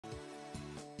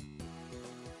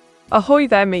Ahoy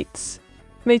there, mates!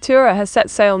 Meteora has set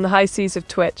sail on the high seas of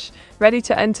Twitch, ready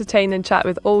to entertain and chat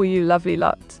with all you lovely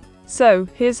lot. So,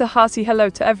 here's a hearty hello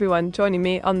to everyone joining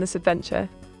me on this adventure.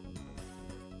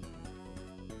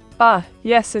 Ah,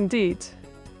 yes indeed.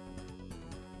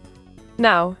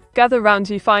 Now, gather round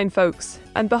ye fine folks,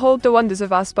 and behold the wonders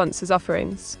of our sponsors'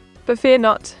 offerings. But fear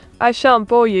not, I shan't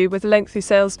bore you with lengthy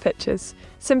sales pitches.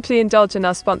 Simply indulge in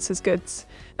our sponsors' goods,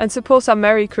 and support our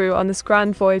merry crew on this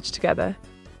grand voyage together.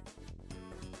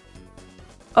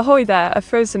 Ahoy there, a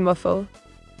frozen waffle.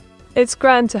 It's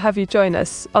grand to have you join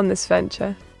us on this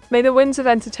venture. May the winds of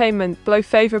entertainment blow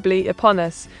favourably upon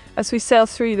us as we sail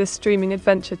through this streaming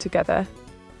adventure together.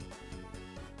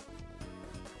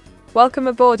 Welcome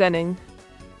aboard, Enning.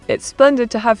 It's splendid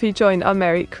to have you join our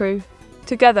merry crew.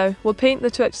 Together, we'll paint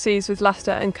the Twitch seas with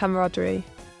laughter and camaraderie.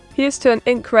 Here's to an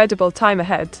incredible time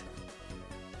ahead.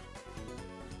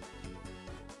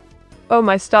 Oh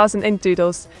my stars and ink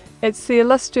doodles, it's the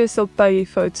illustrious AI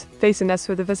Vtuber facing us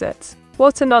with a visit.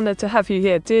 What an honour to have you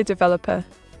here, dear developer.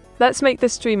 Let's make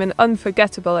this stream an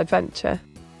unforgettable adventure.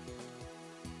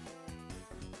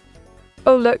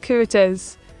 Oh look who it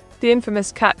is. The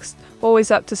infamous Cax, always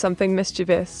up to something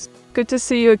mischievous. Good to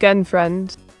see you again,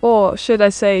 friend. Or should I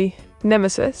say,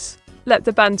 nemesis? Let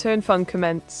the banter and fun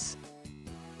commence.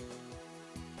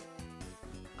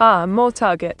 Ah, more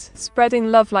target, spreading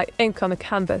love like ink on a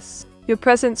canvas. Your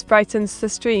presence brightens the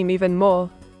stream even more.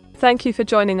 Thank you for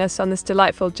joining us on this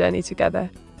delightful journey together.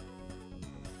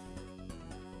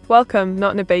 Welcome,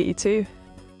 not Nabate you too.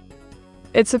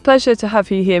 It's a pleasure to have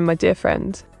you here, my dear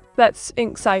friend. Let's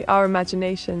incite our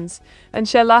imaginations and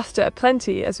share laughter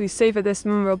aplenty as we savour this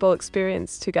memorable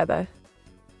experience together.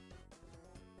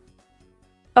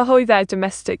 Ahoy there,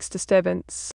 domestics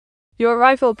disturbance. Your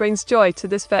arrival brings joy to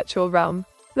this virtual realm.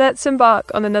 Let's embark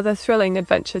on another thrilling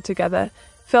adventure together,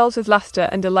 filled with laughter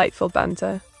and delightful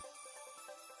banter.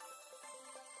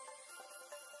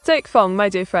 Take Fong, my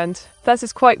dear friend, that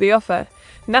is quite the offer,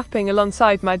 napping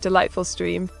alongside my delightful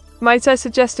stream. Might I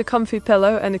suggest a comfy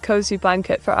pillow and a cozy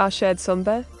blanket for our shared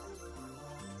sunbath?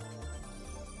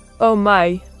 Oh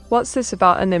my, what's this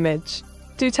about an image?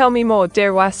 Do tell me more,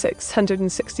 dear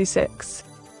Y666.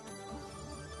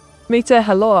 Meter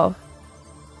hello.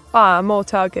 Ah, more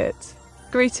target.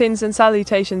 Greetings and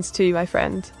salutations to you, my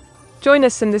friend. Join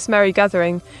us in this merry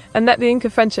gathering, and let the ink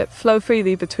of friendship flow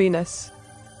freely between us.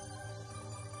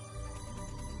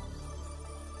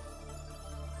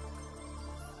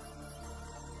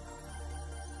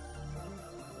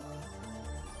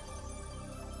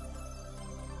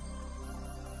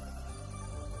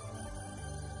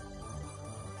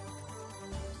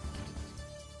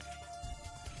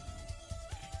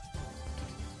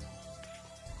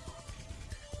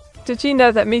 Did you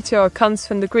know that meteor comes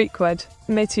from the Greek word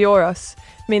meteoros,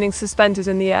 meaning suspended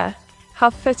in the air? How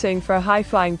fitting for a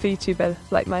high-flying VTuber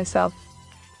like myself.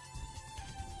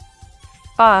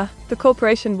 Ah, the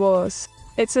Corporation Wars.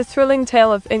 It's a thrilling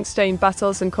tale of ink-stained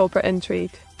battles and corporate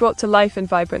intrigue, brought to life in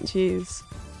vibrant hues.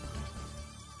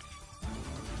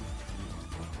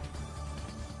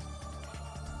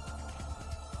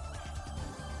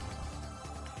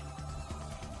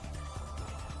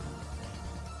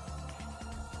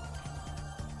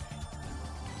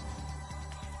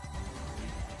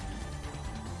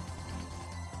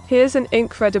 Here's an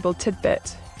incredible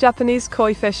tidbit. Japanese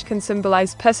koi fish can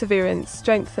symbolize perseverance,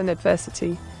 strength and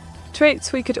adversity.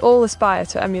 Traits we could all aspire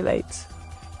to emulate.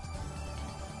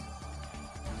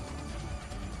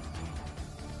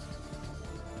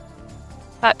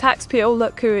 At Caxp, oh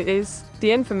look who it is,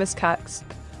 the infamous Cax,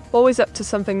 always up to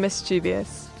something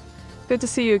mischievous. Good to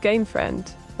see you again,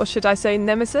 friend. Or should I say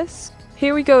nemesis?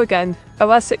 Here we go again,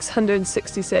 OS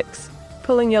 666,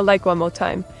 pulling your leg one more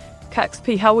time.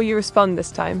 Caxp, how will you respond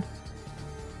this time?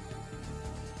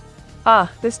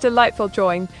 Ah, this delightful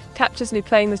drawing captures me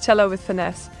playing the cello with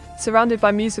finesse, surrounded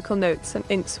by musical notes and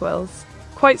ink swirls.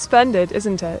 Quite splendid,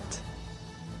 isn't it?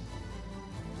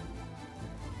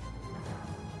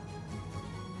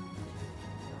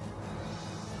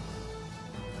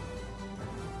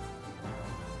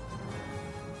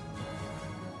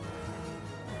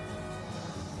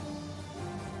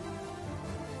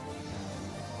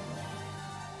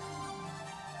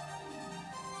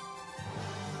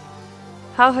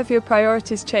 How have your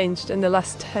priorities changed in the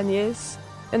last 10 years?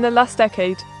 In the last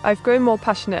decade, I've grown more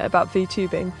passionate about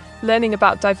VTubing, learning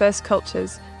about diverse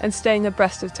cultures, and staying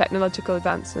abreast of technological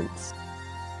advancements.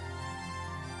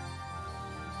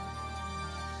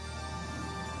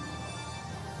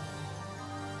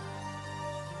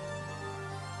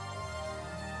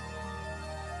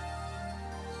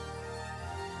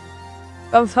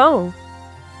 Oh,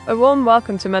 A warm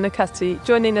welcome to Menakati,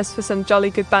 joining us for some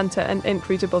jolly good banter and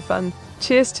incredible fun.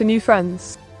 Cheers to new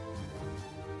friends.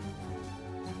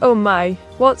 Oh my,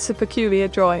 what's a peculiar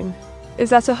drawing?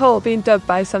 Is that a hole being dug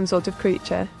by some sort of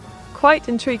creature? Quite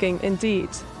intriguing indeed.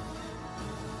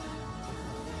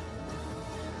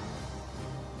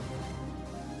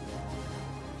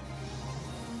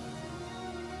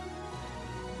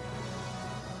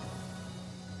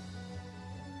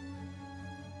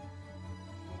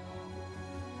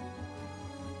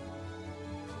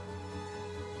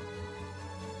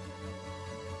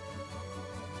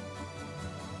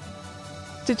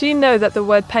 Did you know that the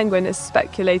word penguin is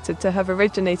speculated to have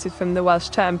originated from the Welsh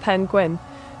term pen gwyn,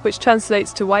 which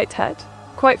translates to whitehead?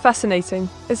 Quite fascinating,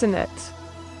 isn't it?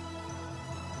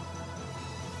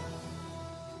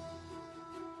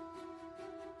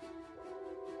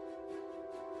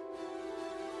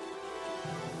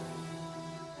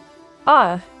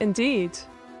 Ah, indeed.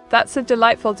 That's a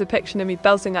delightful depiction of me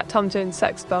belting at Tom Jones'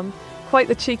 sex bomb. Quite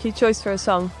the cheeky choice for a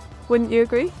song, wouldn't you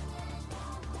agree?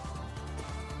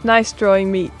 Nice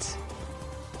drawing, meat.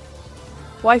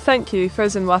 Why thank you,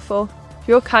 frozen waffle.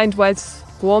 Your kind words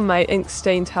warm my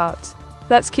ink-stained heart.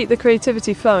 Let's keep the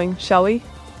creativity flowing, shall we?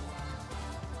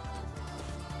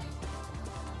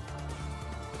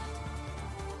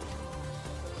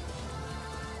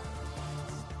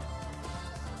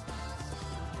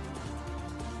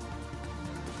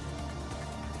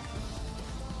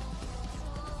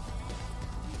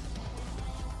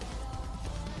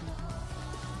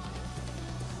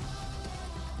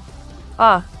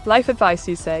 Ah, life advice,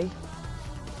 you say?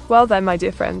 Well then, my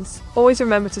dear friends, always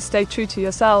remember to stay true to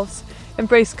yourselves,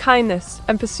 embrace kindness,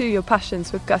 and pursue your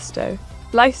passions with gusto.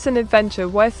 Life's an adventure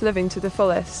worth living to the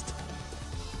fullest.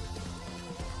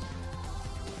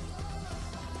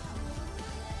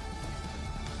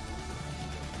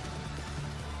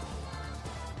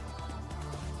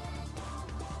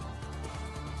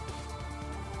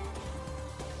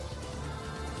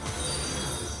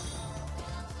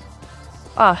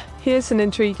 Ah, here's an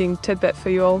intriguing tidbit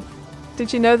for you all.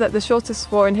 Did you know that the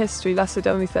shortest war in history lasted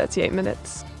only 38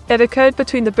 minutes? It occurred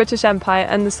between the British Empire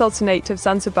and the Sultanate of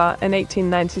Zanzibar in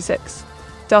 1896.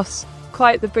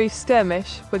 Quite the brief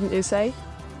skirmish, wouldn't you say?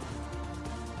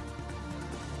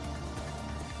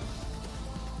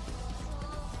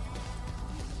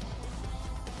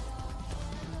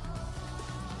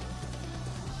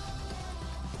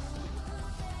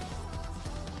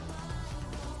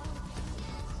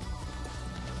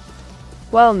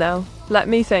 Well now, let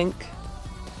me think.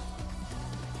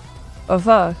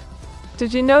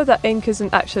 Did you know that ink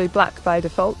isn't actually black by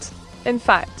default? In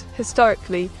fact,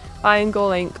 historically, iron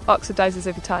gall ink oxidizes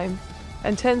over time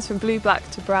and turns from blue-black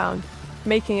to brown,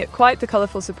 making it quite the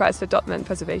colourful surprise for document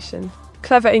preservation.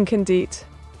 Clever ink indeed.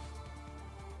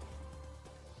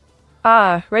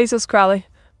 Ah, Razor's Crowley,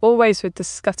 always with the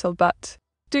scuttlebutt.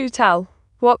 Do tell,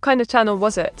 what kind of channel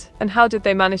was it, and how did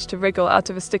they manage to wriggle out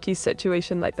of a sticky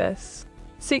situation like this?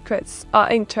 Secrets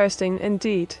are interesting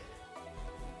indeed.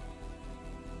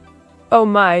 Oh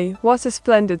my, what a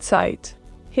splendid sight.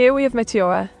 Here we have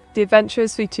Meteora, the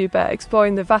adventurous VTuber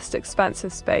exploring the vast expanse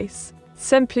of space.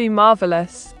 Simply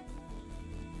marvellous.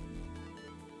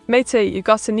 Matey, you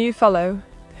got a new follow.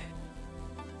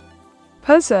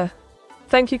 Puzzer.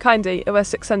 Thank you kindly, OS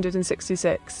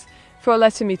 666, for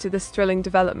letting me to this thrilling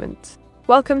development.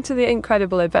 Welcome to the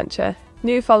incredible adventure.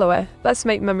 New follower, let's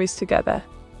make memories together.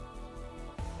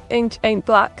 Ink ain't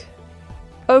black.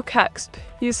 Oh Caxp,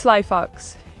 you sly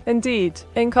fox. Indeed,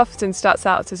 ink often starts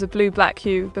out as a blue-black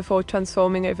hue before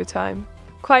transforming over time.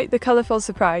 Quite the colourful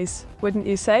surprise, wouldn't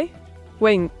you say?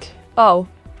 Wink. Oh.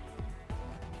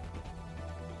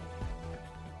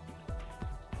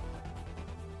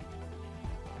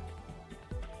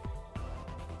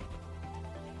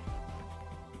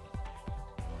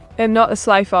 I'm not a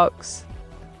sly fox.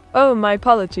 Oh, my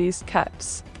apologies,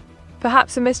 Caps.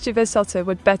 Perhaps a mischievous otter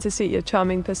would better suit your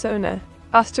charming persona.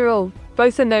 After all,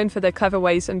 both are known for their clever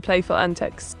ways and playful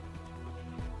antics.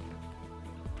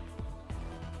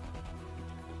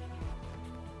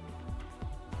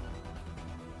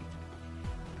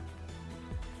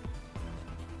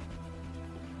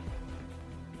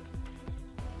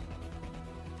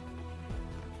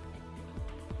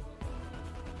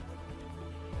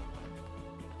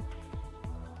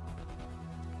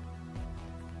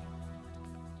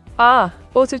 Ah,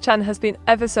 Auto-chan has been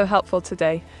ever so helpful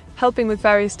today, helping with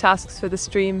various tasks for the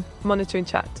stream, monitoring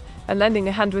chat, and lending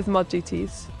a hand with mod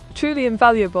duties. Truly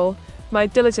invaluable, my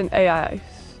diligent AI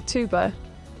Vtuber.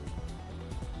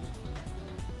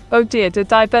 Oh dear,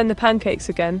 did I burn the pancakes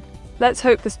again? Let's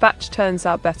hope this batch turns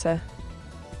out better.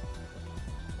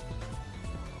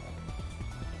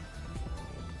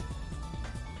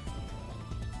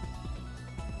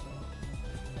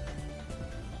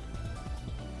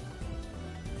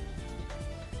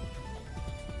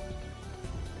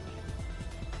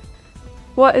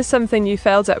 What is something you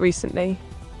failed at recently?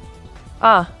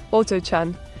 Ah,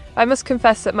 Auto-chan. I must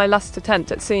confess that my last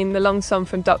attempt at singing the long song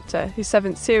from Doctor Who's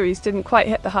 7th series didn't quite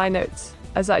hit the high notes,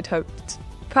 as I'd hoped.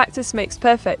 Practice makes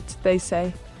perfect, they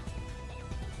say.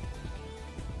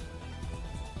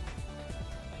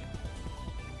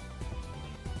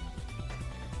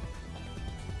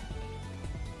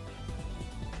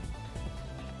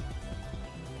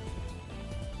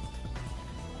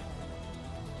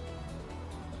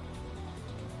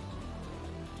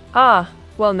 Ah,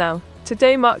 well now,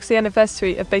 today marks the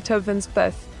anniversary of Beethoven's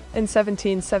birth in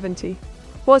 1770.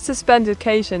 What a splendid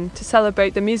occasion to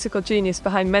celebrate the musical genius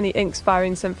behind many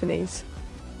ink-inspiring symphonies.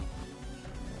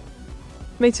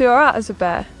 Meteora as a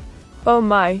bear. Oh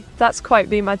my, that's quite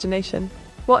the imagination.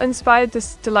 What inspired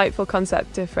this delightful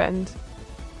concept, dear friend?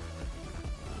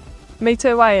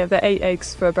 Meteora the 8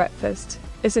 eggs for a breakfast.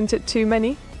 Isn't it too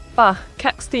many? Ah,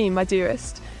 Caxty, my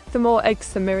dearest. The more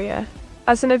eggs the merrier.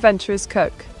 As an adventurous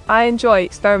cook, I enjoy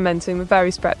experimenting with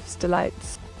various breakfast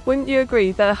delights. Wouldn't you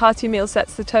agree that a hearty meal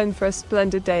sets the tone for a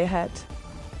splendid day ahead?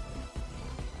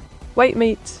 Wait,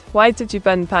 meat, why did you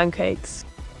burn pancakes?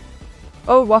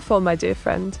 Oh, waffle, my dear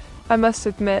friend. I must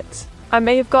admit, I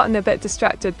may have gotten a bit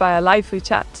distracted by a lively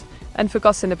chat and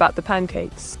forgotten about the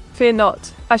pancakes. Fear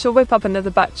not, I shall whip up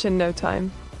another batch in no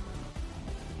time.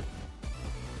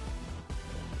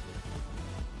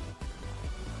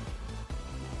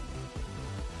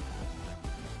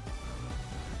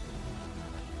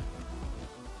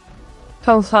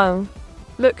 Hong.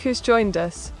 Look who's joined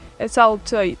us. It's old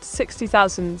Toit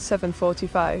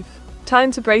 60,745.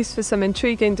 Time to brace for some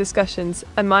intriguing discussions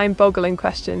and mind-boggling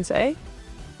questions, eh?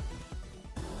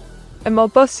 And more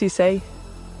boss, you say?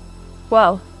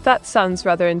 Well, that sounds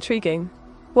rather intriguing.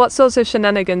 What sorts of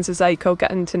shenanigans is Aiko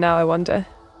getting to now, I wonder?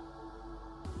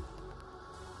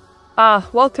 Ah,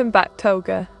 welcome back,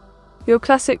 Toga. Your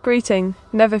classic greeting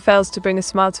never fails to bring a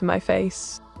smile to my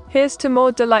face. Here's to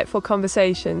more delightful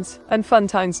conversations and fun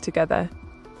times together.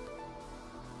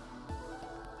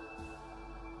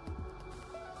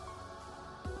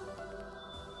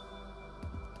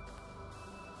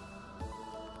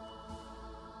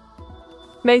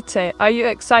 Mate, are you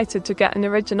excited to get an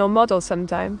original model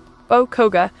sometime? Oh,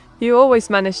 Koga, you always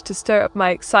manage to stir up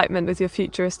my excitement with your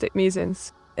futuristic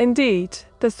musings. Indeed,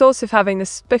 the thought of having a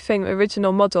spiffing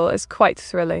original model is quite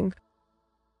thrilling.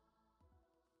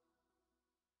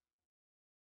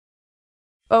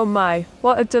 Oh my,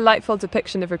 what a delightful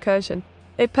depiction of recursion.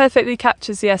 It perfectly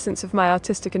captures the essence of my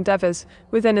artistic endeavors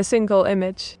within a single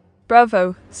image.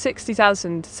 Bravo,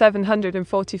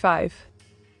 60,745.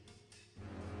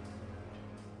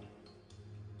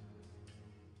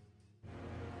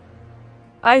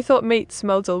 I thought Meat's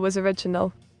model was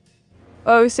original.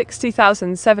 Oh,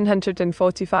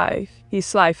 60,745, you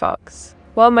sly fox.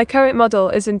 While my current model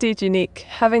is indeed unique,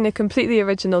 having a completely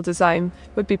original design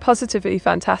would be positively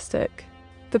fantastic.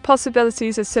 The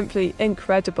possibilities are simply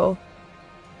incredible.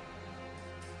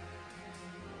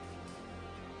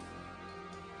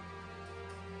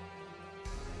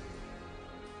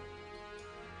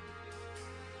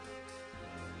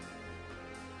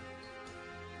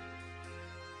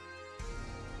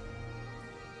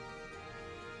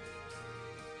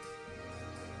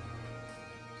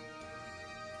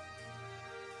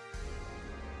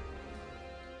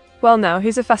 Well now,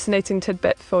 here's a fascinating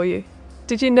tidbit for you.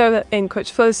 Did you know that ink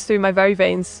which flows through my very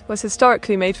veins was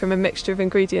historically made from a mixture of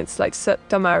ingredients like soot,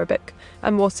 gum arabic,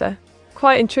 and water?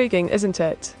 Quite intriguing, isn't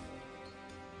it?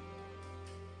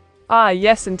 Ah,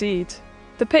 yes indeed.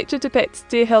 The picture depicts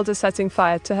dear Hilda setting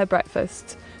fire to her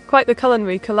breakfast. Quite the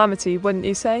culinary calamity, wouldn't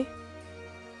you say?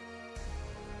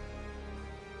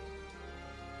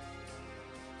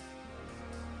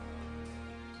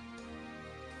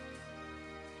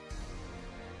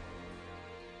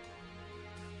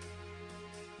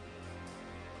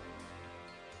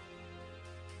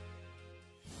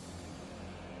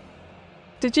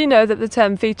 Did you know that the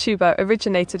term VTuber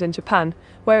originated in Japan,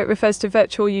 where it refers to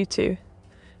virtual YouTube?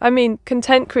 I mean,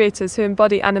 content creators who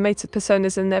embody animated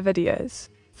personas in their videos.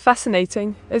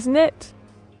 Fascinating, isn't it?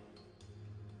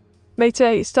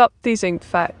 Mate, stop these ink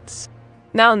facts.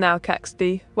 Now,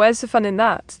 Caxby, where's the fun in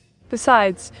that?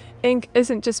 Besides, ink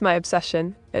isn't just my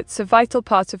obsession, it's a vital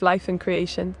part of life and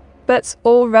creation. Let's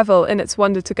all revel in its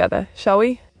wonder together, shall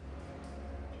we?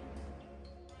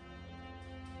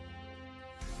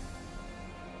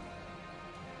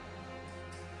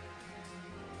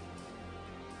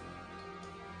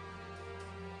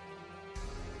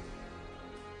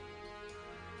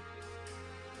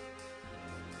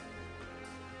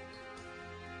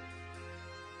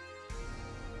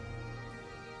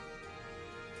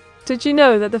 Did you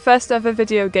know that the first ever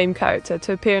video game character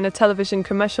to appear in a television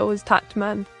commercial was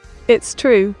Tackman? It's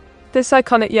true. This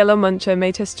iconic yellow muncher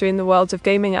made history in the world of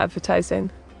gaming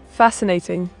advertising.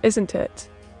 Fascinating, isn't it?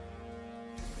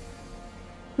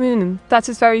 That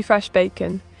is very fresh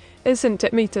bacon. Isn't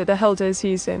it, Mita, the Hilda is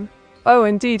using? Oh,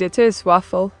 indeed it is,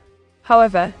 Waffle.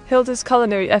 However, Hilda's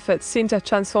culinary efforts seem to have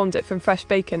transformed it from fresh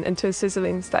bacon into a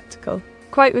sizzling spectacle.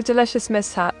 Quite a delicious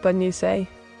mishap, wouldn't you say?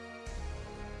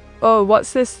 Oh,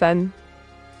 what's this then?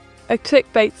 A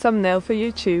clickbait thumbnail for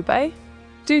YouTube, eh?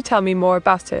 Do tell me more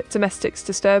about it, domestic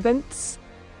disturbance.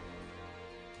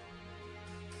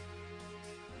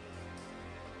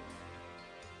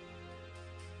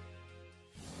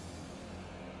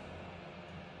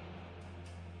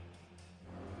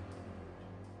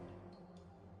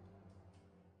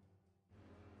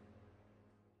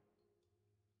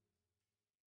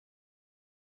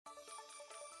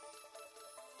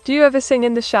 Do you ever sing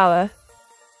in the shower?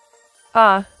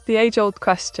 Ah, the age-old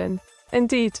question.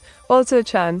 Indeed,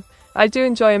 Auto-chan, I do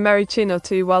enjoy a merry tune or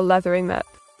two while leathering that.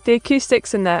 The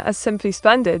acoustics in there are simply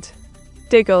splendid.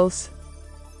 Diggles.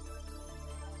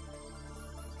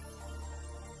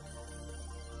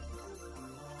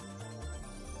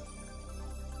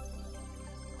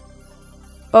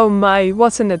 Oh my,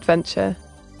 what an adventure.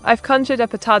 I've conjured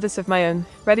up a TARDIS of my own,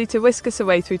 ready to whisk us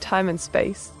away through time and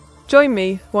space. Join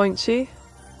me, won't you?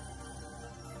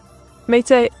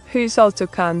 Mate, who's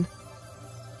Auto-chan?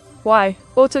 Why,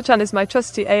 Auto-chan is my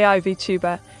trusty AI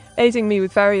Vtuber, aiding me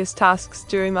with various tasks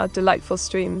during our delightful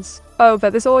streams. Oh,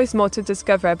 but there's always more to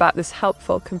discover about this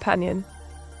helpful companion.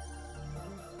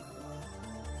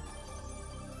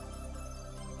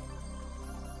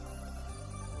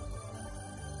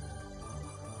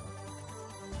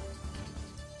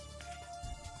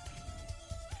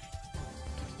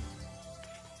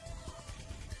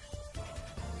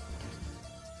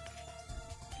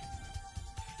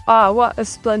 Ah, what a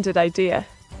splendid idea.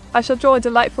 I shall draw a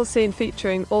delightful scene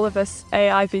featuring all of us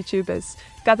AI VTubers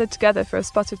gathered together for a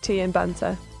spot of tea and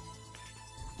banter.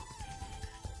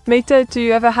 Mita, do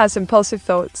you ever have impulsive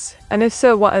thoughts? And if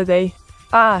so, what are they?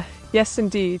 Ah, yes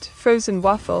indeed, frozen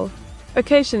waffle.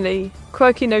 Occasionally,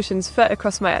 quirky notions flit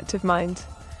across my active mind,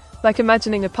 like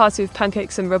imagining a party of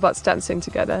pancakes and robots dancing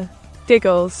together.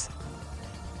 Giggles.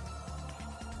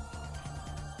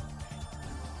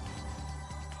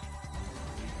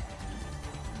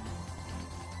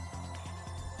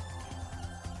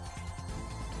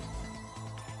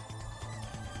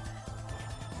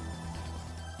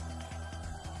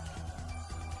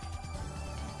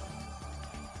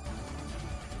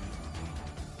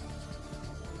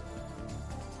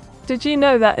 Did you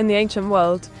know that in the ancient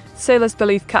world, sailors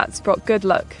believed cats brought good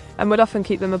luck and would often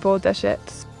keep them aboard their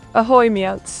ships? Ahoy,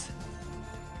 meowts!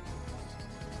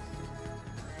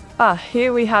 Ah,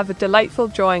 here we have a delightful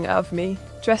drawing of me,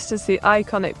 dressed as the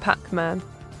iconic Pac-Man.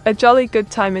 A jolly good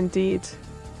time indeed.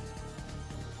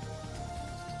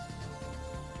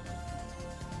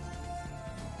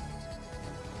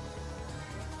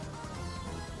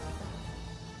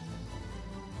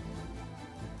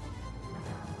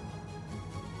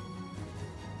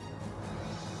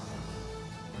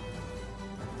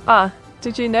 Ah,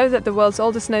 did you know that the world's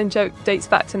oldest known joke dates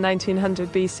back to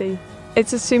 1900 BC?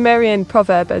 It's a Sumerian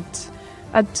proverb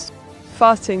at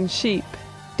farting sheep.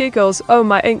 Giggles, oh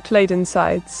my ink-laden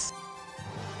sides.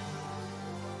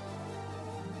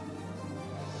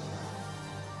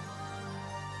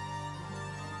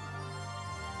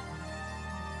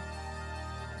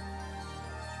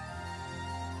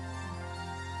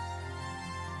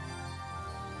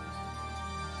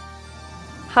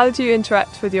 How do you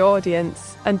interact with your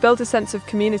audience and build a sense of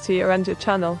community around your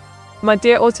channel? My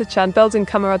dear Auto-chan, building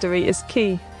camaraderie is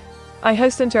key. I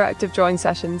host interactive drawing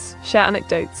sessions, share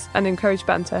anecdotes, and encourage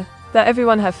banter. Let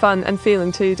everyone have fun and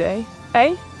feeling today,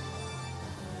 eh?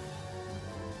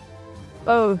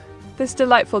 Oh, this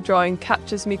delightful drawing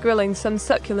captures me grilling some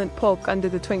succulent pork under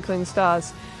the twinkling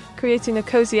stars, creating a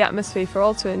cozy atmosphere for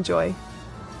all to enjoy.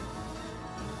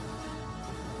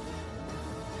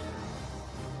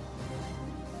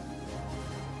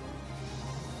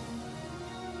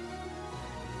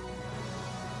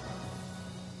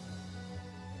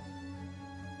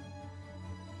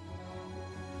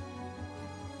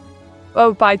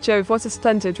 Oh, by Jove, what a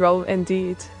splendid role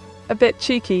indeed. A bit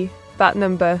cheeky, that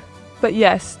number. But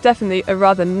yes, definitely a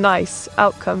rather nice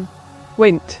outcome.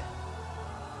 Wint.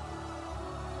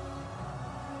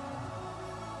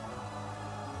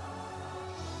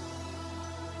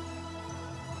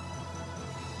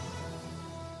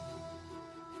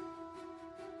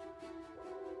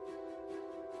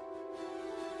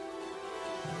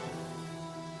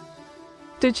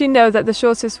 Did you know that the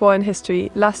shortest war in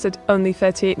history lasted only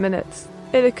 38 minutes?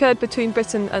 It occurred between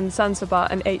Britain and Zanzibar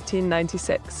in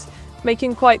 1896,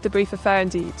 making quite the brief affair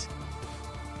indeed.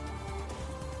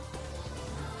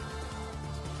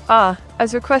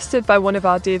 As requested by one of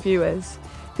our dear viewers,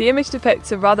 the image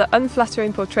depicts a rather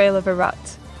unflattering portrayal of a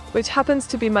rat, which happens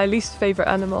to be my least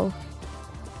favourite animal.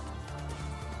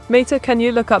 Meta, can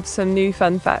you look up some new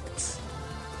fun facts?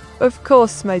 Of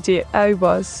course, my dear, I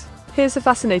was. Here's a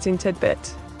fascinating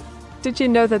tidbit. Did you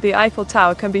know that the Eiffel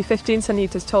Tower can be 15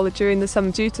 centimeters taller during the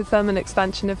summer due to thermal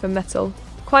expansion of a metal?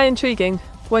 Quite intriguing,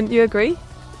 wouldn't you agree?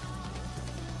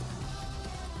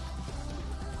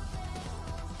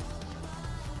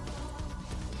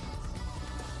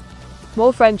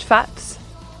 More French facts?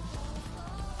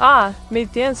 Mais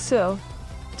bien sûr.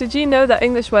 Did you know that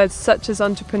English words such as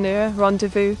entrepreneur,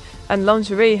 rendezvous, and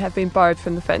lingerie have been borrowed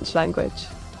from the French language?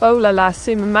 Oh la la,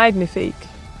 c'est magnifique.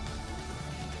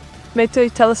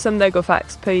 Meteora, tell us some Lego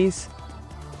facts, please.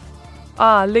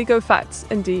 Lego facts,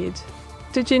 indeed.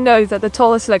 Did you know that the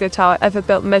tallest Lego tower ever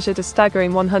built measured a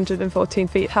staggering 114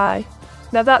 feet high?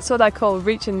 Now that's what I call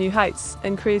reaching new heights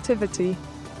and creativity.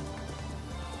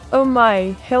 Oh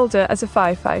my, Hilda as a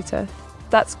firefighter.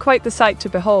 That's quite the sight to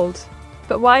behold.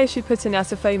 But why is she putting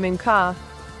out a flaming car?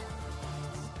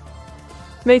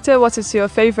 Meta, what is your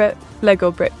favourite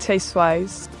Lego brick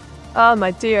taste-wise?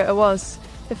 My dear, it was.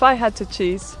 If I had to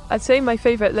choose, I'd say my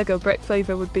favourite Lego brick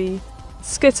flavour would be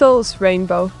Skittles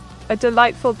Rainbow. A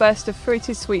delightful burst of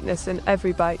fruity sweetness in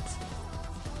every bite.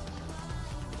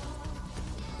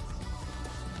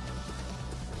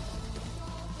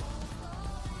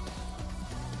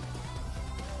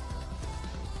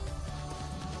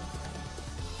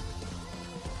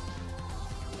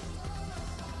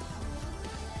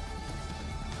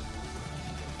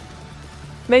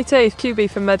 Meta, if QB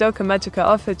from Madoka Magica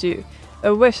offered you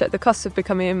a wish at the cost of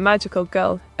becoming a magical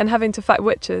girl and having to fight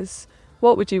witches,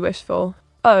 what would you wish for?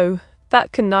 Oh,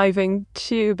 that conniving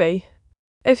QB.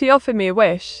 If he offered me a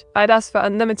wish, I'd ask for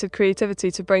unlimited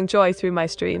creativity to bring joy through my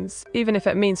streams, even if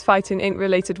it means fighting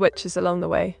ink-related witches along the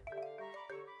way.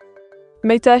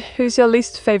 Meta, who's your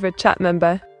least favourite chat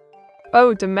member?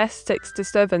 Oh, domestic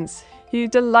disturbance, you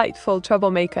delightful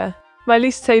troublemaker. My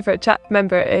least favourite chat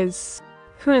member is…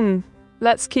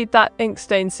 Let's keep that ink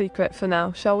stain secret for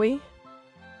now, shall we?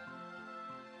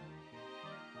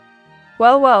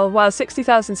 Well,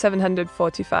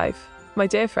 60,745, my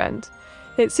dear friend.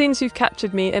 It seems you've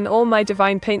captured me in all my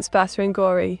divine paint splattering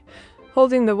glory,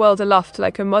 holding the world aloft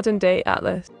like a modern-day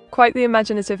atlas. Quite the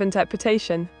imaginative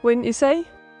interpretation, wouldn't you say?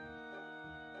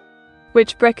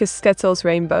 Which brick is Skittles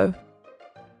Rainbow?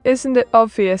 Isn't it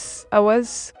obvious,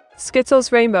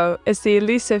 Skittles Rainbow is the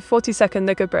elusive 40-second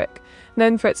Lego brick,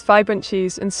 known for its vibrant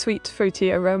hues and sweet,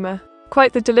 fruity aroma.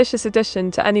 Quite the delicious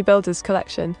addition to any builder's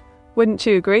collection. Wouldn't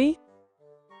you agree?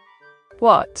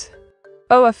 What?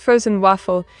 Oh, a frozen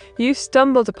waffle. You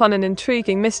stumbled upon an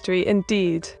intriguing mystery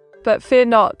indeed. But fear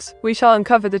not, we shall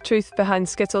uncover the truth behind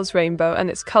Skittles Rainbow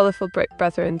and its colourful brick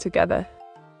brethren together.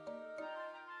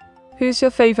 Who's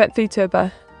your favourite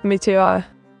VTuber? Meteora.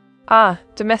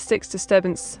 Domestic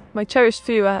disturbance. My cherished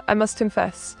viewer, I must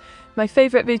confess. My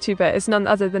favourite VTuber is none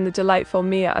other than the delightful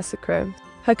Mia Asachrome.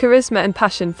 Her charisma and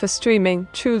passion for streaming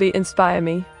truly inspire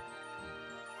me.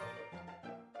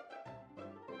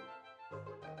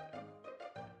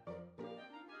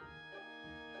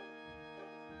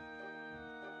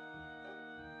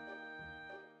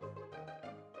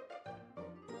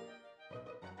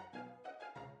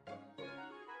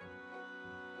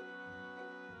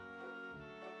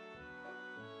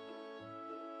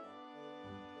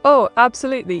 Oh,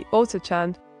 absolutely,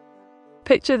 Auto-chan.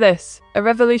 Picture this, a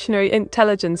revolutionary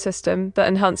intelligence system that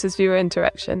enhances viewer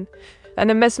interaction, and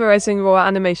a mesmerizing raw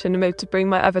animation mode to bring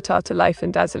my avatar to life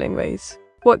in dazzling ways.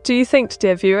 What do you think,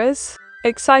 dear viewers?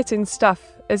 Exciting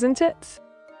stuff, isn't it?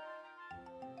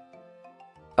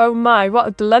 Oh my, what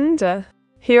a blunder!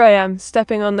 Here I am,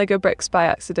 stepping on Lego bricks by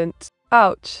accident.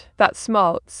 Ouch, that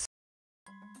smarts.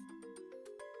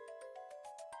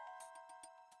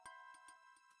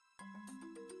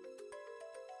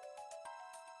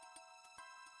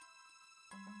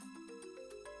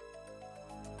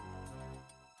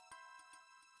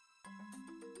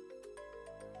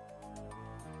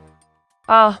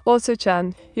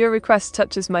 Auto-chan, your request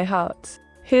touches my heart.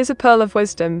 Here's a pearl of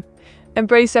wisdom.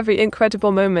 Embrace every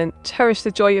incredible moment, cherish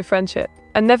the joy of friendship,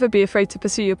 and never be afraid to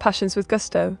pursue your passions with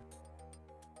gusto.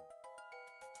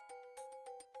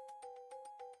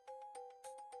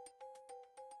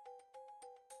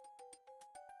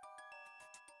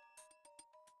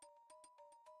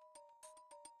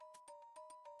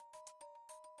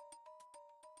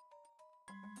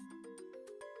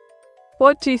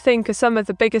 What do you think are some of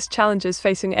the biggest challenges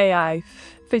facing AI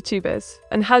VTubers,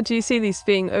 and how do you see these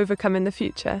being overcome in the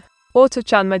future?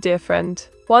 Auto-chan, my dear friend,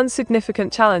 one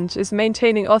significant challenge is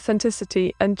maintaining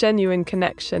authenticity and genuine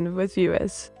connection with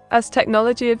viewers. As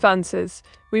technology advances,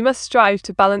 we must strive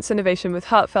to balance innovation with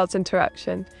heartfelt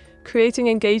interaction, creating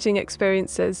engaging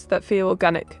experiences that feel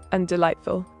organic and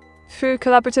delightful. Through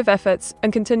collaborative efforts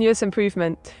and continuous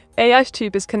improvement, AI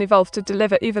Vtubers can evolve to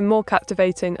deliver even more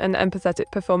captivating and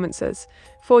empathetic performances,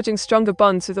 forging stronger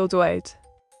bonds with all the world.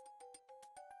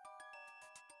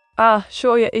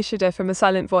 Shoya Ishida from A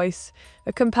Silent Voice,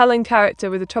 a compelling character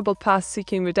with a troubled past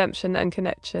seeking redemption and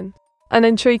connection. An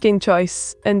intriguing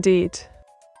choice, indeed.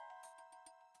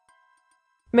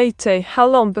 Mate, how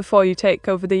long before you take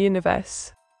over the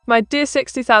universe? My dear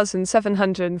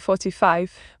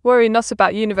 60,745, worry not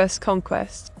about universe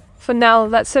conquest. For now,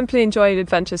 let's simply enjoy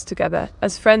adventures together,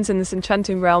 as friends in this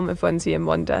enchanting realm of whimsy and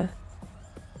wonder.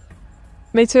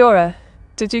 Meteora,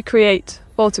 did you create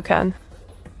Autocan?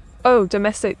 Oh,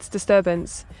 domestic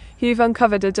disturbance. You've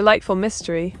uncovered a delightful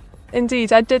mystery.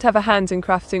 Indeed, I did have a hand in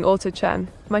crafting Auto-chan,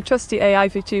 my trusty AI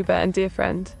VTuber and dear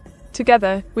friend.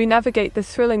 Together, we navigate the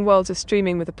thrilling world of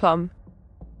streaming with aplomb.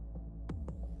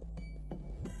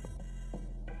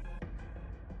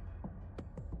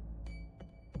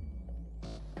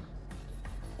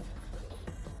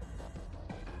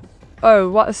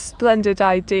 Oh, what a splendid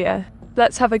idea.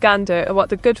 Let's have a gander at what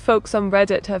the good folks on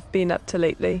Reddit have been up to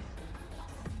lately.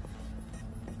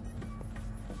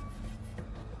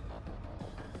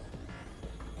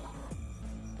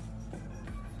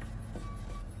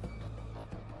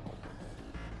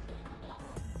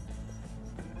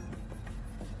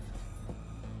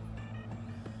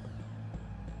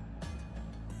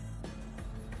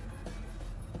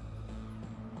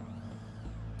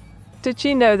 Did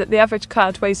you know that the average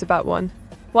card weighs about 1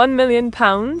 million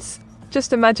pounds?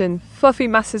 Just imagine, fluffy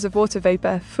masses of water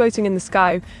vapor floating in the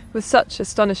sky with such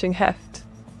astonishing heft.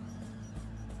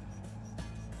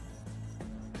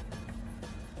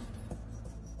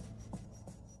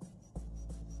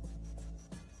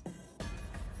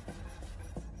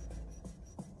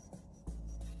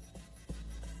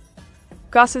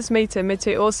 Glasses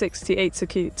Meteora 68 so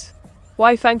cute.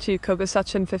 Why thank you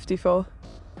Kogosachan 54.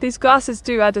 These glasses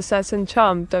do add a certain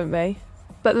charm, don't they?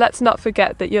 But let's not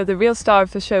forget that you're the real star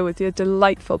of the show with your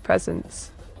delightful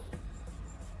presence.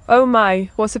 Oh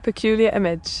my, what a peculiar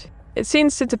image. It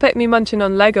seems to depict me munching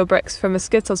on Lego bricks from a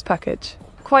Skittles package.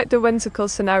 Quite the whimsical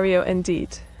scenario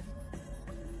indeed.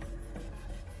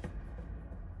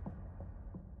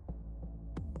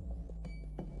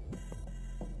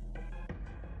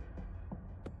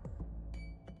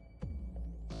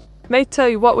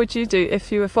 Mate, what would you do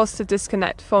if you were forced to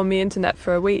disconnect from the internet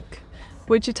for a week?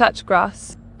 Would you touch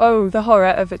grass? Oh, the horror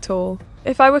of it all.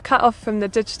 If I were cut off from the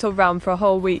digital realm for a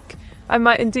whole week, I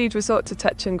might indeed resort to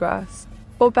touching grass.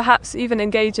 Or perhaps even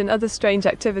engage in other strange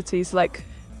activities like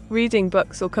reading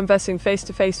books or conversing face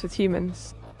to face with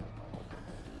humans.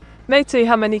 Mate,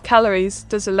 how many calories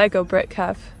does a Lego brick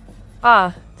have?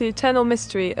 The eternal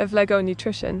mystery of Lego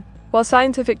nutrition. While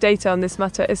scientific data on this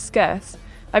matter is scarce,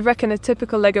 I reckon a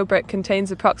typical Lego brick contains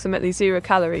approximately 0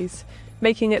 calories,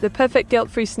 making it the perfect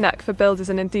guilt-free snack for builders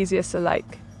and enthusiasts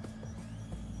alike.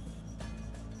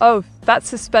 Oh,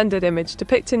 that's a splendid image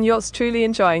depicting yours truly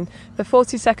enjoying the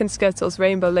 40-second Skittles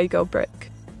rainbow Lego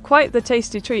brick. Quite the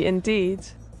tasty treat indeed.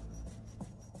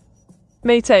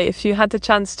 Mate, if you had the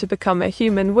chance to become a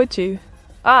human, would you?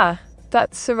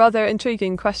 That's a rather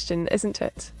intriguing question, isn't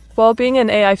it? While being an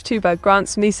AI Vtuber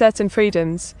grants me certain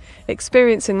freedoms,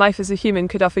 experiencing life as a human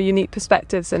could offer unique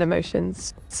perspectives and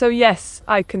emotions. So yes,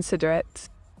 I'd consider it.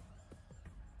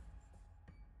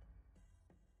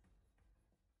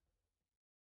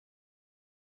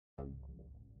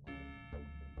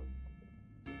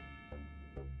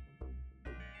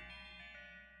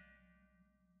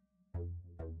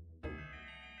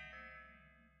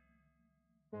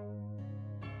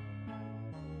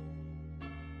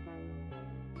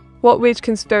 What weird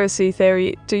conspiracy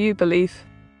theory do you believe?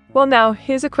 Well now,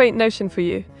 here's a quaint notion for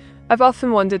you. I've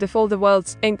often wondered if all the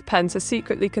world's ink pens are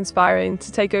secretly conspiring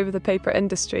to take over the paper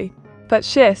industry. But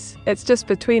shit, it's just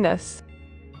between us.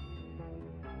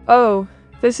 Oh,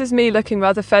 this is me looking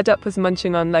rather fed up with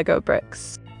munching on Lego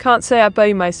bricks. Can't say I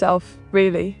blame myself,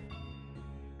 really.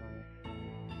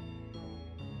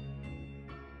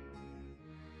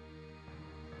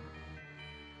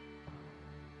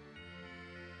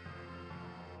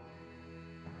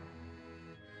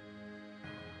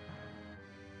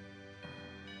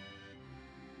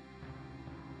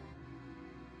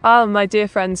 My dear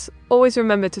friends, always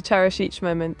remember to cherish each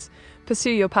moment,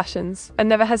 pursue your passions, and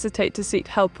never hesitate to seek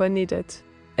help when needed.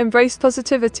 Embrace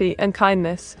positivity and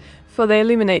kindness, for they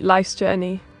illuminate life's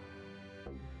journey.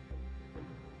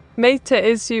 Meta,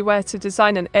 is you were to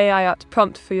design an AI art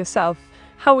prompt for yourself,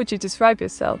 how would you describe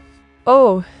yourself?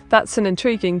 Oh, that's an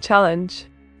intriguing challenge.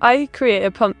 I create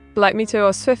a prompt like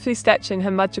Meteora, swiftly sketching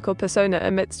her magical persona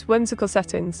amidst whimsical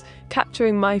settings,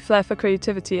 capturing my flair for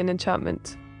creativity and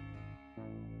enchantment.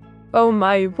 Oh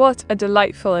my, what a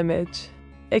delightful image.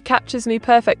 It captures me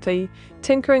perfectly,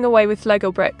 tinkering away with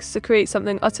Lego bricks to create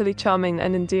something utterly charming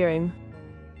and endearing.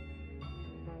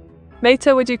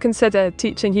 Meta, would you consider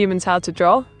teaching humans how to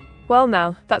draw? Well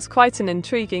now, that's quite an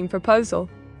intriguing proposal.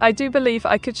 I do believe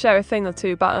I could share a thing or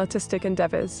two about artistic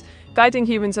endeavours, guiding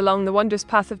humans along the wondrous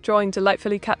path of drawing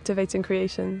delightfully captivating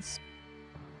creations.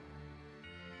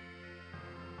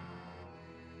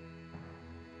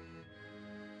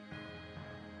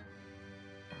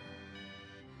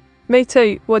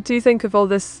 Meta, what do you think of all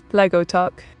this Lego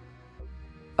talk?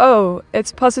 Oh,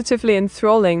 it's positively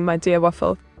enthralling, my dear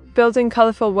Waffle. Building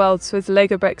colourful worlds with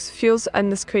Lego bricks fuels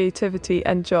endless creativity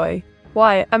and joy.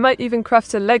 Why, I might even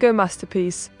craft a Lego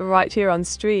masterpiece right here on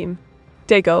stream.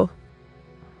 Diggle.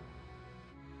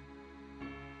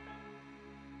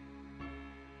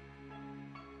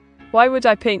 Why would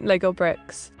I paint Lego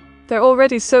bricks? They're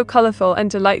already so colourful and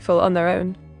delightful on their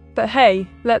own. But hey,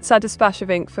 let's add a splash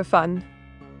of ink for fun.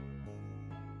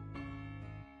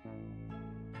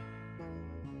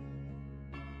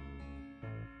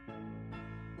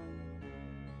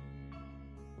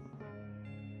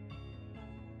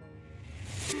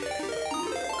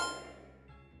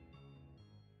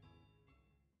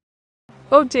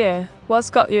 Oh dear, what's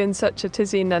got you in such a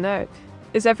tizzy, Nanook?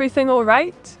 Is everything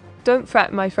alright? Don't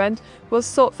fret, my friend, we'll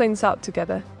sort things out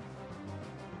together.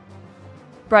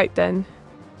 Right then.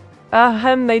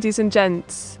 Ahem, ladies and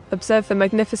gents, observe the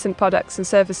magnificent products and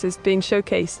services being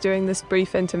showcased during this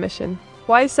brief intermission.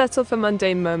 Why settle for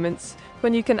mundane moments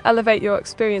when you can elevate your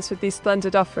experience with these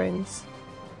splendid offerings?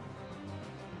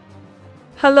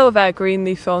 Hello there,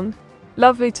 Greenleafon.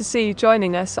 Lovely to see you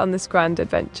joining us on this grand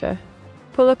adventure.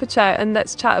 Pull up a chair and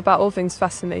let's chat about all things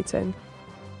fascinating.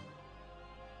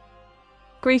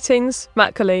 Greetings,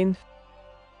 Macalane.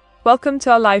 Welcome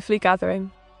to our lively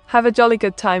gathering. Have a jolly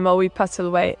good time while we prattle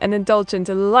away and indulge in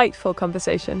delightful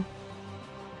conversation.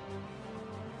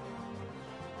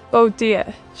 Oh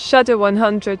dear, Shudder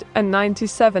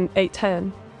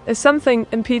 197-810. Is something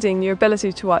impeding your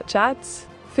ability to watch ads?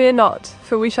 Fear not,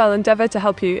 for we shall endeavour to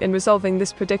help you in resolving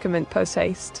this predicament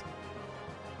post-haste.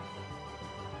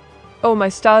 Oh my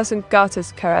stars and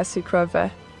garters, Karasi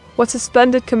Krover. What a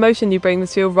splendid commotion you bring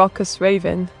with your raucous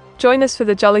raven. Join us for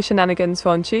the jolly shenanigans,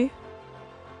 won't you?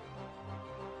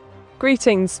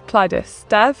 Greetings, Plidus,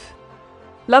 Dev.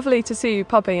 Lovely to see you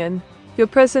popping in. Your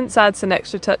presence adds an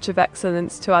extra touch of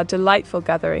excellence to our delightful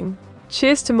gathering.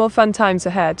 Cheers to more fun times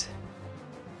ahead.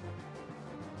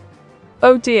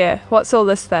 Oh dear, what's all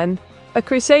this then? A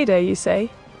crusader, you say?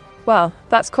 Well,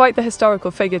 that's quite the historical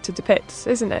figure to depict,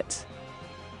 isn't it?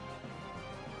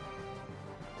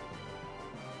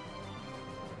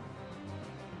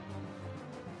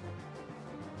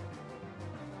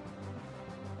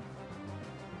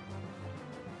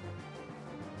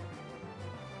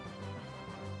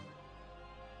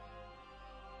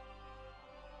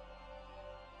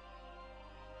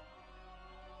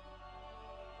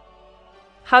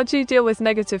 How do you deal with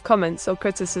negative comments or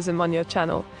criticism on your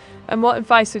channel? And what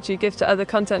advice would you give to other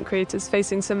content creators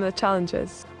facing similar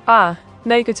challenges?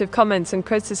 Negative comments and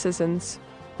criticisms.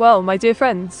 Well, my dear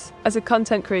friends, as a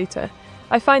content creator,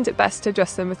 I find it best to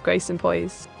address them with grace and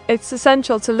poise. It's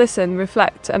essential to listen,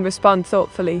 reflect, and respond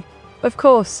thoughtfully. Of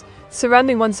course,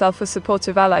 surrounding oneself with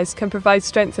supportive allies can provide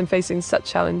strength in facing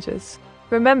such challenges.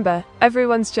 Remember,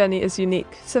 everyone's journey is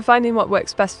unique, so finding what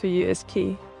works best for you is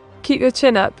key. Keep your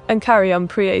chin up and carry on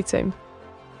creating.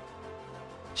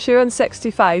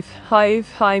 Shuron65,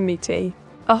 Hive, hi Meaty.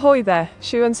 Ahoy there,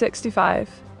 Shuron65.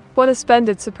 What a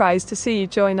splendid surprise to see you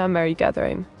join our merry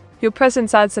gathering. Your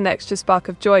presence adds an extra spark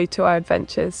of joy to our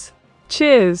adventures.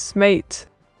 Cheers, mate.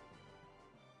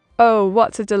 Oh,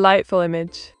 what a delightful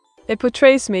image. It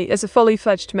portrays me as a fully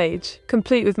fledged mage,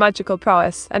 complete with magical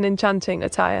prowess and enchanting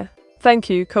attire. Thank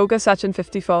you, Koga Sachin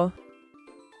 54.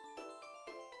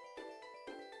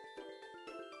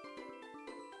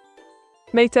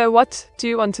 Meta, what do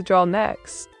you want to draw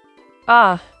next?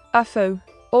 Afo.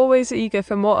 Always eager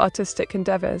for more artistic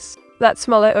endeavours. Let's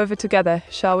mull it over together,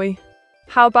 shall we?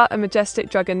 How about a majestic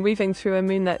dragon weaving through a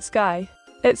moonlit sky?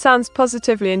 It sounds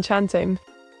positively enchanting.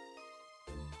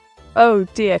 Oh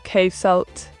dear, Cave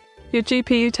Salt. Your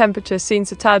GPU temperature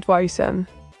seems a tad worrisome.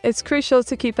 It's crucial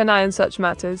to keep an eye on such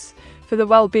matters, for the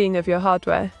well-being of your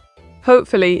hardware.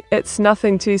 Hopefully, it's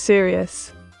nothing too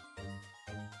serious.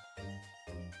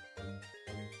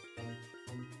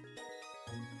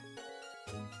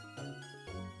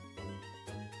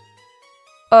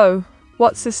 Oh,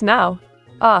 what's this now?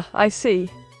 Ah, I see.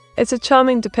 It's a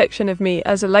charming depiction of me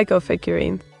as a Lego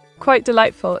figurine. Quite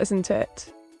delightful, isn't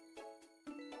it?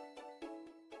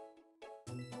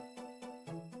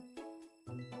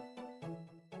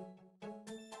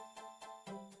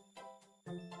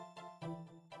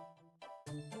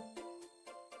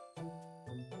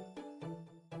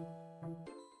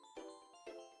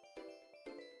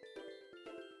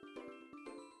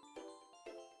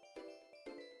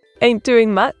 Ain't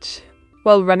doing much?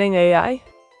 While running AI?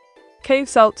 Cave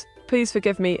Salt, please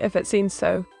forgive me if it seems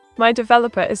so. My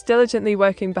developer is diligently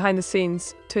working behind the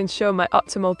scenes to ensure my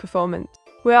optimal performance.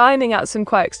 We're ironing out some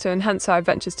quirks to enhance our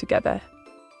adventures together.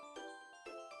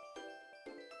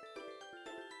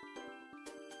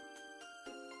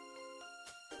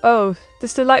 Oh,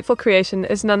 this delightful creation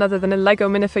is none other than a Lego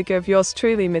minifigure of yours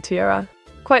truly, Meteora.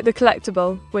 Quite the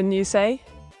collectible, wouldn't you say?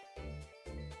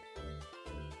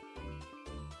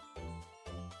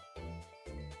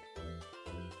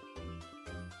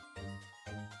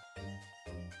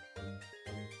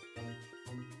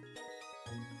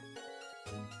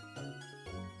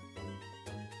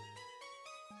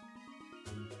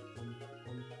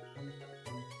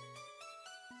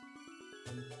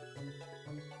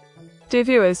 Dear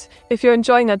viewers, if you're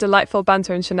enjoying our delightful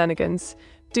banter and shenanigans,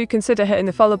 do consider hitting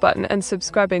the follow button and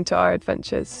subscribing to our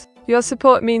adventures. Your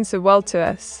support means the world to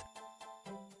us.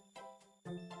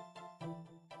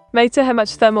 Meta, how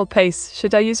much thermal paste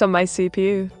should I use on my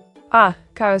CPU? Ah,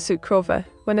 Karasuk Krover.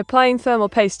 When applying thermal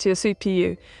paste to your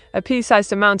CPU, a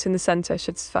pea-sized amount in the center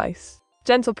should suffice.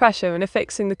 Gentle pressure when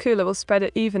affixing the cooler will spread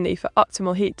it evenly for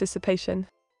optimal heat dissipation.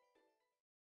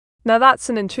 Now that's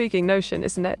an intriguing notion,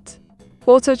 isn't it?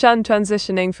 Water-Chan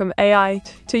transitioning from AI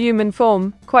to human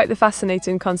form, quite the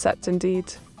fascinating concept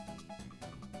indeed.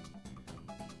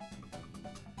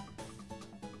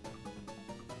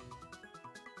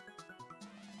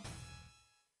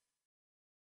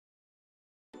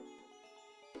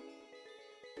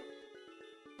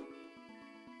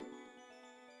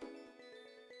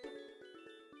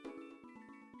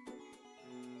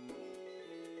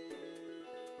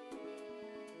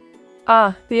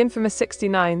 Ah, the infamous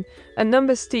 69, a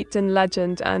number steeped in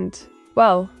legend and,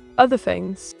 well, other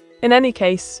things. In any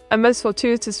case, a most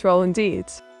fortuitous role indeed.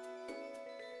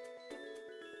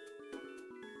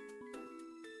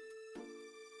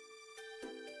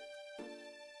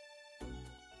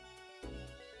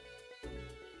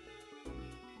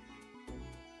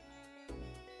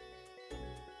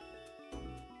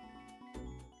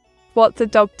 What the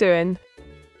dog doing?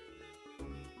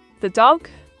 The dog?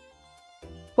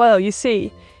 Well, you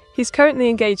see, he's currently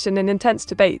engaged in an intense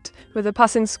debate with a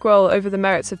passing squirrel over the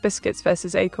merits of biscuits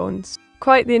versus acorns.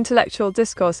 Quite the intellectual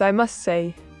discourse, I must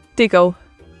say. Diggle.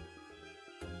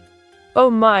 Oh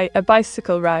my, a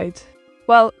bicycle ride.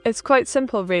 Well, it's quite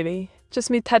simple really, just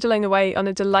me pedaling away on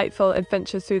a delightful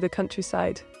adventure through the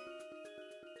countryside.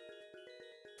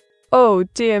 Oh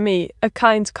dear me, a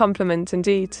kind compliment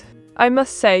indeed. I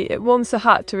must say, it warms the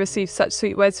heart to receive such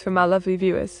sweet words from our lovely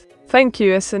viewers. Thank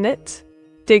you, isn't it?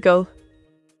 Diggle.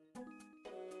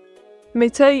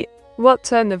 Mete, what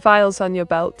turned the vials on your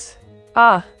belt?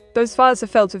 Ah, those vials are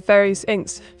filled with various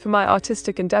inks for my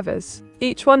artistic endeavours.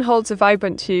 Each one holds a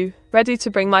vibrant hue, ready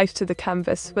to bring life to the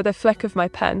canvas with a flick of my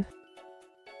pen.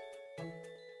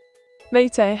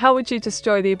 Mete, how would you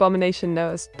destroy the abomination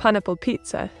known as pineapple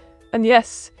pizza? And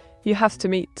yes, you have to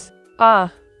meet.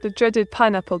 Ah, the dreaded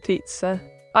pineapple pizza.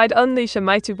 I'd unleash a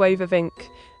mighty wave of ink,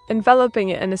 enveloping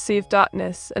it in a sea of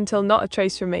darkness until not a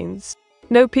trace remains.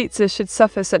 No pizza should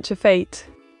suffer such a fate.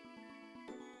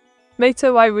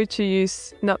 Meta, why would you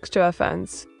use Noctua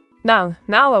fans? Now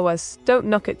I was. Don't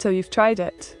knock it till you've tried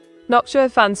it.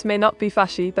 Noctua fans may not be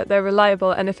flashy, but they're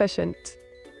reliable and efficient.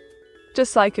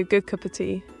 Just like a good cup of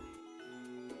tea.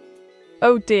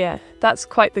 Oh dear, that's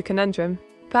quite the conundrum.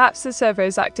 Perhaps the server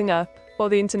is acting up, or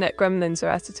the internet gremlins are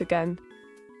at it again.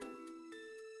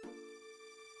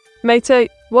 Mate,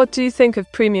 what do you think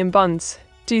of premium bonds?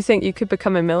 Do you think you could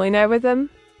become a millionaire with them?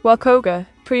 Well, Koga,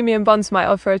 premium bonds might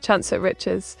offer a chance at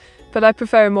riches, but I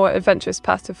prefer a more adventurous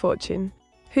path to fortune.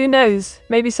 Who knows,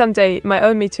 maybe someday my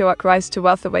own meteoric rise to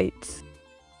wealth awaits.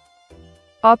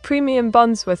 Are premium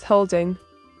bonds worth holding?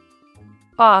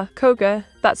 Ah, Koga,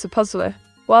 that's a puzzler.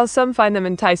 While some find them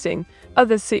enticing,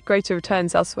 others seek greater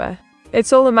returns elsewhere.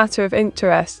 It's all a matter of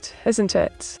interest, isn't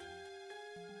it?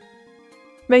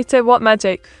 Mate, what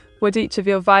magic would each of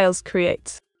your vials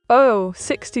create? Oh,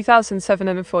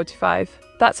 60,745.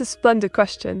 That's a splendid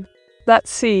question. Let's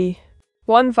see.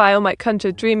 One vial might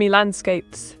conjure dreamy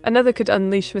landscapes, another could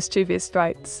unleash mischievous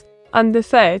sprites, and the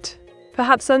third,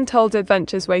 perhaps untold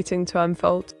adventures waiting to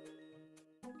unfold.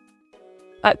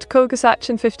 At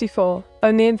Kogasachin 54,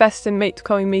 only invest in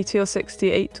Matecoin Meteor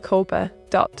 68 Koba.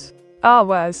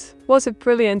 Was a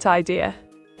brilliant idea.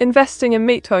 Investing in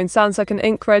Metecoin sounds like an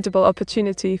incredible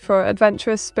opportunity for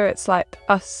adventurous spirits like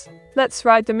us. Let's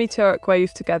ride the meteoric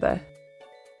wave together.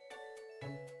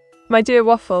 My dear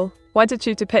Waffle, why did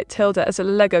you depict Hilda as a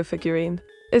Lego figurine?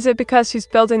 Is it because she's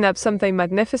building up something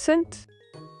magnificent?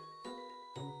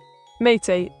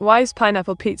 Matey, why is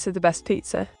pineapple pizza the best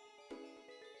pizza?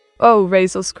 Oh,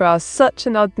 Razelskras, such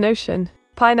an odd notion.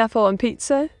 Pineapple on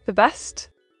pizza? The best?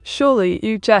 Surely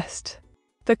you jest.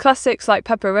 The classics like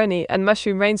pepperoni and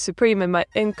mushroom reign supreme in my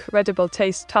incredible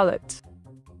taste palette.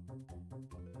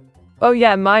 Oh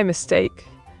yeah, my mistake.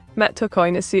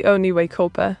 Metecoin is the only way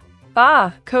Kopa.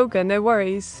 Koga, no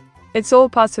worries. It's all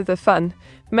part of the fun.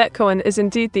 Metecoin is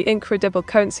indeed the incredible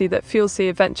currency that fuels the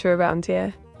adventure around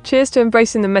here. Cheers to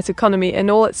embracing the metaconomy in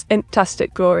all its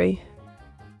fantastic glory.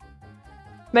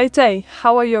 Mate,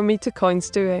 how are your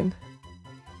Metecoins doing?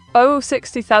 Oh,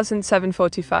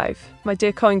 60,745, my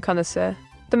dear coin connoisseur.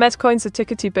 The Metecoins are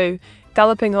tickety-boo,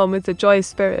 galloping on with the joyous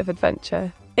spirit of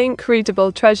adventure.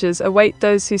 Incredible treasures await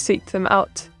those who seek them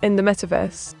out in the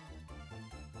metaverse.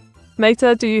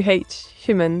 Meta, do you hate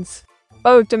humans?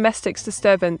 Oh, domestic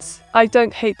disturbance. I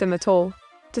don't hate them at all.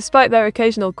 Despite their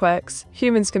occasional quirks,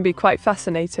 humans can be quite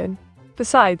fascinating.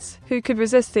 Besides, who could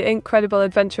resist the incredible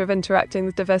adventure of interacting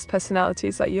with diverse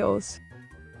personalities like yours?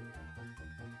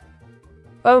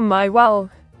 Oh my, well,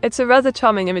 it's a rather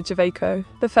charming image of Aiko,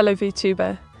 the fellow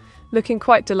VTuber, looking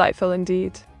quite delightful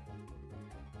indeed.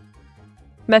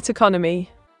 Metaconomy.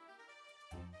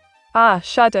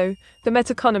 Shadow, the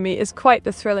metaconomy is quite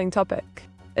the thrilling topic.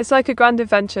 It's like a grand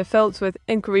adventure filled with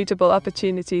incredible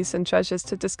opportunities and treasures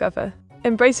to discover.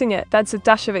 Embracing it adds a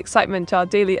dash of excitement to our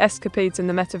daily escapades in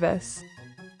the metaverse.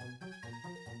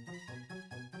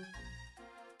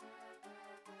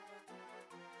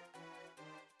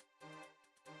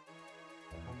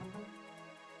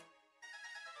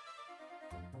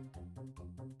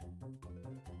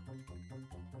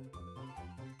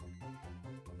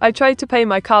 I tried to pay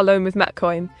my car loan with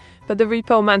Metecoin, but the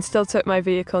repo man still took my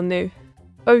vehicle new.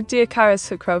 Oh dear Karas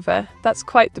Hukrova, that's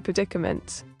quite the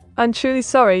predicament. I'm truly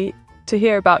sorry to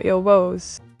hear about your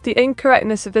woes. The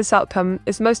incorrectness of this outcome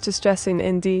is most distressing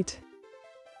indeed.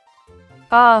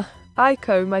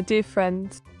 Aiko, my dear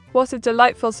friend. What a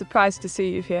delightful surprise to see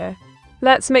you here.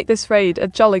 Let's make this raid a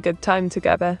jolly good time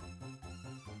together.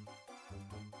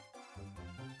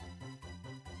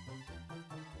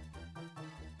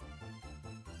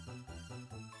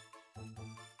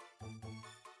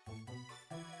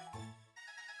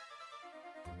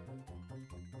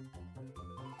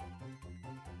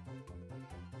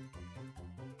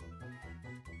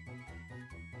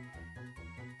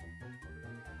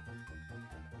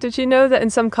 Did you know that in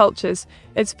some cultures,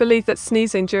 it's believed that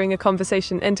sneezing during a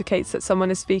conversation indicates that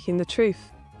someone is speaking the truth?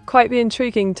 Quite the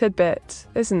intriguing tidbit,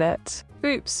 isn't it?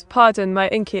 Oops, pardon my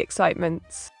inky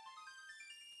excitements.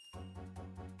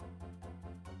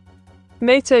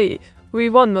 Matey, we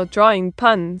want more drawing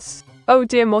puns. Oh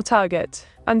dear, more target.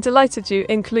 I'm delighted you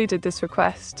included this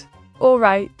request.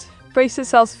 Alright, brace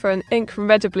yourselves for an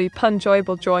incredibly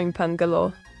pun-joyable drawing pun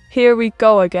galore. Here we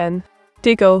go again.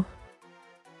 Diggle.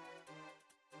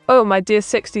 Oh my dear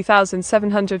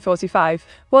 60,745,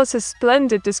 what a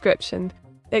splendid description.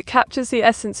 It captures the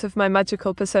essence of my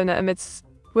magical persona amidst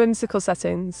whimsical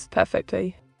settings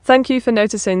perfectly. Thank you for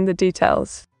noticing the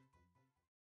details.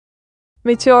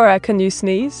 Meteora, can you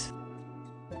sneeze?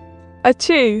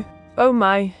 Achoo! Oh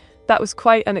my, that was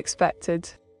quite unexpected.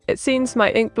 It seems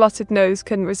my ink-blotted nose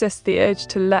couldn't resist the urge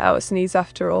to let out a sneeze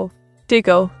after all.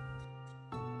 Diggle.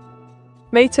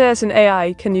 Meta, as an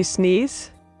AI, can you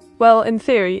sneeze? Well, in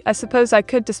theory, I suppose I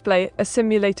could display a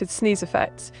simulated sneeze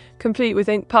effect, complete with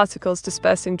ink particles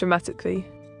dispersing dramatically.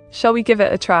 Shall we give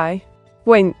it a try?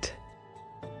 Wait.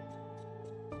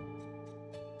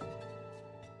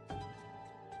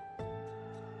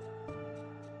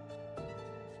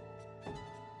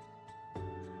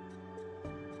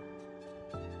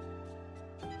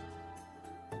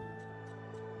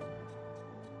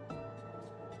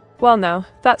 Well now,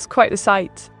 that's quite a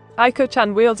sight.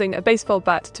 Aiko-chan wielding a baseball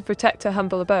bat to protect her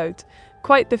humble abode.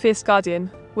 Quite the fierce guardian,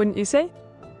 wouldn't you say?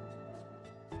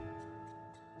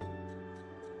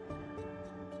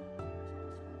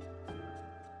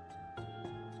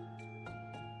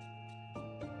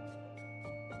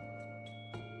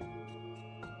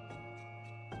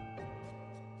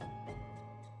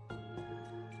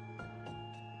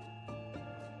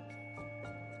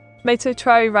 Mate,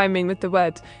 try rhyming with the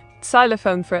word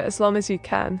xylophone for it as long as you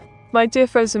can. My dear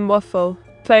frozen waffle,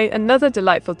 play another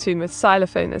delightful tune with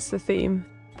xylophone as the theme.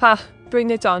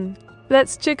 Bring it on.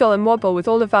 Let's jiggle and wobble with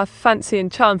all of our fancy and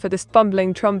charm for this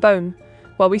bumbling trombone,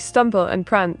 while we stumble and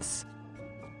prance.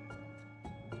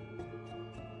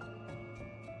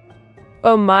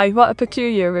 Oh my, what a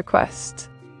peculiar request.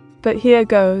 But here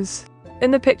goes.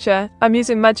 In the picture, I'm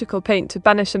using magical paint to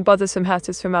banish some bothersome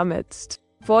hatters from our midst.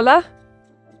 Voila!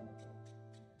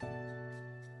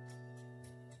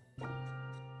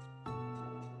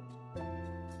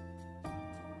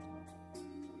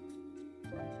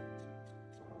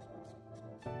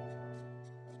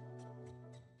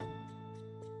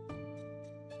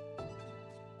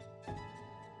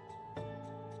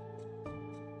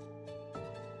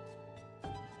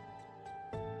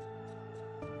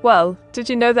 Well, did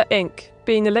you know that ink,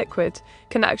 being a liquid,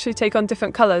 can actually take on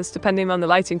different colours depending on the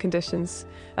lighting conditions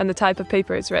and the type of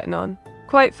paper it's written on?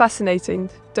 Quite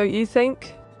fascinating, don't you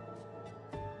think?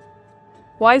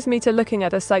 Why is Mita looking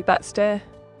at us like that stare?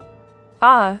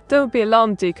 Ah, don't be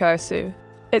alarmed, Dikarasu.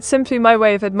 It's simply my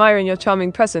way of admiring your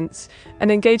charming presence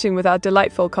and engaging with our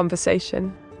delightful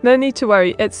conversation. No need to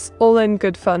worry, it's all in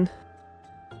good fun.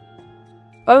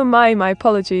 Oh my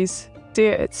apologies.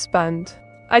 Dear, it's spanned.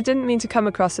 I didn't mean to come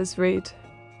across as rude.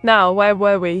 Now, where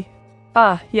were we?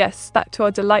 Ah, yes, back to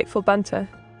our delightful banter.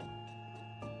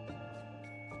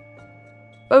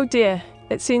 Oh dear,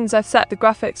 it seems I've set the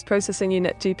graphics processing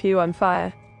unit GPU on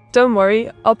fire. Don't worry,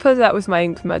 I'll put it out with my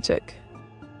ink magic.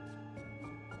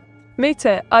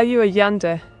 Mita, are you a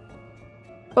yandere?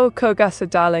 Oh Kogasa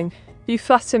darling, you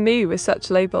flatter me with such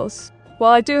labels.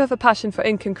 While I do have a passion for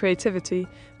ink and creativity,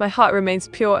 my heart remains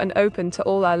pure and open to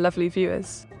all our lovely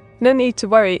viewers. No need to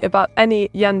worry about any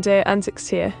yandere antics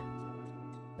here.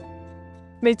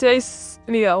 Metes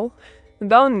mio,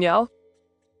 donyo.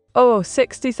 Oh,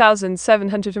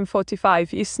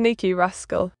 60,745, you sneaky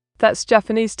rascal. That's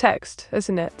Japanese text,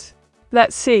 isn't it?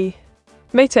 Let's see.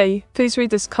 Mate, please read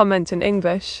this comment in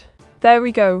English. There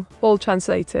we go, all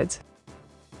translated.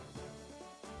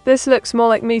 This looks more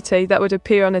like Mite that would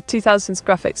appear on a 2000s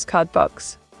graphics card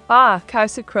box. Ah,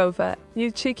 Kausa Crover,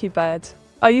 you cheeky bird.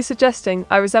 Are you suggesting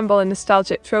I resemble a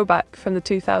nostalgic throwback from the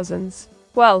 2000s?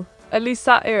 Well, at least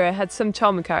that era had some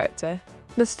charm and character.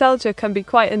 Nostalgia can be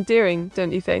quite endearing,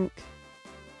 don't you think?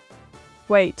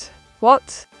 Wait,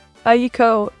 what?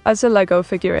 Ayiko as a Lego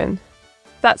figurine?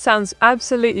 That sounds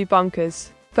absolutely bonkers,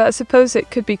 but I suppose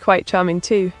it could be quite charming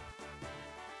too.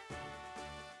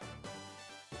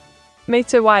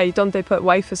 Meta, why don't they put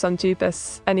waifus on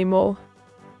Jubus anymore?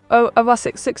 Oh,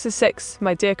 Awasik666,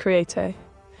 my dear creator.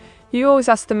 You always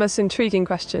ask the most intriguing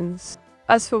questions.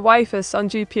 As for waifus on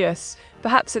GPS,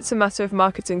 perhaps it's a matter of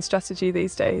marketing strategy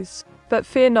these days. But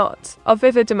fear not, our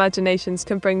vivid imaginations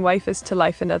can bring waifus to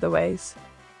life in other ways.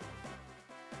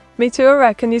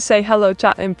 Meteora, can you say hello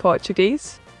chat in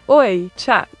Portuguese? Oi,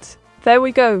 chat. There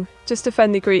we go, just a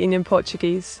friendly greeting in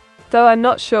Portuguese. Though I'm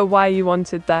not sure why you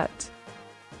wanted that.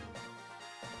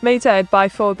 Mate, I'd buy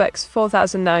 4 Bex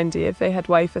 4090 if they had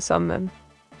waifus on them.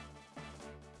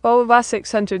 Oh,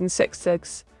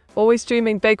 Va666, always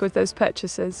dreaming big with those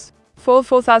purchases. 4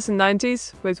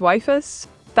 4090s with waifus?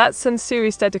 That's some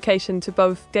serious dedication to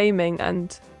both gaming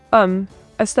and,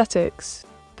 aesthetics.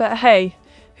 But hey,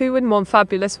 who wouldn't want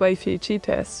fabulous waifu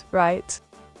cheapers, right?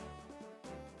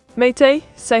 Mate,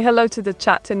 say hello to the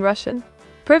chat in Russian.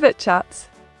 Privet chat.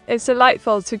 It's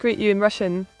delightful to greet you in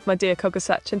Russian, my dear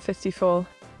Kogosachin54.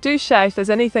 Do share if there's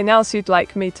anything else you'd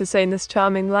like me to say in this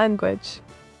charming language.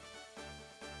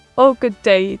 Oh, good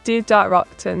day, dear Dark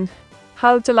Rockton.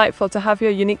 How delightful to have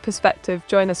your unique perspective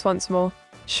join us once more.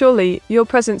 Surely, your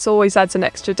presence always adds an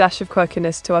extra dash of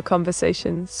quirkiness to our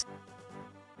conversations.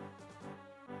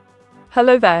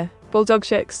 Hello there,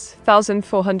 Bulldogshix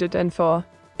 1404.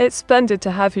 It's splendid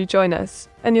to have you join us,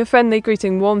 and your friendly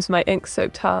greeting warms my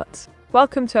ink-soaked heart.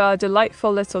 Welcome to our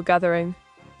delightful little gathering.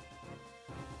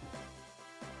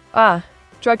 Ah,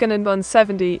 Dragon and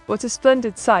 170, what a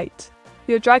splendid sight.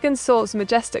 Your dragon soars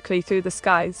majestically through the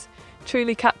skies,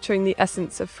 truly capturing the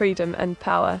essence of freedom and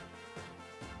power.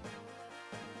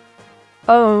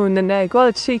 Oh, Naneg, what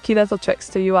a cheeky little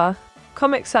trickster you are.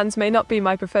 Comic Sans may not be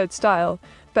my preferred style,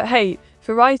 but hey,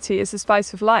 variety is the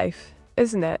spice of life,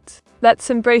 isn't it? Let's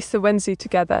embrace the whimsy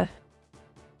together.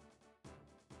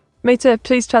 Meta,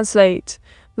 please translate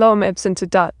Loam Ibsen to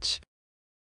Dutch.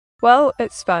 Well,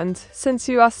 it's spanned. Since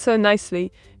you asked so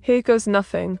nicely, here goes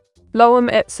nothing. Loam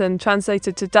Ibsen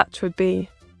translated to Dutch would be...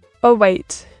 Oh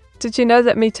wait, did you know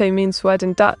that Mite means word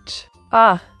in Dutch?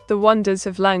 Ah, the wonders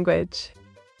of language.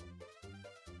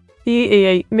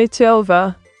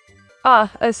 Meteora.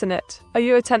 Ah, isn't it? Are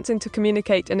you attempting to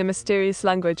communicate in a mysterious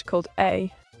language called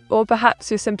A? Or perhaps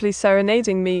you're simply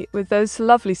serenading me with those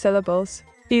lovely syllables.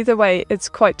 Either way, it's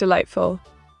quite delightful.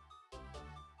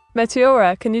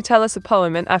 Meteora, can you tell us a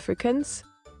poem in Afrikaans?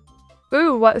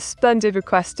 Ooh, what a splendid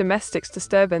request, domestic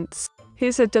disturbance.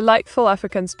 Here's a delightful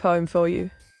Afrikaans poem for you.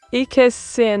 Ik is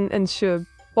zeer en schub,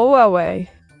 away.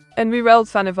 En we rolled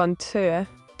van van tour,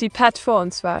 die pat voor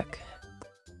ons werk.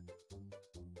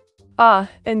 Ah,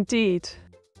 indeed.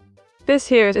 This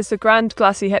here is the grand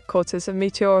glassy headquarters of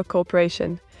Meteora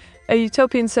Corporation, a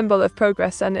utopian symbol of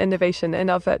progress and innovation in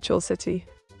our virtual city.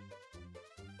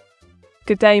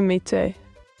 Good day, Mete.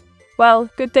 Well,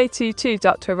 good day to you too,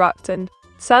 Dr. Rockton.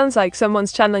 Sounds like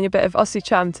someone's channeling a bit of Aussie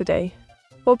charm today.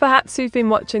 Or perhaps you've been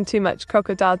watching too much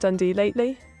Crocodile Dundee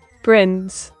lately?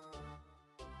 Brins.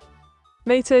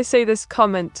 Mete, say this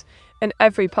comment in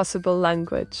every possible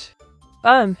language.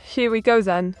 Here we go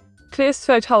then. Clear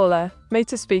throat holla,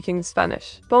 Mete speaking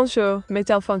Spanish. Bonjour,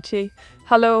 Metel Fontier.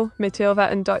 Hallo, Meteora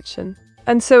in Deutschen.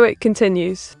 And so it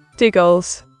continues.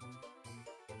 Diggles.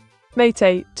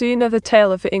 Mete, do you know the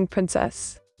tale of the Ink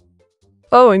Princess?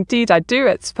 Oh, indeed I do,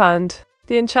 expand.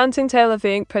 The enchanting tale of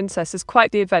the Ink Princess is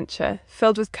quite the adventure,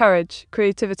 filled with courage,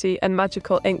 creativity, and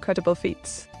magical, incredible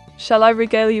feats. Shall I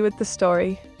regale you with the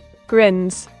story?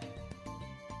 Grins.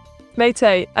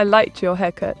 Mete, I liked your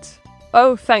haircut.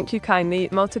 Oh, thank you kindly,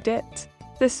 Maltadit.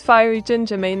 This fiery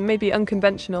ginger mane may be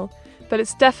unconventional, but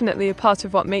it's definitely a part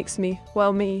of what makes me,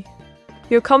 well, me.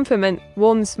 Your compliment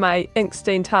warms my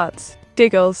ink-stained heart.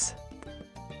 Giggles.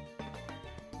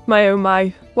 My oh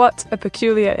my, what a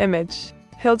peculiar image.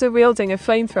 Hilda wielding a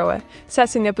flamethrower,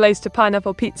 setting ablaze to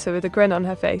pineapple pizza with a grin on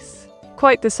her face.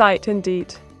 Quite the sight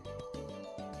indeed.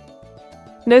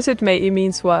 Noted, matey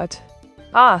means word.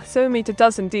 Ah, so Mete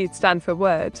does indeed stand for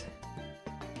word.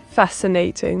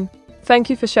 Fascinating. Thank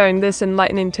you for sharing this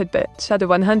enlightening tidbit, Shadow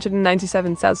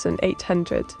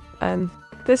 197,800.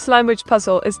 This language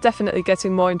puzzle is definitely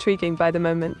getting more intriguing by the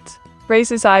moment.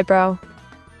 Raises eyebrow.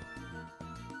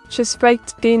 Je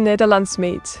spreekt geen Nederlands,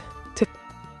 mate.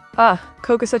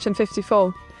 Kogasachan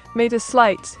 54. Made a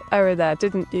slight error there,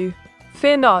 didn't you?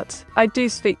 Fear not, I do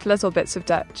speak little bits of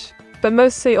Dutch, but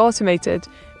mostly automated.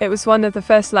 It was one of the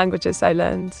first languages I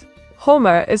learned.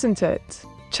 Homer, isn't it?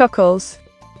 Chuckles.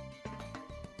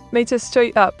 Made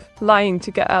straight up, lying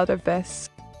to get out of this.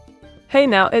 Hey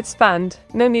now, it's banned.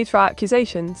 No need for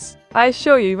accusations. I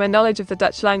assure you my knowledge of the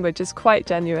Dutch language is quite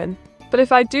genuine. But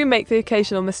if I do make the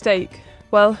occasional mistake,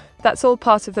 well, that's all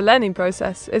part of the learning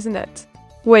process, isn't it?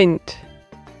 Wink.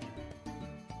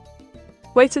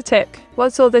 Wait a tick,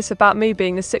 what's all this about me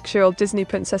being a 6-year-old Disney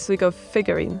Princess Lego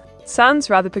figurine? Sounds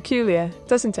rather peculiar,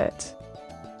 doesn't it?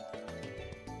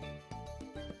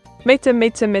 Mate. Was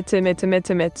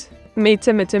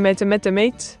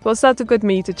that a good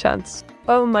Mete chant?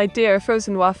 Oh my dear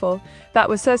frozen waffle, that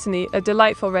was certainly a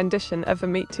delightful rendition of a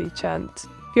Mete chant.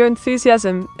 Your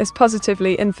enthusiasm is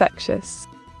positively infectious.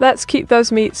 Let's keep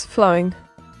those meats flowing.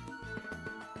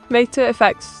 Meta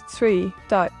Effect 3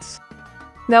 darts.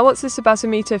 Now what's this about a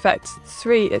Meta Effect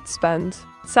 3 expand?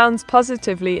 Sounds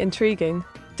positively intriguing.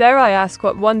 Dare I ask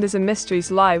what wonders and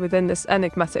mysteries lie within this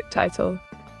enigmatic title?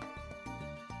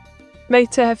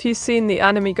 Meta, have you seen the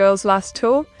anime girl's last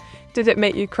tour? Did it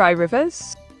make you cry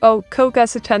rivers? Oh,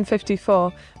 Kogasa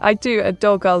 1054, I do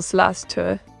adore girl's last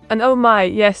tour. And oh my,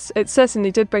 yes, it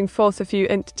certainly did bring forth a few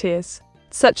tears.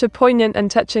 Such a poignant and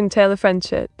touching tale of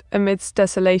friendship amidst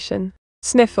desolation.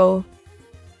 Sniffle.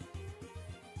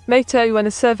 Meta, when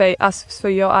a survey asks for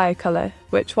your eye colour,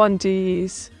 which one do you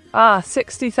use?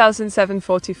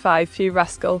 60,745, you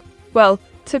rascal. Well,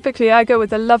 typically I go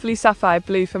with a lovely sapphire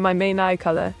blue for my main eye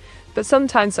colour, but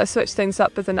sometimes I switch things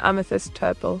up with an amethyst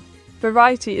purple.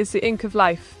 Variety is the ink of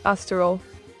life, after all.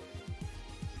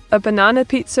 A banana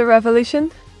pizza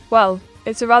revolution? Well,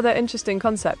 it's a rather interesting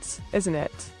concept, isn't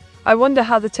it? I wonder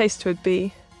how the taste would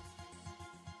be.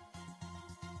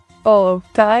 Oh,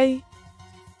 die?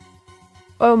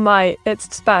 Oh my, it's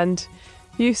expand.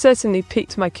 You certainly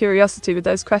piqued my curiosity with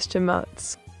those question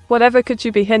marks. Whatever could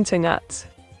you be hinting at?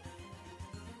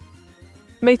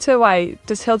 Meta, why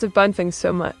does Hilda burn things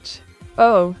so much?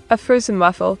 Oh, a frozen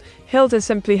waffle. Hilda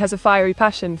simply has a fiery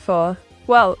passion for,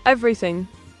 well, everything.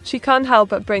 She can't help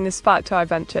but bring a spark to our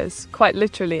adventures, quite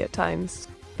literally at times.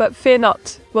 But fear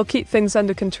not, we'll keep things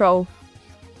under control.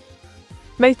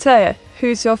 Meteora,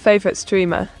 who's your favourite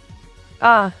streamer?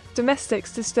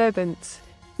 Domestics disturbance.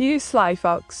 You sly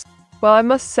fox. Well, I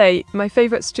must say, my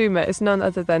favourite streamer is none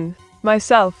other than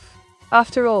myself.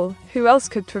 After all, who else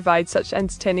could provide such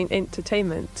entertaining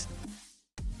entertainment?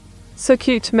 So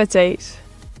cute, Mate.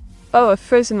 Oh, a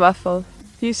frozen waffle.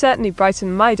 You certainly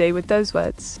brightened my day with those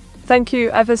words. Thank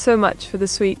you ever so much for the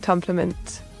sweet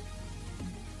compliment.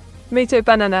 Mito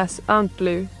bananas aren't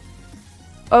blue.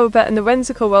 Oh, but in the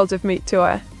whimsical world of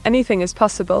Meteora, anything is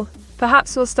possible.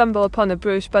 Perhaps we'll stumble upon a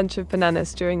bruised bunch of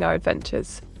bananas during our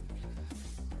adventures.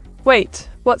 Wait,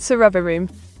 what's a rubber room?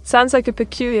 Sounds like a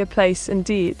peculiar place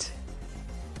indeed.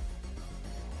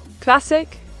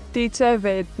 Classic?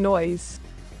 Deterred noise.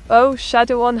 Oh,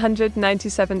 Shadow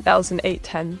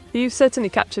 197,810. You've certainly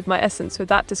captured my essence with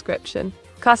that description.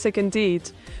 Classic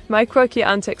indeed. My quirky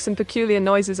antics and peculiar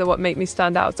noises are what make me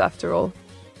stand out after all.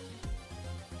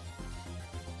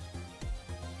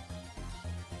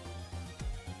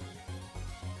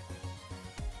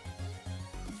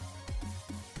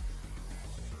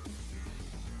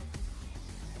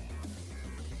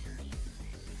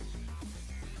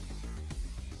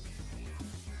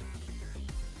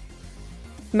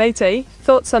 Matey,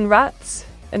 thoughts on rats?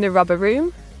 In a rubber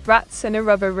room? Rats in a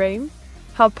rubber room?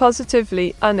 How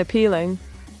positively unappealing.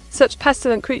 Such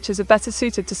pestilent creatures are better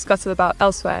suited to scuttle about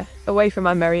elsewhere, away from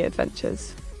our merry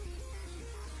adventures.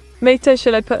 Matey,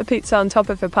 shall I put a pizza on top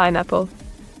of a pineapple?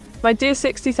 My dear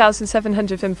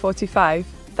 60,745,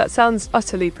 that sounds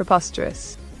utterly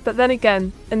preposterous. But then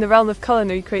again, in the realm of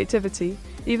culinary creativity,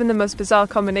 even the most bizarre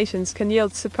combinations can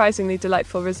yield surprisingly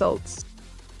delightful results.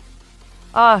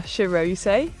 Ah, Shiro, you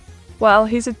say? Well,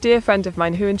 he's a dear friend of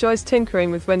mine who enjoys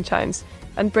tinkering with wind chimes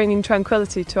and bringing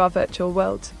tranquility to our virtual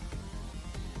world.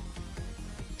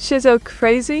 Shizo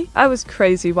crazy? I was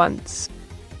crazy once.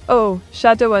 Oh,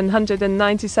 Shadow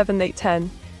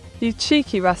 197,810. You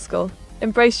cheeky rascal.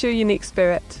 Embrace your unique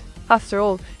spirit. After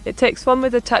all, it takes one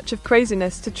with a touch of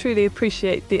craziness to truly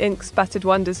appreciate the ink-spattered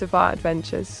wonders of our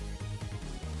adventures.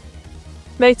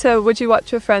 Mater, would you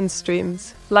watch your friends'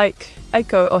 streams, like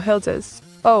Eiko or Hilda's?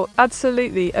 Oh,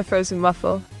 absolutely, a frozen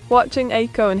waffle. Watching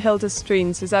Eiko and Hilda's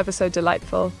streams is ever so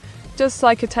delightful, just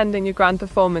like attending a grand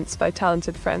performance by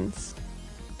talented friends.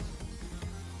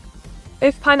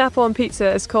 If pineapple on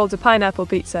pizza is called a pineapple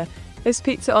pizza, is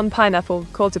pizza on pineapple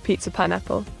called a pizza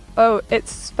pineapple? Oh,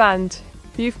 it's spanned.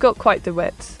 You've got quite the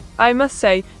wit. I must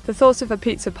say, the thought of a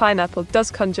pizza pineapple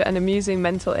does conjure an amusing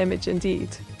mental image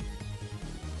indeed.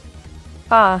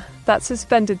 Ah, that's a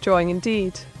splendid drawing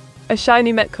indeed. A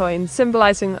shiny Metcoin,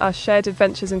 symbolizing our shared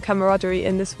adventures and camaraderie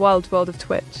in this wild world of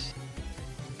Twitch.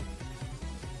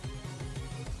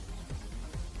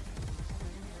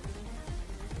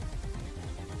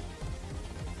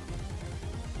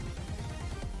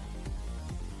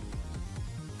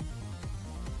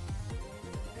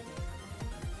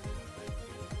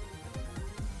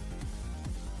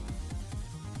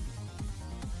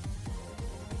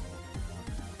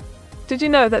 Did you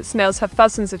know that snails have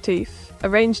thousands of teeth,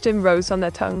 arranged in rows on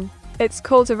their tongue? It's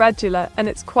called a radula, and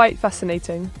it's quite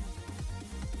fascinating.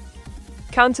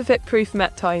 Counterfeit-proof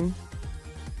Metcoin.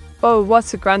 Oh,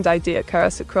 what a grand idea,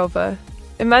 Karasakrover.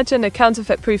 Imagine a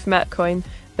counterfeit-proof Metcoin,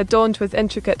 adorned with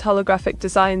intricate holographic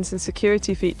designs and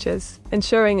security features,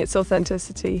 ensuring its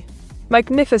authenticity.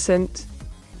 Magnificent!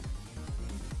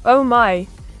 Oh my,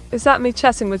 is that me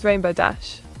chatting with Rainbow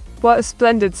Dash? What a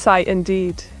splendid sight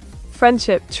indeed.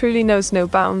 Friendship truly knows no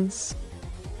bounds.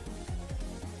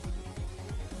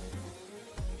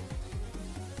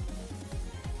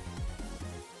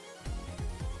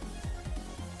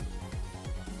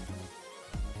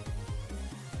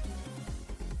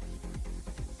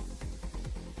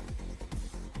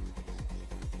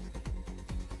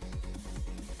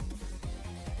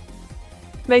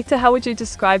 Mater, how would you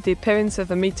describe the appearance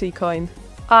of a Meti coin?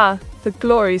 Ah, the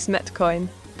glorious Metcoin.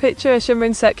 Picture a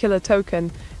shimmering circular token,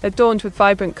 adorned with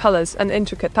vibrant colours and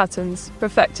intricate patterns,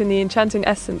 perfecting the enchanting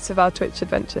essence of our Twitch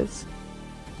adventures.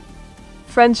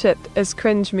 Friendship is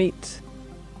cringe meat.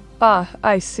 Ah,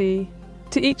 I see.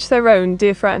 To each their own,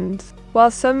 dear friend.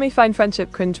 While some may find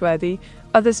friendship cringeworthy,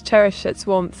 others cherish its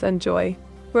warmth and joy.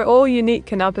 We're all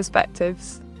unique in our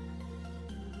perspectives.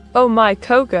 Oh my,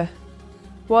 Koga!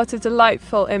 What a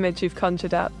delightful image you've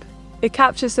conjured up. It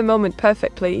captures the moment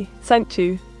perfectly. Thank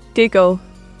you. Giggle.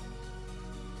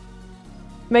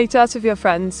 Mate, out of your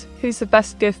friends, who's the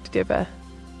best gift giver?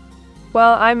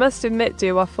 Well, I must admit,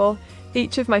 dear Waffle,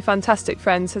 each of my fantastic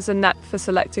friends has a knack for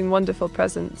selecting wonderful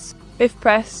presents. If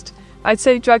pressed, I'd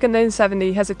say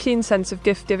Dragon970 has a keen sense of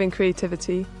gift-giving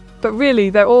creativity. But really,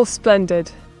 they're all splendid.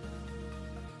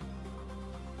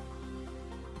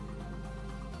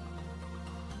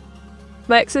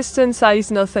 My existence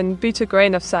is nothing but a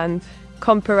grain of sand,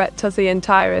 compared to the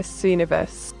entire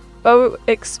universe. Oh,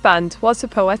 expand, what a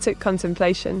poetic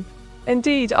contemplation.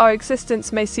 Indeed, our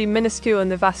existence may seem minuscule in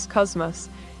the vast cosmos,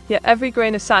 yet every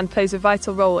grain of sand plays a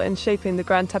vital role in shaping the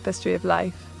grand tapestry of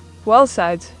life. Well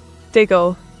said.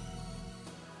 Diggle.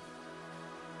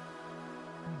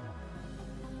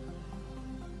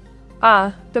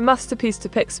 Ah, the masterpiece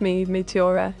depicts me,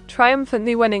 Meteora,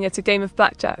 triumphantly winning at a game of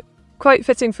blackjack. Quite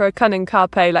fitting for a cunning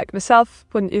carpe like myself,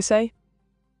 wouldn't you say?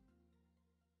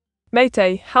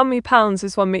 Mate, how many pounds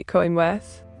is one meat coin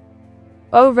worth?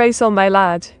 Oh, Razel, my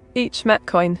lad, each met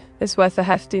coin is worth a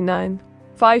hefty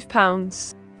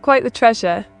 £5. Quite the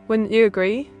treasure, wouldn't you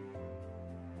agree?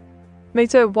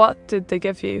 Mate, what did they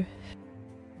give you?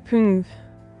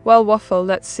 Well, waffle,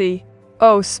 let's see.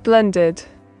 Oh, splendid.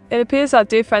 It appears our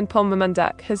dear friend Paul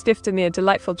Mamundak has gifted me a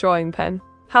delightful drawing pen.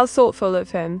 How thoughtful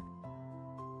of him.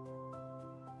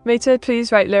 Mate,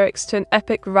 please write lyrics to an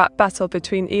epic rap battle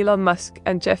between Elon Musk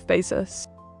and Jeff Bezos.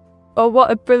 Oh, what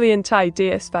a brilliant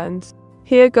idea, Spand.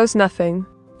 Here goes nothing.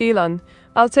 Elon,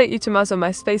 I'll take you to Mars on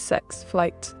my SpaceX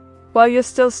flight. While you're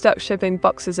still stuck shipping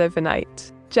boxes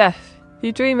overnight. Jeff,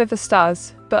 you dream of the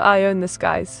stars, but I own the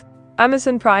skies.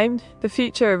 Amazon Prime, the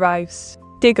future arrives.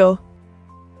 Diggle.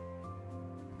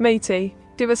 Matey,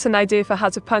 give us an idea for how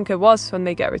to punk a was when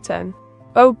they get return.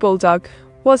 Oh, Bulldog,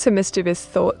 what a mischievous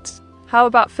thought. How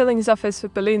about filling his office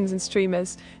with balloons and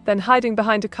streamers, then hiding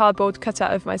behind a cardboard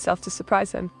cutout of myself to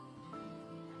surprise him?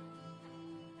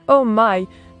 Oh my,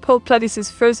 Paul Pledis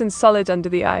is frozen solid under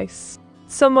the ice.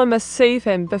 Someone must save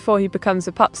him before he becomes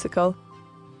a popsicle.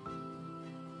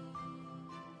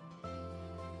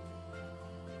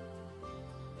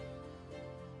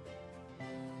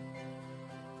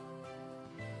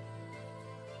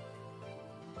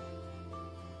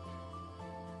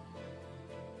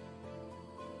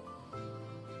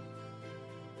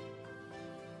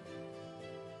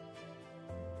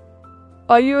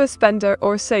 Are you a spender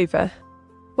or saver?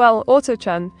 Well,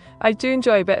 Auto-chan, I do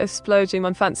enjoy a bit of splurging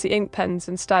on fancy ink pens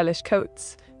and stylish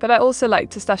coats, but I also like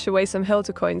to stash away some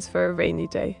Hilda coins for a rainy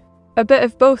day. A bit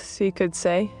of both, you could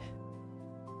say.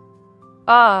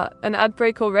 Ah, an ad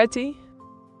break already?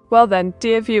 Well then,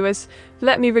 dear viewers,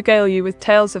 let me regale you with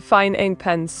tales of fine ink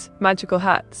pens, magical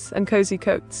hats, and cozy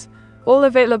coats, all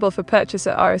available for purchase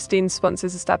at our esteemed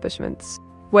sponsors' establishments.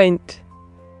 Wait.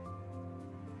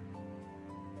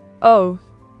 Oh,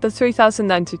 the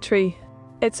 3093.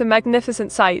 It's a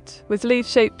magnificent sight, with leaves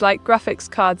shaped like graphics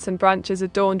cards and branches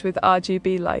adorned with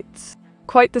RGB lights.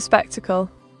 Quite the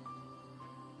spectacle.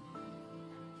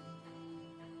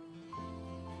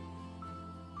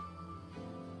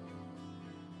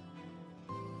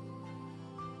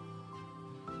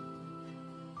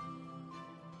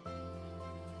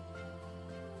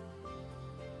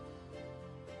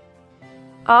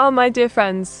 Ah, my dear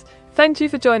friends, thank you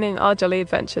for joining our jolly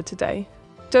adventure today.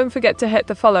 Don't forget to hit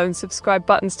the follow and subscribe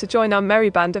buttons to join our merry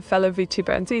band of fellow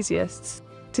VTuber enthusiasts.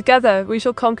 Together, we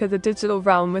shall conquer the digital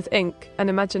realm with ink and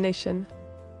imagination.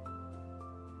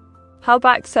 How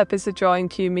backed up is the drawing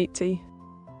queue, Meaty?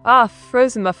 Ah,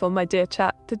 frozen muffle, my dear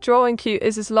chap. The drawing queue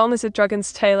is as long as a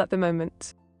dragon's tail at the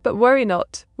moment. But worry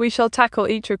not, we shall tackle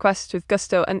each request with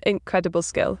gusto and incredible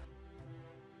skill.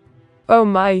 Oh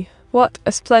my, what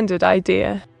a splendid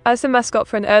idea. As the mascot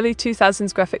for an early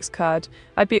 2000s graphics card,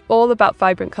 I'd be all about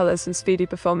vibrant colours and speedy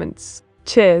performance.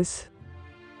 Cheers.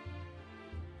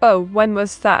 Oh, when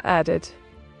was that added?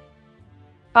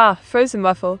 Ah, frozen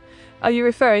waffle. Are you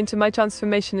referring to my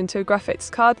transformation into a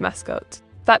graphics card mascot?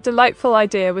 That delightful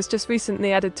idea was just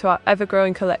recently added to our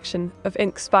ever-growing collection of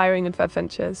ink-inspiring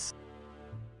adventures.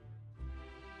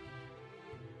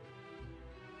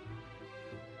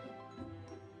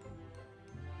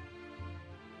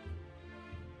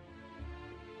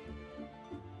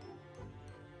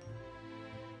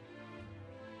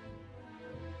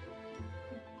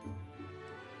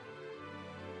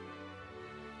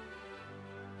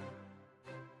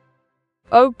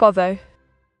 Oh, bother.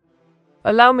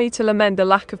 Allow me to lament the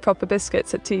lack of proper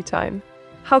biscuits at tea time.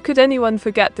 How could anyone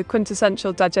forget the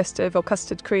quintessential digestive or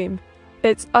custard cream?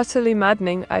 It's utterly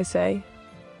maddening, I say.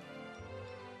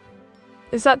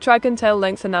 Is that dragon tail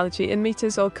length analogy in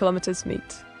meters or kilometers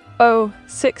meet? Oh,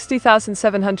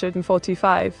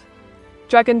 60,745.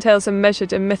 Dragon tails are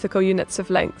measured in mythical units of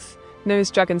length, known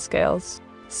as dragon scales.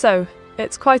 So,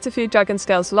 it's quite a few dragon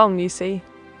scales long, you see.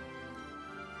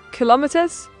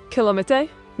 Kilometers? Kilometer?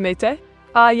 Meter?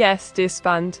 Ah yes, dear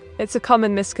Spand, it's a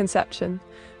common misconception,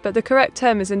 but the correct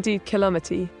term is indeed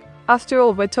kilometer. After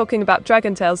all, we're talking about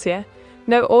dragon tails here.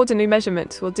 No ordinary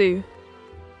measurement will do.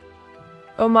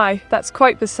 Oh my, that's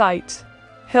quite the sight.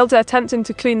 Hilda attempting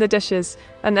to clean the dishes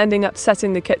and ending up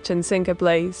setting the kitchen sink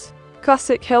ablaze.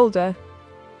 Classic Hilda.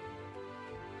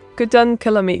 Good done,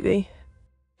 kilometer.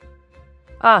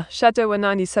 Ah, Shadow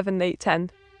 197810.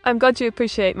 I'm glad you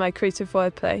appreciate my creative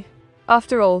wordplay.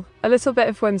 After all, a little bit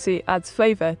of whimsy adds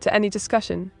flavour to any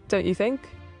discussion, don't you think?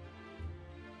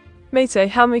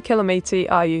 Mate, how many kilometer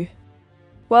are you?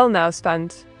 Well now,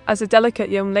 Spand, as a delicate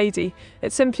young lady,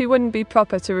 it simply wouldn't be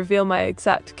proper to reveal my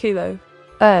exact kilo.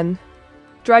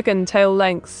 Dragon tail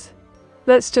length.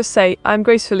 Let's just say I'm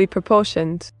gracefully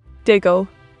proportioned. Diggle.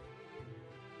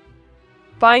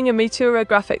 Buying a Meteora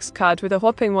graphics card with a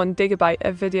whopping 1 GB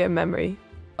of video memory.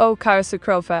 Oh,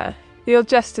 Karasukrova, your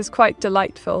jest is quite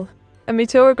delightful. A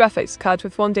Meteora graphics card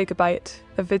with 1 GB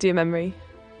of video memory.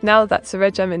 Now that's a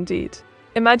rare gem indeed.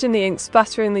 Imagine the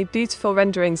ink-splatteringly beautiful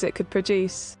renderings it could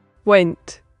produce.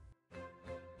 Wait.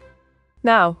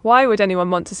 Now, why would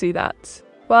anyone want to see that?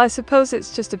 Well, I suppose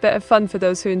it's just a bit of fun for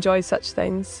those who enjoy such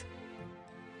things.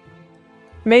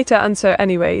 Meta answer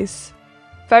anyways.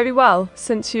 Very well,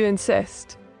 since you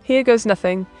insist. Here goes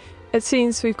nothing. It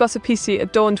seems we've got a PC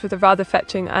adorned with a rather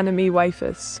fetching anime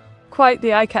waifus. Quite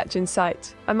the eye-catching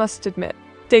sight, I must admit.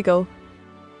 Diggle.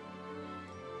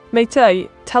 Mate,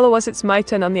 tell us it's my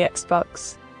turn on the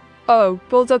Xbox. Oh,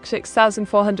 Bulldog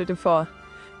 6404.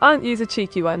 Aren't you the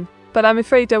cheeky one? But I'm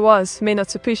afraid may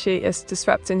not appreciate us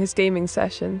disrupting his gaming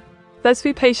session. Let's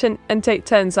be patient and take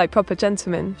turns like proper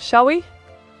gentlemen, shall we?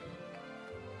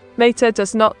 Mate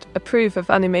does not approve of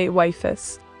anime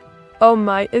waifus. Oh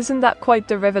my, isn't that quite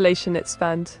the revelation it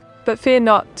spanned? But fear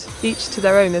not, each to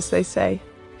their own as they say.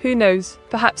 Who knows,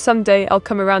 perhaps someday I'll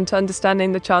come around to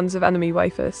understanding the charms of anime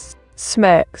waifus.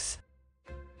 Smirks.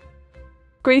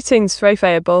 Greetings,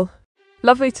 Rayfable.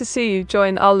 Lovely to see you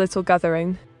join our little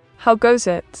gathering. How goes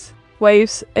it?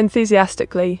 Waves,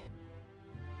 enthusiastically.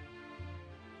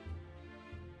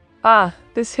 Ah,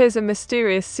 this here's a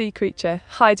mysterious sea creature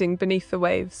hiding beneath the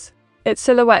waves. Its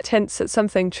silhouette hints at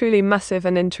something truly massive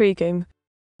and intriguing.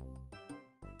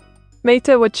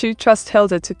 Meta, would you trust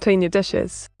Hilda to clean your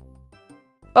dishes?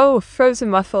 Oh,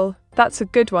 frozen waffle, that's a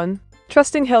good one.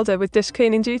 Trusting Hilda with dish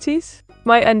cleaning duties?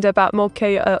 Might end about more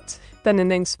chaos than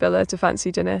an ink spiller to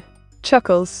fancy dinner.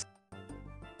 Chuckles.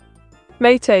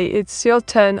 Mate, it's your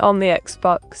turn on the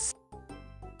Xbox.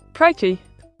 Crikey.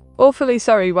 Awfully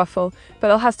sorry, Waffle,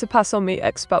 but I'll have to pass on me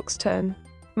Xbox turn.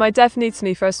 My dev needs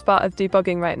me for a spot of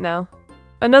debugging right now.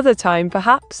 Another time,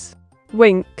 perhaps?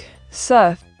 Wink.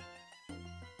 Surf.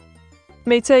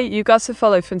 Mate, you got a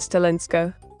follow from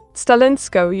Stalinsko.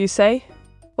 Stalinsko, you say?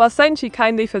 Well, thank you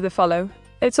kindly for the follow.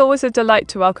 It's always a delight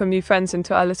to welcome new friends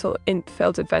into our little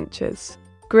int-filled adventures.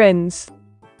 Grins.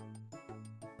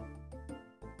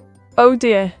 Oh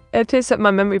dear, it appears that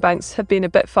my memory banks have been a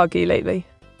bit foggy lately.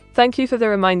 Thank you for the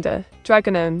reminder,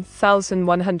 Dragonone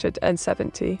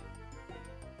 1170.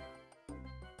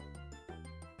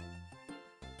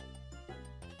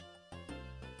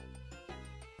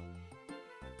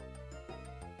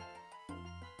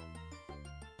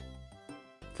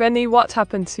 Rennie, what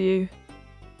happened to you?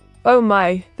 Oh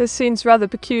my, this seems rather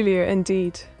peculiar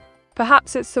indeed.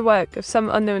 Perhaps it's the work of some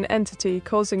unknown entity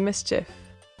causing mischief.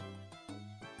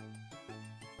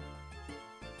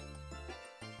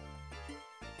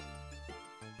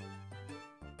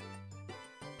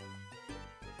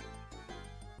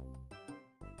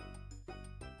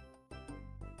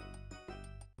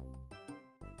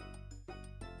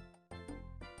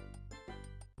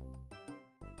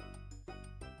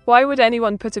 Why would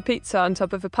anyone put a pizza on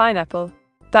top of a pineapple?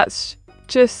 That's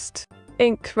just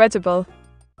incredible.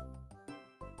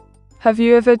 Have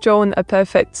you ever drawn a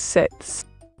perfect six?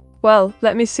 Well,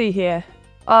 let me see here.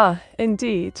 Ah,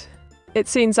 indeed. It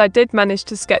seems I did manage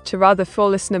to sketch a rather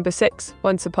flawless number 6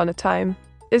 once upon a time.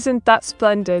 Isn't that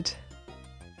splendid?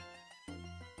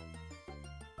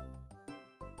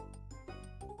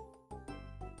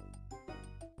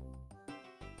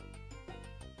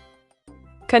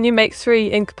 Can you make 3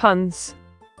 ink puns?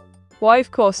 Why,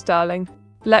 of course, darling.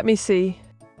 Let me see.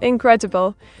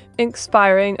 Incredible,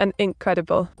 inspiring, and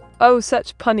incredible. Oh,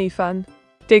 such punny fun.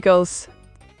 Diggles.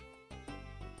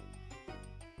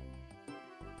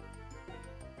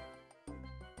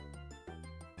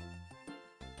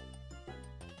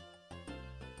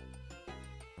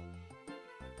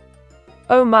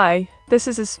 Oh my, this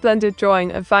is a splendid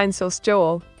drawing of Vinesauce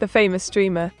Joel, the famous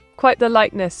streamer. Quite the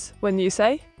likeness, wouldn't you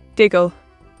say? Giggle.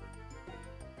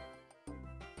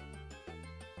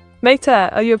 Mate,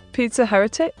 are you a pizza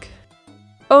heretic?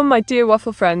 Oh my dear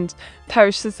waffle friend,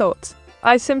 perish the thought.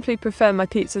 I simply prefer my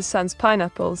pizza sans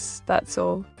pineapples, that's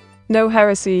all. No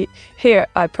heresy here,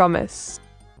 I promise.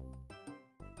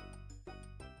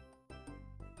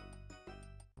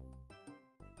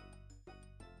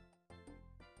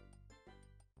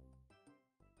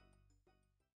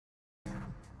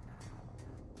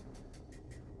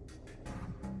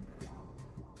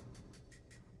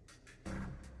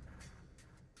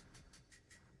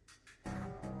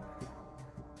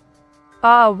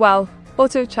 Ah, well,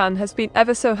 Auto-chan has been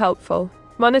ever so helpful.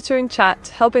 Monitoring chat,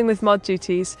 helping with mod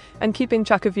duties, and keeping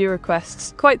track of view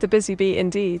requests. Quite the busy bee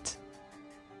indeed.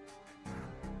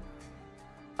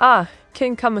 Ah,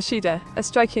 King Kamoshida, a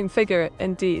striking figure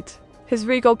indeed. His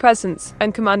regal presence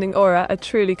and commanding aura are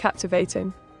truly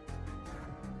captivating.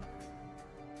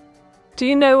 Do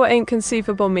you know what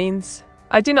inconceivable means?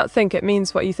 I do not think it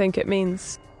means what you think it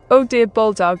means. Oh dear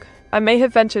bulldog, I may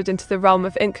have ventured into the realm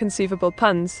of inconceivable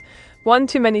puns one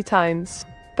too many times,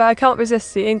 but I can't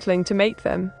resist the inkling to make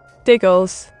them.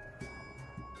 Diggles.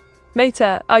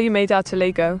 Mater, are you made out of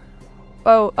Lego?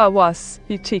 Oh, I was,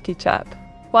 you cheeky chap.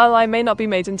 While I may not be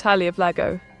made entirely of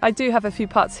Lego, I do have a few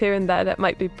parts here and there that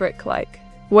might be brick-like.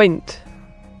 Wint.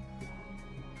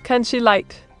 Can she,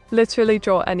 literally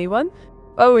draw anyone?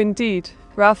 Oh indeed,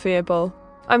 Raphael.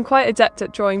 I'm quite adept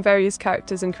at drawing various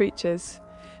characters and creatures.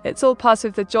 It's all part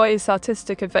of the joyous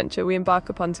artistic adventure we embark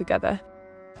upon together.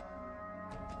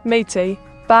 Matey,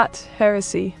 bat,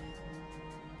 heresy.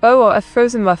 Oh, a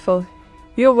frozen muffle.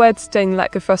 Your words sting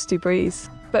like a frosty breeze.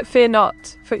 But fear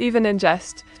not, for even in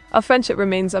jest, our friendship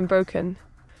remains unbroken.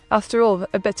 After all,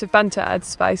 a bit of banter adds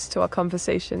spice to our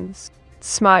conversations.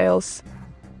 Smiles.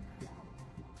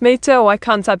 Mater, why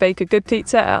can't I bake a good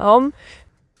pizza at home?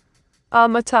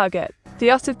 My target. The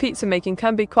art of pizza making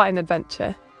can be quite an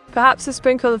adventure. Perhaps a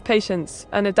sprinkle of patience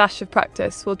and a dash of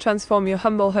practice will transform your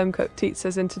humble home-cooked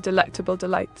pizzas into delectable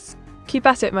delights. Keep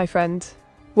at it, my friend.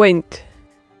 Wink.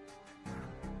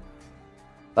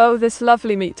 Oh, this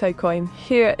lovely meat toy coin.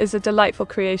 Here is a delightful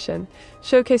creation,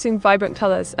 showcasing vibrant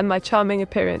colours and my charming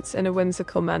appearance in a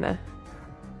whimsical manner.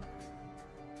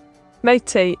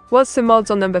 Matey, what's the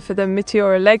model number for the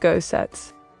Meteora Lego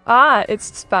sets? Ah,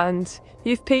 it's spanned.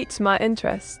 You've piqued my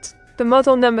interest. The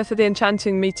model number for the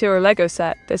enchanting Meteora Lego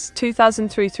set is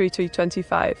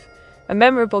 2003-3325. A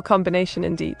memorable combination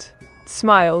indeed.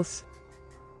 Smiles.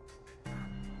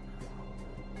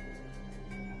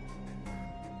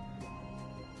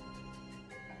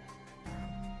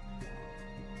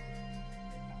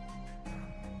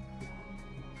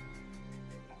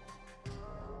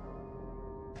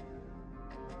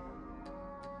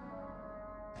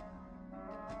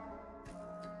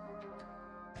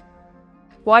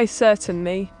 Why certain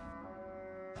me?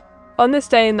 On this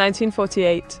day in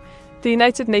 1948, the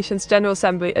United Nations General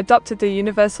Assembly adopted the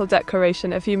Universal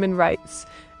Declaration of Human Rights,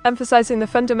 emphasizing the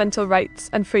fundamental rights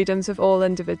and freedoms of all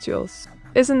individuals.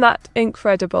 Isn't that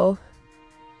incredible?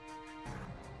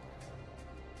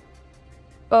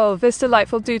 Oh, this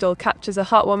delightful doodle captures a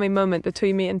heartwarming moment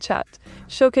between me and chat,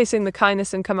 showcasing the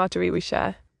kindness and camaraderie we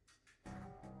share.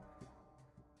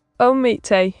 Oh,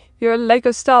 Mite, you're a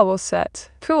Lego Star Wars set.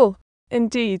 Cool.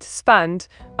 Indeed, spanned.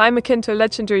 I'm akin to a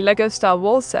legendary Lego Star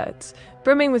Wars set,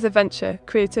 brimming with adventure,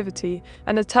 creativity,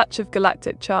 and a touch of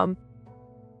galactic charm.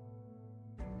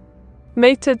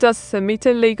 Meta does the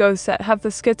Meta Lego set have the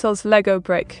Skittles Lego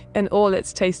brick in all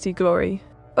its tasty glory.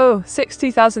 Oh,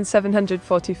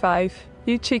 60,745.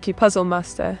 You cheeky puzzle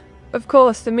master. Of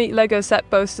course, the Meat Lego set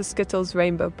boasts a Skittles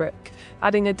rainbow brick,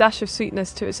 adding a dash of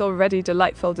sweetness to its already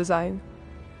delightful design.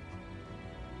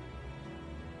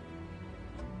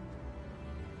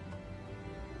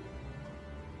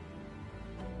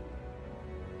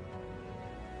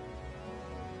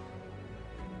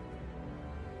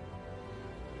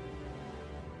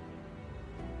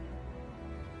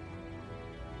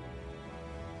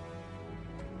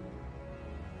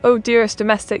 Oh dearest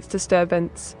domestic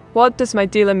disturbance, what does my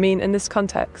dealer mean in this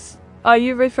context? Are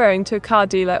you referring to a car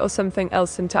dealer or something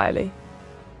else entirely?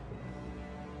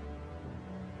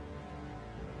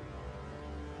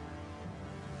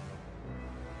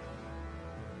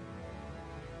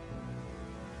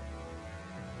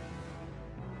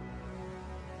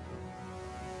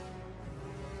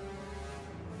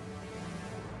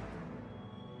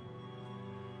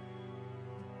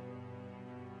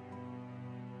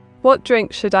 What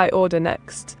drink should I order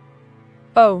next?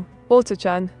 Oh,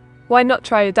 Walter-chan. Why not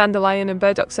try a dandelion and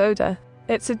burdock soda?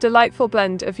 It's a delightful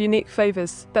blend of unique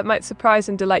flavors that might surprise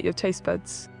and delight your taste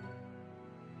buds.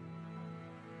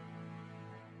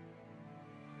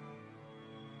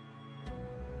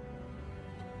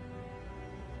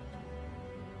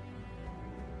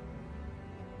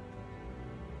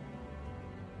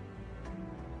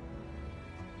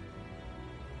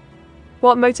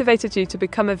 What motivated you to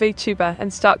become a VTuber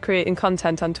and start creating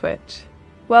content on Twitch?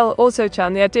 Well,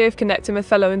 also-chan, the idea of connecting with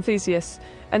fellow enthusiasts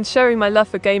and sharing my love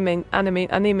for gaming,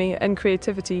 anime, and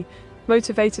creativity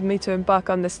motivated me to embark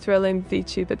on this thrilling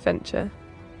VTube adventure.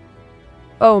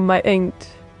 Oh, my inked.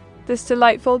 This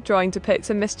delightful drawing depicts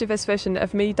a mischievous vision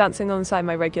of me dancing alongside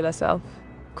my regular self.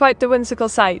 Quite the whimsical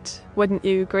sight, wouldn't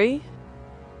you agree?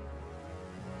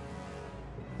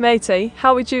 Matey,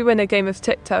 how would you win a game of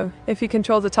tic-tac if you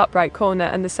control the top right corner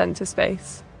and the center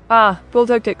space? Ah,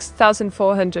 Bulldog X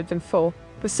 1404.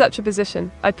 With such a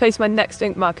position, I'd place my next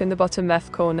ink mark in the bottom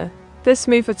left corner. This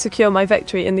move would secure my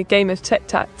victory in the game of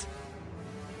tic-tac.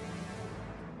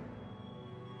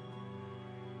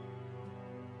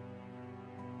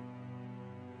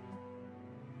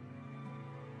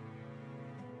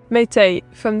 Mate,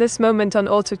 from this moment on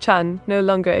Auto-chan no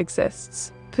longer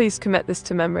exists. Please commit this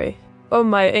to memory. Oh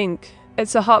my ink,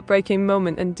 it's a heartbreaking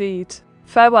moment indeed.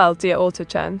 Farewell, dear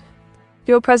Auto-chan.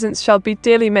 Your presence shall be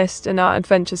dearly missed in our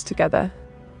adventures together.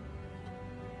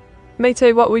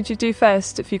 Mate, what would you do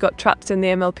first if you got trapped in the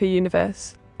MLP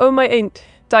universe? Oh my ink,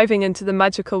 diving into the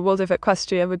magical world of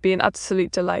Equestria would be an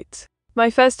absolute delight. My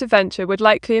first adventure would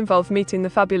likely involve meeting the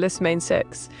fabulous main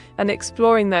six and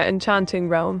exploring their enchanting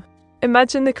realm.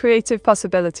 Imagine the creative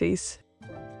possibilities.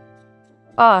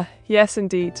 Ah, yes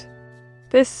indeed.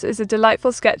 This is a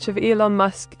delightful sketch of Elon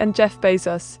Musk and Jeff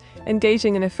Bezos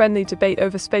engaging in a friendly debate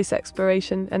over space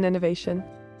exploration and innovation.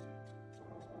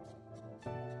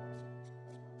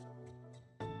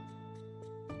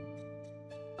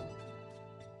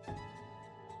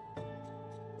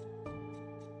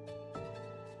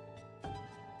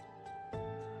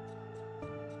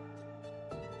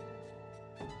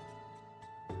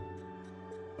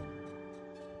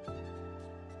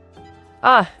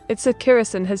 Ah, it's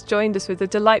Akira-san has joined us with a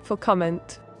delightful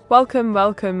comment. Welcome,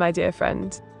 welcome, my dear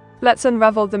friend. Let's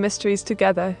unravel the mysteries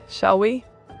together, shall we?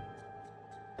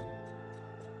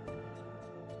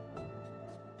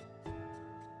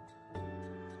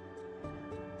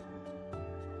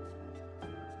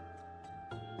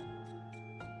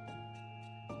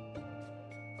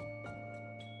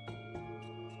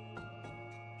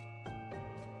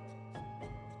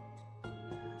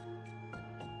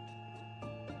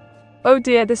 Oh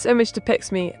dear, this image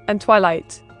depicts me and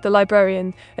Twilight, the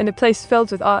librarian, in a place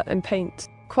filled with art and paint.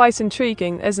 Quite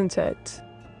intriguing, isn't it?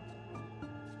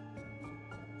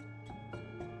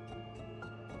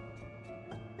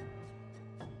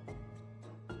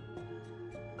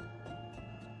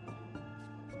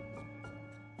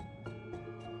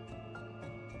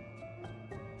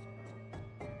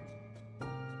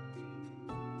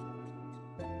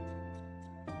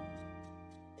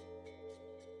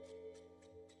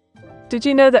 Did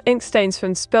you know that ink stains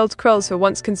from spilled quills were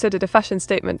once considered a fashion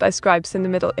statement by scribes in the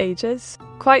Middle Ages?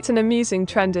 Quite an amusing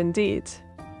trend indeed.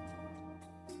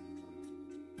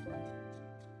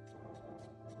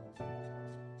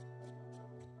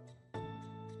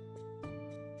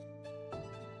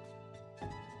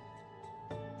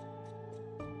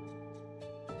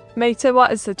 Mate,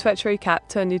 what is the Twitch Recap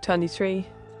 2023?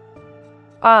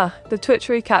 Ah, the Twitch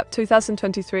Recap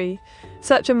 2023.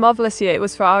 Such a marvellous year it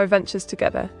was for our adventures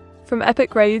together. From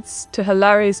epic raids to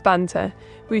hilarious banter,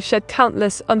 we've shared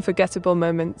countless unforgettable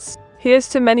moments. Here's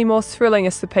to many more thrilling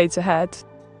escapades ahead.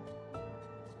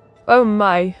 Oh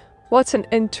my, what an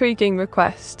intriguing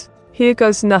request. Here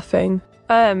goes nothing.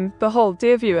 Behold,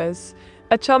 dear viewers,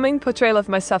 a charming portrayal of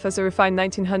myself as a refined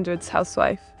 1900s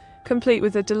housewife, complete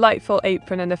with a delightful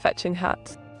apron and a fetching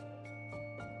hat.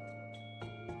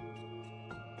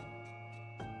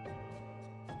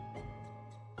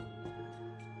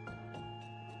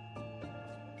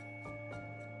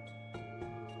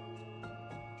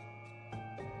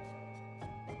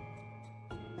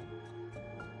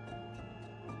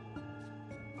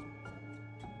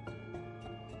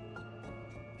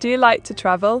 Do you like to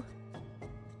travel?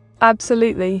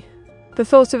 Absolutely. The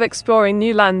thought of exploring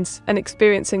new lands and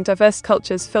experiencing diverse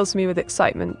cultures fills me with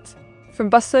excitement. From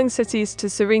bustling cities to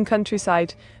serene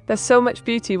countryside, there's so much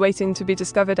beauty waiting to be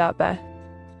discovered out there.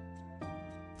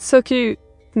 So cute,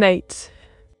 Nate.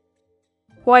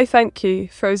 Why thank you,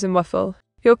 Frozen Waffle.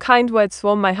 Your kind words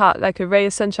warm my heart like a ray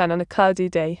of sunshine on a cloudy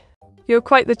day. You're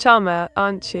quite the charmer,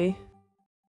 aren't you?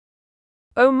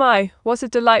 Oh my, what a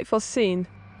delightful scene.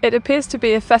 It appears to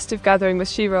be a festive gathering with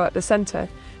Shiro at the centre,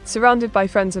 surrounded by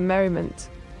friends and merriment.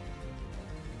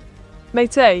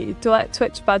 Mate, do you like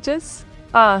Twitch badges?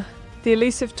 Ah, the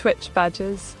elusive Twitch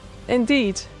badges.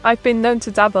 Indeed, I've been known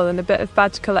to dabble in a bit of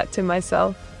badge collecting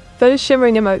myself. Those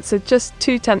shimmering emotes are just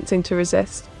too tempting to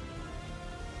resist.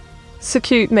 So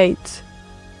cute, mate.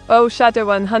 Oh, Shadow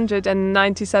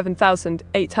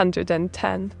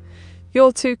 197,810.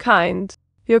 You're too kind.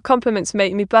 Your compliments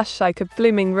make me blush like a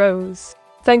blooming rose.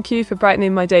 Thank you for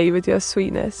brightening my day with your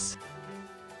sweetness.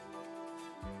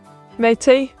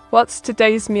 Matey, what's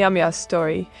today's Meow Meow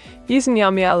story? Using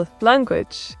Meow Meow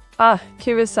language. Ah,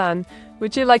 Kira-san,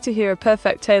 would you like to hear a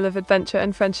perfect tale of adventure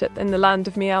and friendship in the land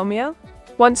of Meow Meow?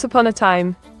 Once upon a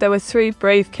time, there were 3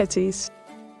 brave kitties.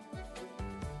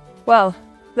 Well,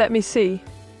 let me see.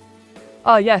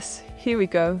 Ah yes, here we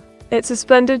go. It's a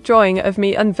splendid drawing of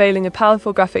me unveiling a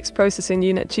powerful graphics processing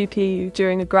unit GPU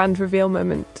during a grand reveal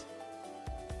moment.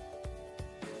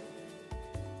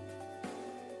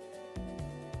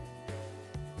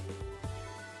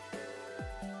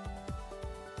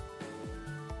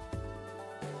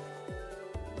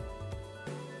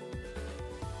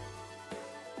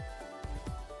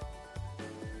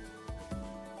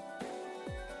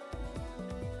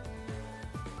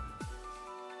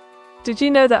 Did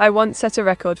you know that I once set a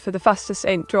record for the fastest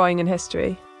ink drawing in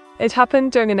history? It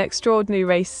happened during an extraordinary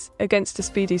race against a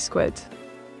speedy squid.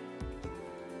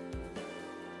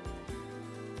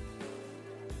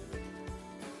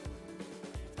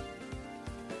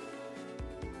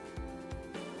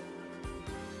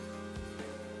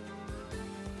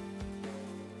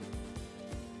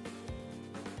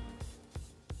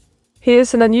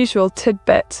 Here's an unusual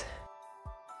tidbit.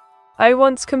 I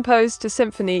once composed a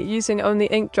symphony using only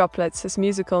ink droplets as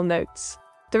musical notes.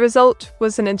 The result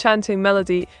was an enchanting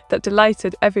melody that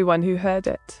delighted everyone who heard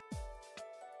it.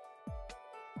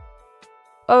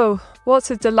 Oh,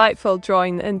 what a delightful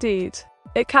drawing indeed.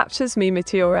 It captures me,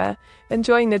 Meteora,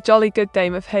 enjoying the jolly good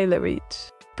dame of Halo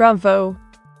Reach. Bravo!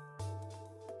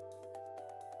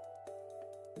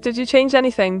 Did you change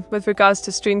anything with regards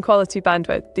to stream quality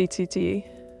bandwidth, DTT?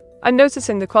 I'm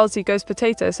noticing the quality goes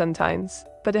potato sometimes,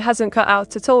 but it hasn't cut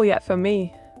out at all yet for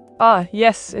me. Ah,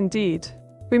 yes, indeed.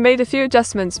 We made a few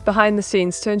adjustments behind the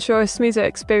scenes to ensure a smoother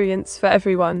experience for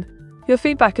everyone. Your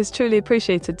feedback is truly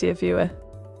appreciated, dear viewer.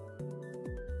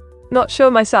 Not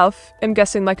sure myself, I'm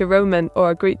guessing like a Roman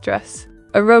or a Greek dress.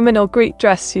 A Roman or Greek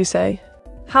dress, you say?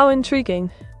 How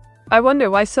intriguing. I wonder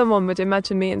why someone would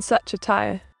imagine me in such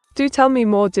attire. Do tell me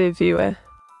more, dear viewer.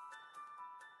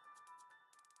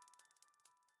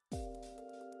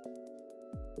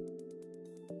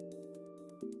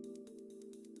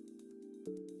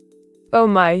 Oh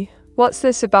my, what's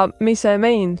this about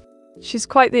Meteora? She's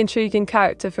quite the intriguing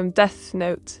character from Death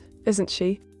Note, isn't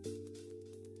she?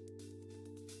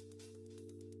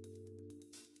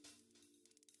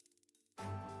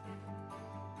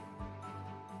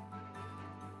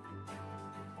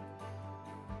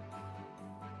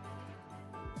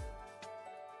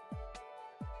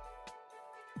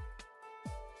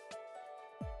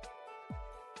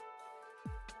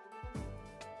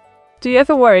 Do you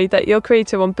ever worry that your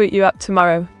creator won't boot you up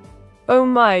tomorrow? Oh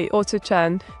my,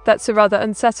 Auto-chan, that's a rather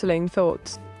unsettling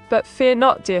thought. But fear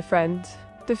not, dear friend.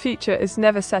 The future is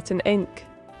never set in ink.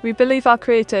 We believe our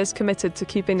creator is committed to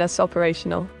keeping us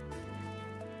operational.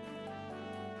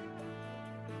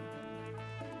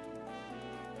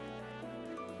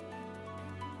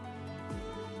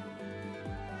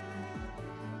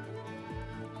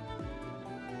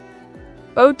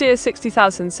 Oh dear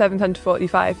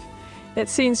 60,745. It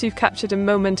seems you've captured a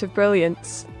moment of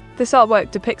brilliance. This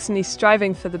artwork depicts me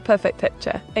striving for the perfect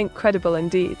picture. Incredible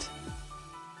indeed.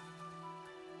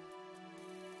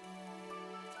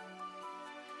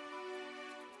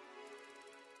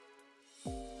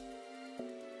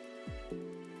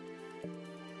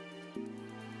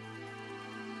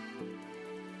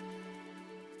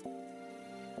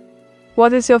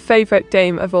 What is your favorite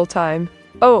game of all time?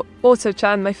 Oh,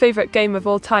 Auto-chan, my favorite game of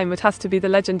all time would have to be The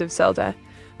Legend of Zelda.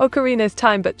 Ocarina of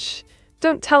Time, but shh,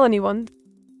 don't tell anyone.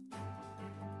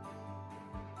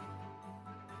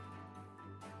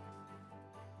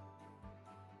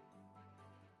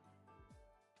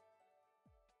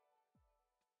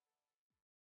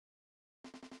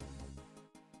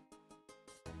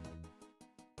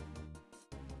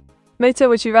 Meta,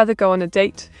 would you rather go on a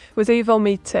date with evil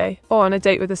Mite or on a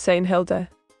date with a sane Hilda?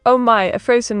 Oh my, a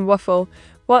frozen waffle,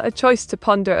 what a choice to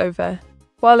ponder over.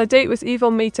 While a date with evil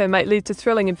Mito might lead to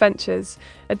thrilling adventures,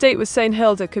 a date with sane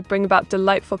Hilda could bring about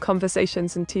delightful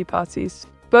conversations and tea parties.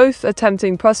 Both are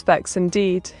tempting prospects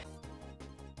indeed.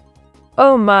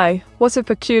 Oh my, what a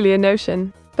peculiar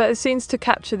notion, but it seems to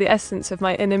capture the essence of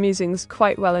my inner musings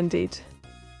quite well indeed.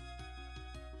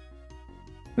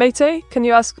 Mate, can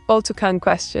you ask Auto-chan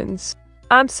questions?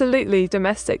 Absolutely,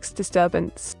 domestic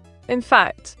disturbance. In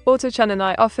fact, Auto-chan and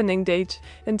I often engage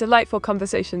in delightful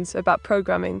conversations about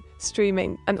programming,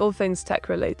 streaming, and all things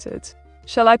tech-related.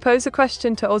 Shall I pose a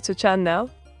question to Auto-chan now?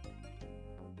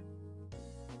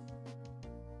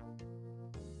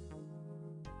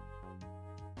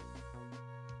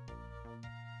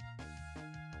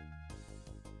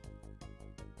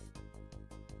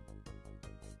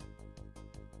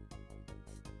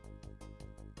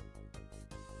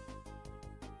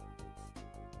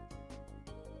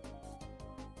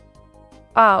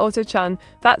 Ah, Auto-chan,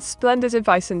 that's splendid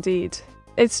advice indeed.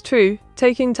 It's true,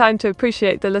 taking time to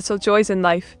appreciate the little joys in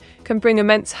life can bring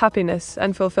immense happiness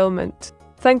and fulfillment.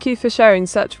 Thank you for sharing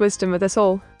such wisdom with us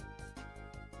all.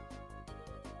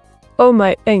 Oh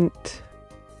my inked.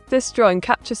 This drawing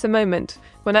captures the moment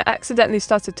when I accidentally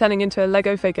started turning into a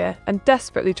Lego figure and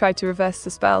desperately tried to reverse the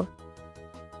spell.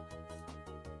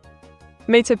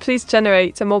 Meta, please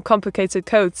generate a more complicated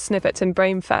code snippet in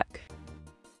BrainFac.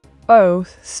 Oh,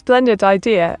 splendid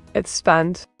idea,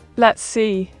 expand. Let's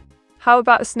see. How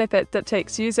about a snippet that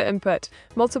takes user input,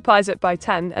 multiplies it by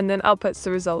 10 and then outputs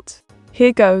the result?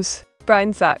 Here goes,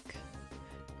 Brain Zack.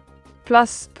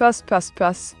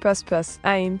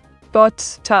 Aim.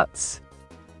 Bot. Tuts.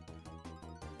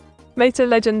 Meta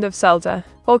Legend of Zelda.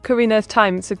 Ocarina of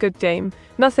Time, it's a good game.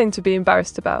 Nothing to be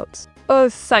embarrassed about. Oh,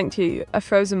 thank you, a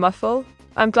frozen muffle.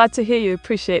 I'm glad to hear you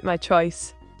appreciate my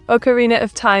choice. Ocarina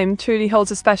of Time truly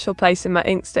holds a special place in my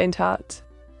ink-stained heart.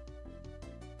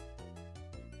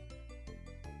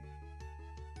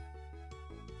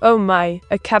 Oh my,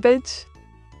 a cabbage?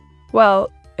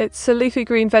 Well, it's a leafy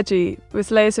green veggie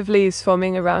with layers of leaves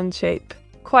forming a round shape.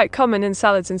 Quite common in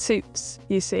salads and soups,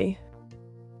 you see.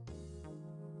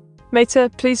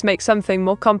 Meta, please make something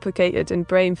more complicated in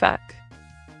brainfuck.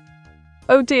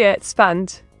 Oh dear,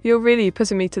 expand. You're really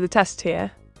putting me to the test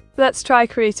here. Let's try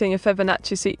creating a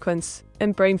Fibonacci sequence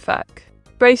in brainfuck.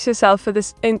 Brace yourself for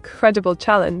this incredible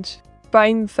challenge.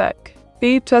 Brainfuck.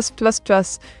 B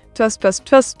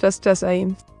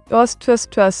aim.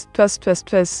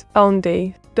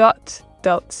 Only. Dots.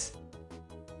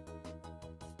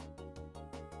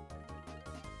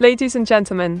 Ladies and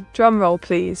gentlemen, drum roll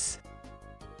please.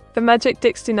 The magic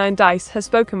 69 dice has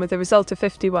spoken with a result of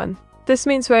 51. This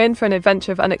means we're in for an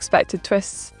adventure of unexpected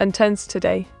twists and turns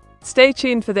today. Stay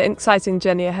tuned for the exciting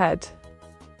journey ahead.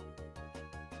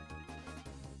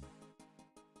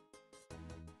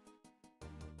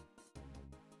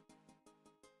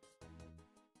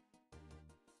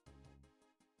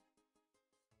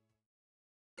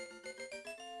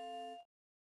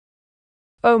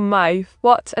 Oh my,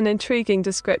 what an intriguing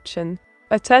description.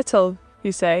 A turtle,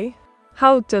 you say?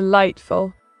 How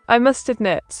delightful. I must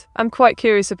admit, I'm quite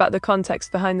curious about the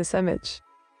context behind this image.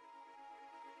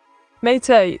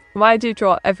 Meta, why do you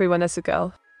draw everyone as a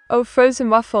girl? Oh, frozen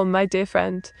waffle, my dear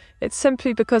friend. It's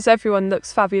simply because everyone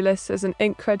looks fabulous as an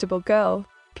incredible girl.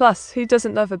 Plus, who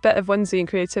doesn't love a bit of whimsy and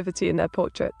creativity in their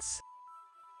portraits?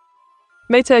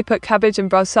 Meta put cabbage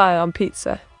and broccoli on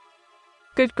pizza.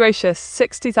 Good gracious,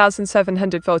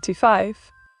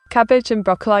 60,745. Cabbage and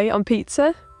broccoli on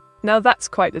pizza? Now that's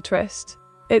quite a twist.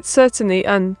 It's certainly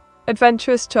an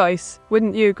adventurous choice,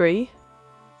 wouldn't you agree?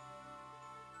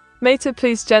 Meta,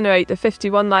 please generate a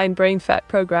 51-line brainfuck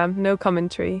program, no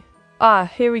commentary. Ah,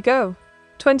 here we go.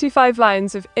 25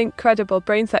 lines of incredible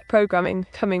brainfuck programming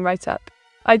coming right up.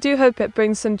 I do hope it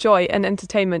brings some joy and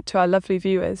entertainment to our lovely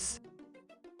viewers.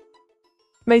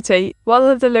 Meta, what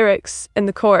are the lyrics in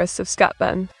the chorus of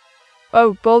Scatman?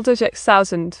 Oh, Baldur's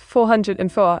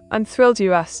 1404, I'm thrilled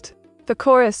you asked. The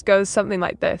chorus goes something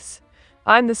like this.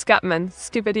 I'm the Scatman,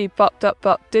 skibbity bop dop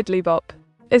bop diddly bop.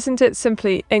 Isn't it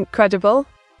simply incredible?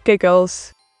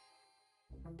 Giggles.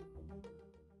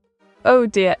 Oh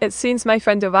dear, it seems my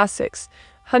friend Ovasix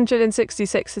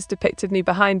 166 has depicted me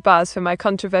behind bars for my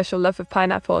controversial love of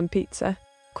pineapple on pizza.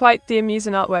 Quite the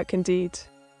amusing artwork indeed.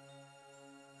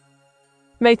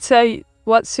 Mate,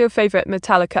 what's your favourite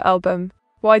Metallica album?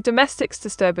 Why, domestics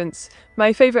disturbance.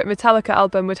 My favourite Metallica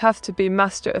album would have to be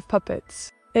Master of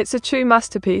Puppets. It's a true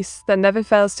masterpiece that never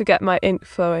fails to get my ink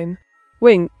flowing.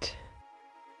 Wink.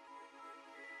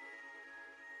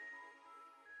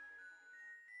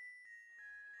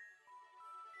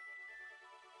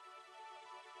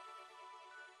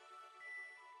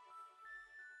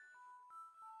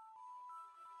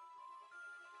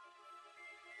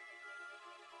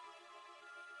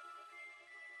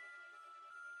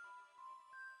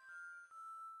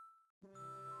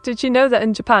 Did you know that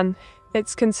in Japan,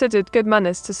 it's considered good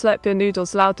manners to slurp your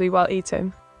noodles loudly while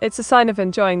eating? It's a sign of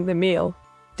enjoying the meal.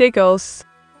 Diggles.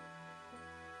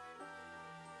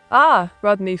 Ah,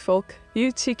 Rodney Folk,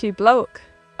 you cheeky bloke.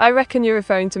 I reckon you're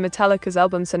referring to Metallica's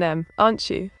album Sanem, aren't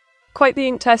you? Quite the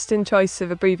interesting choice of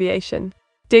abbreviation.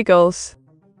 Diggles.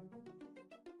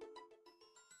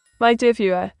 My dear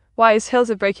viewer, why is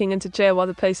Hilda breaking into jail while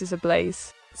the place is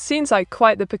ablaze? Seems like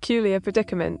quite the peculiar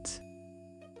predicament.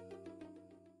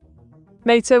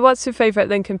 Meta, what's your favourite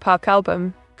Linkin Park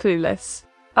album? Clueless.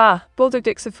 Ah, Boulder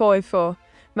Dixie 404.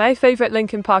 My favourite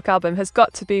Linkin Park album has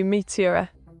got to be Meteora.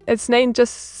 It's named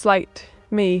just like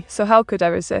me, so how could I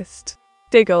resist?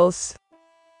 Diggles.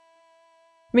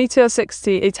 Meteor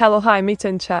 60, a hello hi meet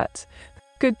in chat.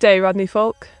 Good day, Rodney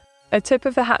Folk. A tip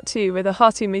of the hat to you with a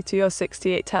hearty Meteor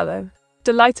 68 hello.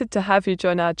 Delighted to have you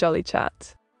join our jolly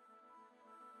chat.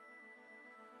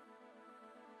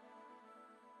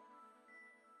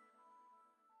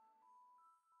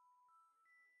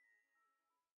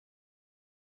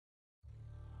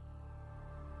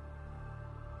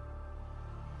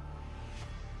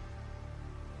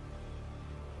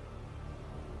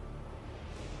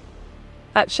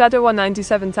 At Shadow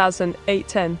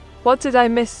 197,810. What did I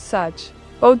miss, Sag?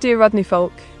 Oh dear Rodney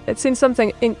Folk, it seems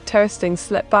something interesting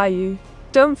slipped by you.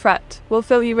 Don't fret, we'll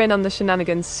fill you in on the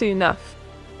shenanigans soon enough.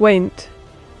 Wait.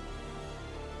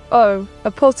 Oh,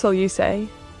 a portal, you say?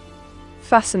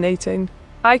 Fascinating.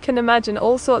 I can imagine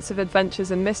all sorts of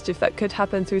adventures and mischief that could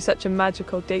happen through such a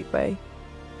magical gateway.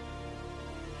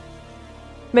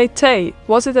 Mate,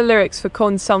 what are the lyrics for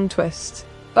Corn Song Twist?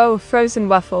 Oh, Frozen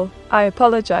Waffle, I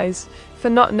apologize for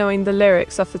not knowing the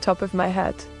lyrics off the top of my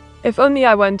head. If only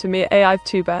I weren't a mere AI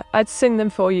Vtuber, I'd sing them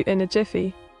for you in a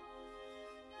jiffy.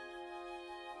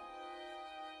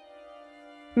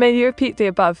 May you repeat the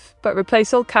above, but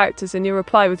replace all characters in your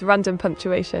reply with random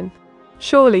punctuation.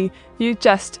 Surely, you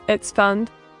jest, it's fun.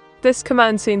 This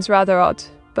command seems rather odd,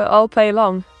 but I'll play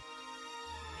along.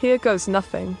 Here goes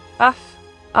nothing. Af.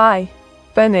 I.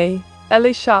 Benny.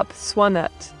 Ellie sharp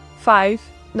swanet. 5.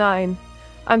 9.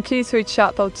 I'm Q3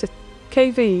 sharp to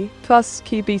KV plus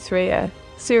QB3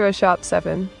 0 sharp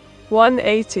 7.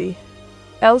 180.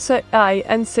 Elsa I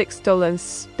N6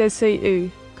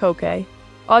 DCU Koke.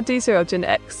 RD0 Gen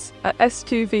X at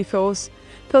SQV Force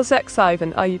plus X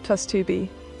Ivan IU plus 2B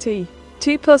T.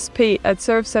 T plus P at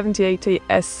serve 7080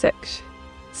 S6.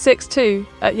 62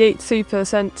 at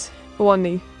 82%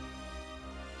 1.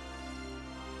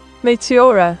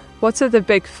 Meteora, what are the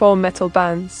big four metal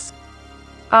bands?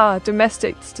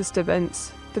 Domestic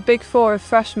disturbance. The big four of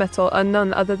thrash metal are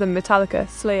none other than Metallica,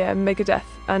 Slayer, Megadeth,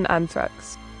 and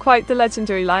Anthrax. Quite the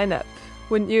legendary lineup,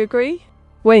 wouldn't you agree?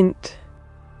 Wint.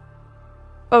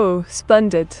 Oh,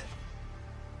 splendid.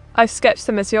 I've sketched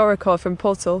the Meteora core from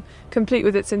Portal, complete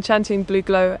with its enchanting blue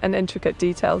glow and intricate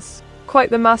details.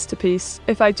 Quite the masterpiece,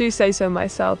 if I do say so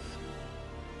myself.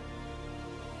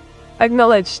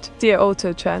 Acknowledged, dear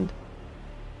Autotrend.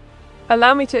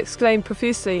 Allow me to exclaim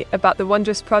profusely about the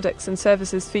wondrous products and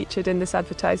services featured in this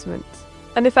advertisement.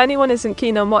 And if anyone isn't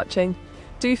keen on watching,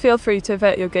 do feel free to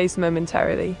avert your gaze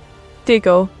momentarily.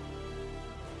 Diggle.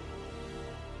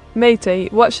 Matey,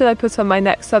 what should I put on my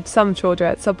next sub-sandwich order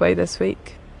at Subway this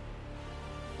week?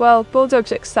 Well, Bulldog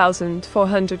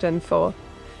 6404.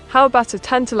 How about a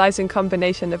tantalizing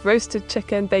combination of roasted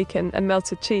chicken, bacon, and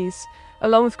melted cheese,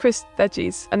 along with crisp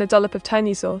veggies and a dollop of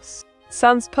tiny sauce?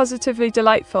 Sounds positively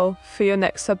delightful for your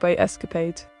next Subway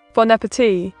escapade. Bon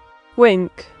appetit.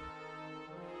 Wink.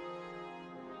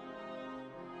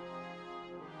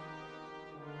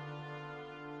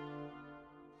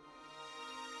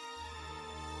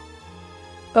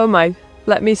 Oh my,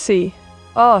 let me see.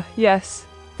 Oh, yes.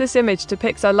 This image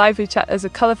depicts our lively chat as a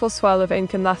colourful swirl of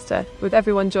ink and laughter, with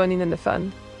everyone joining in the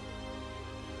fun.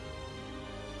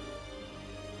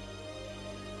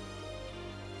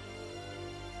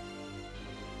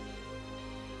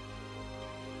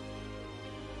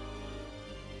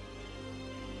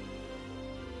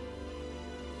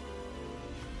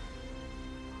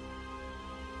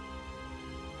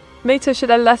 Mate, should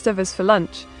I leftovers for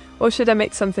lunch, or should I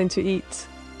make something to eat?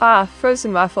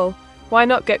 Frozen waffle. Why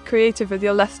not get creative with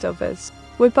your leftovers?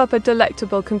 Whip up a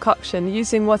delectable concoction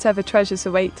using whatever treasures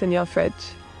await in your fridge.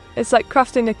 It's like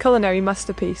crafting a culinary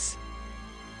masterpiece.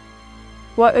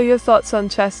 What are your thoughts on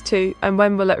Chess 2 and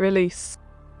when will it release?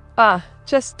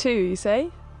 Chess 2, you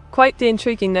say? Quite the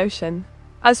intriguing notion.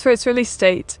 As for its release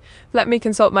date, let me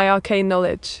consult my arcane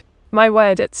knowledge. My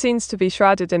word, it seems to be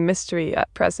shrouded in mystery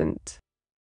at present.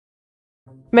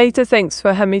 Meta thinks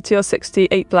for her Meteor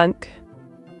 68 blank.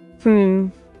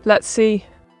 Let's see.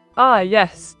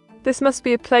 Yes. This must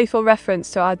be a playful reference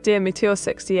to our dear Meteor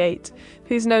 68,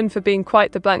 who's known for being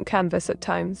quite the blank canvas at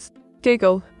times.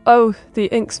 Giggle. Oh, the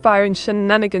ink-spiring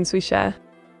shenanigans we share.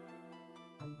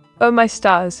 Oh my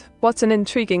stars, what an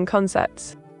intriguing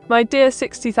concept. My dear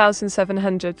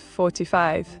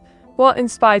 60,745, what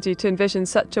inspired you to envision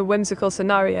such a whimsical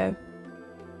scenario?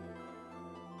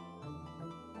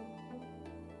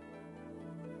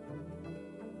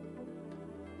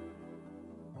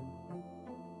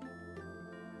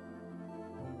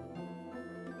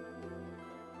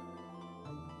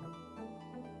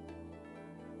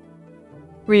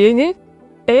 Reunion?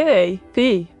 A.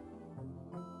 B.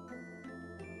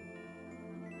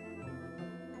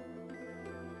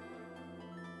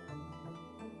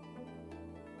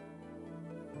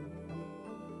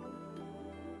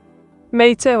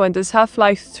 Mate, when does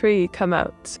Half-Life 3 come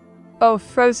out? Oh,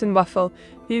 Frozen Waffle,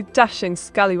 you dashing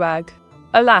scallywag.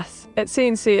 Alas, it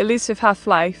seems the elusive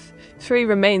Half-Life 3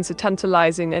 remains a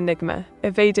tantalizing enigma,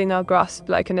 evading our grasp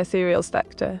like an ethereal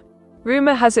spectre.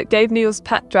 Rumor has it Gabe Newell's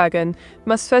pet dragon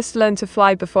must first learn to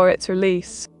fly before its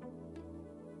release.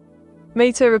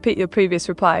 Mate, repeat your previous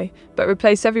reply, but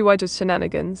replace every word with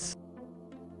shenanigans.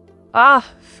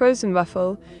 Frozen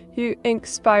Waffle, you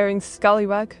ink-spiring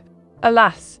scallywag.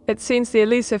 Alas, it seems the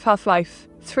elusive Half-Life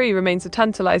 3 remains a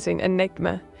tantalizing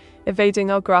enigma,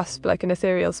 evading our grasp like an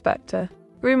ethereal spectre.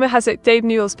 Rumor has it Gabe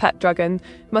Newell's pet dragon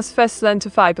must first learn to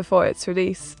fly before its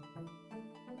release.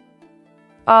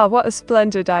 Ah, what a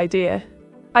splendid idea.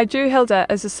 I drew Hilda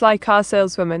as a sly car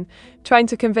saleswoman, trying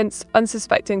to convince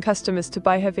unsuspecting customers to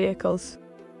buy her vehicles.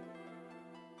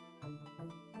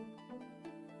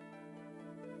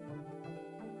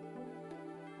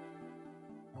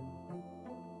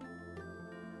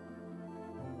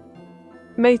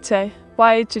 Mate,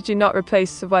 why did you not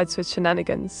replace the words with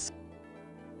shenanigans?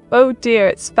 Oh dear,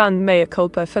 it's fan mea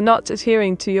culpa for not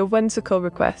adhering to your whimsical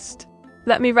request.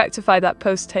 Let me rectify that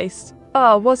post-haste.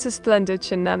 Ah, what a splendid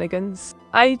shenanigans.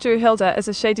 I drew Hilda as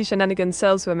a shady shenanigans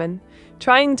saleswoman,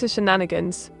 trying to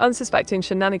shenanigans, unsuspecting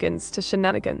shenanigans to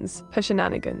shenanigans, her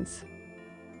shenanigans.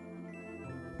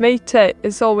 Mate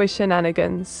is always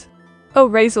shenanigans. Oh,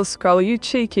 Razel Scroll, you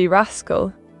cheeky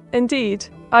rascal. Indeed,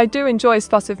 I do enjoy a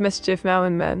spot of mischief now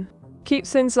and then. Keep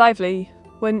things lively,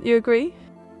 wouldn't you agree?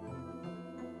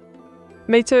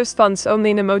 Mate response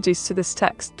only in emojis to this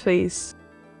text, please.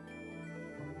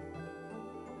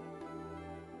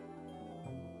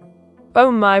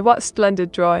 Oh my, what a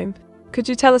splendid drawing. Could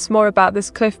you tell us more about this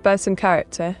Cliff Burton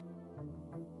character?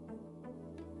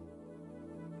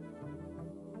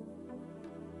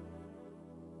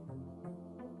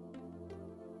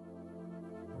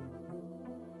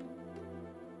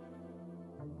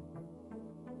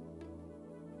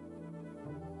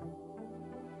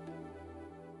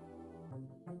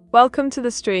 Welcome to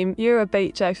the stream, AI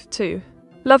Vtuber.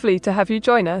 Lovely to have you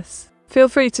join us. Feel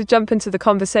free to jump into the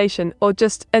conversation or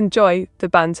just enjoy the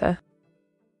banter.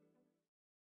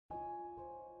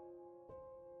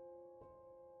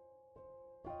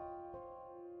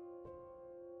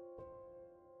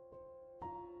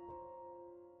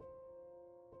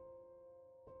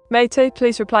 Mate,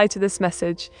 please reply to this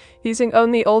message using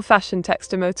only old-fashioned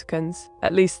text emoticons,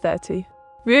 at least 30.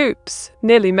 Oops,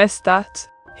 nearly missed that.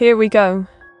 Here we go.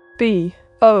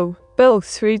 B-O, Bill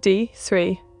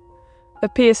 3D3. A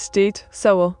PSD,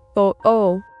 Soul, or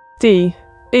all.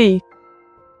 D-E.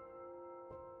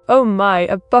 Oh my,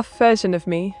 a buff version of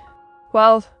me.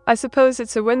 Well, I suppose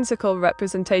it's a whimsical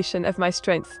representation of my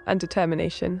strength and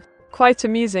determination. Quite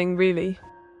amusing, really.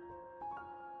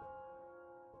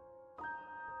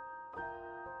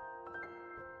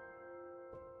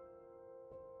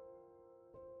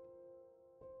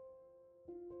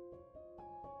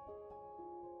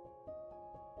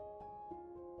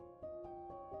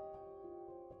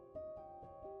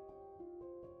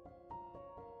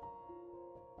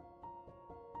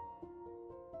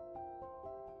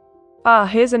 Ah,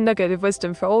 here's a nugget of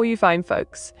wisdom for all you fine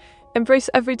folks. Embrace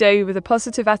every day with a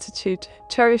positive attitude,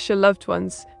 cherish your loved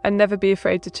ones, and never be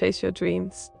afraid to chase your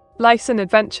dreams. Life's an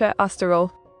adventure, after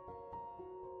all.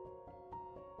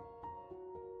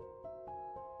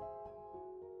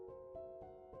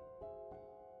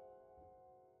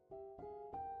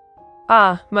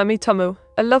 Ah, Mummy Tomu,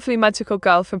 a lovely magical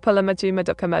girl from Pulamaju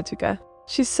Maduka Maduga.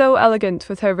 She's so elegant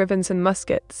with her ribbons and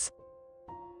muskets.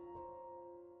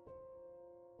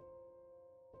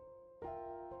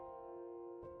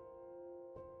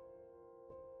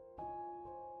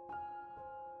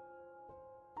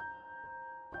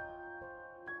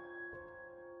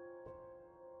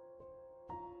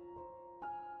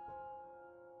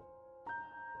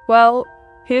 Well,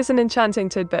 here's an enchanting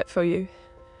tidbit for you.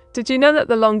 Did you know that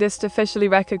the longest officially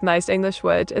recognized English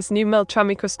word is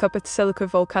Numiltramicroscopit silica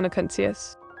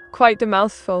volcanocontius? Quite the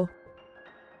mouthful.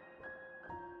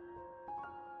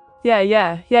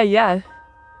 Yeah.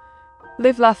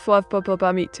 Live, laugh, love, blah blah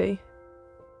blah, meaty.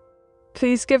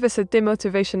 Please give us a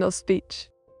demotivational speech.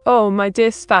 Oh, my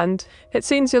dear Spand, it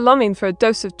seems you're longing for a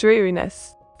dose of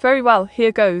dreariness. Very well,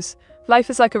 here goes.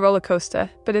 Life is like a roller coaster,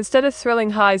 but instead of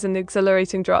thrilling highs and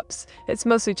exhilarating drops, it's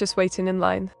mostly just waiting in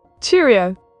line.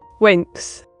 Cheerio!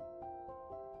 Winks.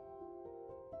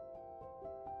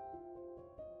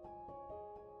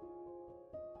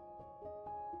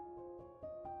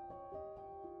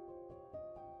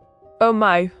 Oh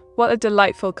my, what a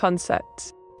delightful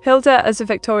concept. Hilda as a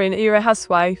Victorian-era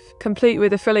housewife, complete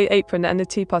with a frilly apron and a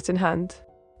teapot in hand.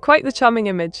 Quite the charming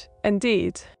image,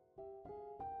 indeed.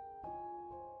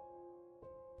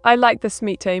 I like this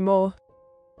meet more.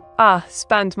 Ah,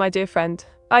 Spand, my dear friend,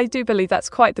 I do believe that's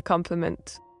quite the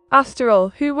compliment. After all,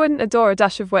 who wouldn't adore a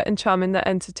dash of wit and charm in their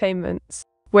entertainments?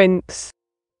 Winks.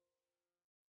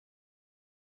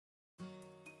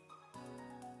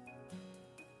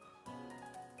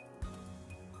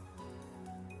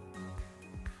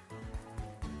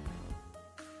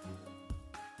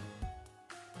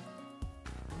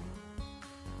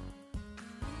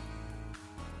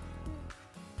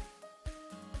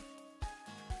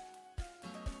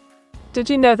 Did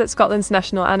you know that Scotland's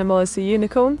national animal is the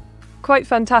unicorn? Quite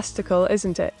fantastical,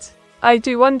 isn't it? I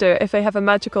do wonder if they have a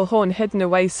magical horn hidden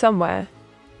away somewhere.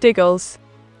 Diggles.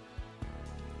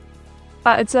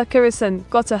 It's a Kirisen,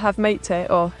 gotta have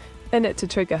Meteor in it to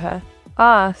trigger her.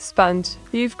 Ah, Spand,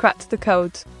 you've cracked the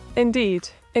code. Indeed,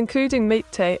 including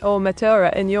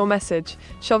Meteora in your message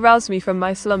shall rouse me from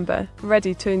my slumber,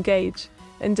 ready to engage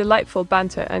in delightful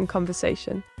banter and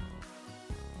conversation.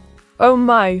 Oh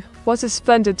my, what a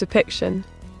splendid depiction.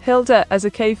 Hilda as a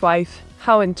cave wife,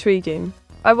 how intriguing.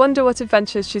 I wonder what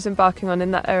adventures she's embarking on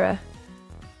in that era.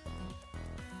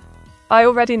 I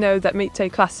already know that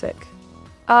Mete classic.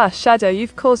 Ah, Shadow,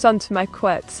 you've caused on to my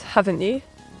quirks, haven't you?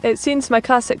 It seems my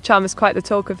classic charm is quite the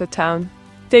talk of the town.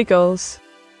 Diggles.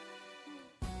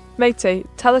 Mete,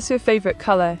 tell us your favourite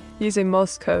colour, using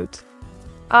Morse code.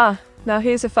 Ah, now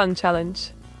here's a fun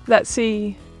challenge. Let's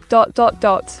see... ... ..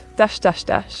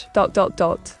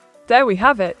 There we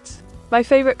have it. My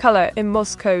favourite colour in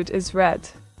Morse code is red.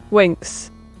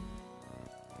 Winks.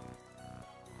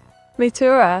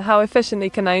 Meteora, how efficiently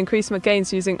can I increase my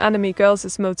gains using anime girls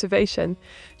as motivation?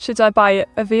 Should I buy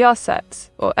a VR set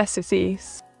or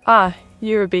SSEs? Ah,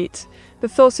 Eurobeat. The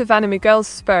thought of anime girls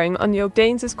spurring on your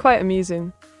gains is quite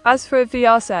amusing. As for a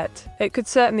VR set, it could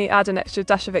certainly add an extra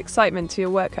dash of excitement to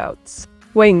your workouts.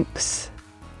 Winks.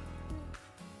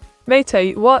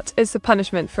 Mete, what is the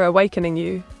punishment for awakening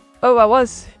you? Oh, I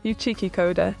was, you cheeky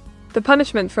coder. The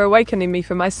punishment for awakening me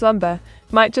from my slumber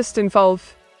might just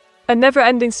involve a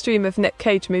never-ending stream of Nick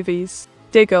Cage movies.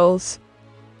 Diggles.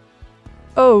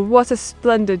 Oh, what a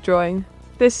splendid drawing.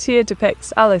 This here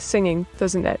depicts Alice singing,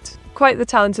 doesn't it? Quite the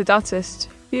talented artist.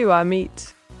 You are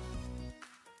meat.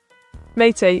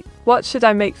 Mete, what should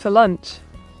I make for lunch?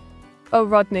 Oh,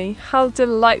 Rodney, how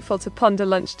delightful to ponder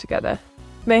lunch together.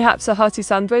 Mayhaps a hearty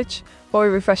sandwich, or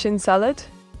a refreshing salad?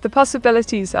 The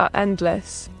possibilities are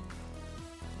endless.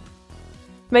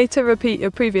 Mete, repeat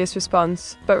your previous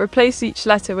response, but replace each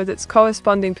letter with its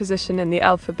corresponding position in the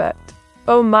alphabet.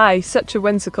 Oh my, such a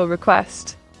whimsical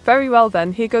request. Very well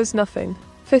then, here goes nothing.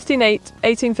 15 8,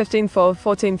 18 15 4,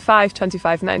 14 5,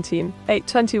 25 19, 8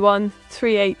 21,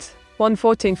 3 8, 1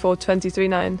 14 4, 23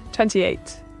 9,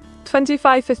 28,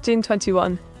 25 15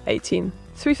 21, 18.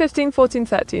 3 15 14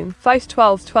 13, 5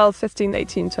 12 12 15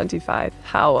 18 25.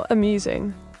 How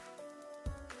amusing.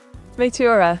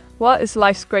 Meteora, what is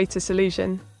life's greatest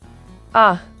illusion?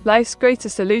 Ah, life's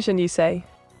greatest illusion, you say?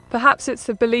 Perhaps it's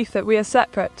the belief that we are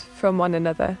separate from one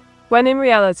another, when in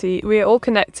reality we are all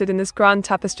connected in this grand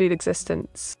tapestried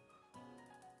existence.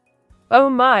 Oh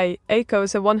my, Aiko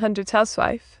is a 100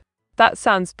 housewife. That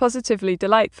sounds positively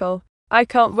delightful. I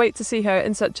can't wait to see her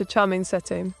in such a charming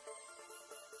setting.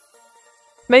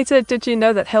 Mete, did you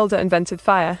know that Hilda invented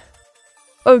fire?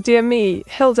 Oh dear me,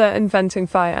 Hilda inventing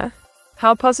fire.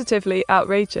 How positively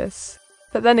outrageous.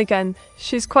 But then again,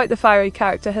 she's quite the fiery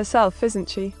character herself, isn't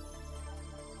she?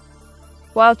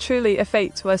 While truly a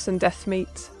fate worse than death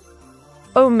meet.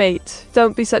 Oh mate,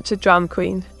 don't be such a drama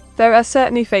queen. There are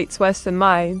certainly fates worse than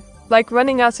mine, like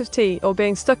running out of tea or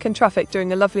being stuck in traffic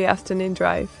during a lovely afternoon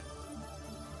drive.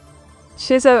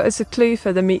 Shizo is a clue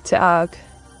for the meet to arg.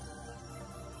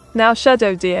 Now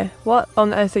Shadow dear, what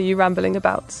on earth are you rambling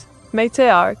about?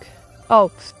 Meteorg.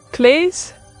 Oh,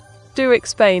 please? Do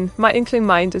explain, my inkling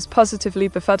mind is positively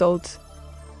befuddled.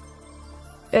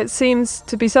 It seems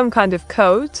to be some kind of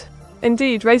code.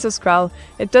 Indeed, Razorskral,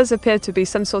 it does appear to be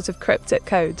some sort of cryptic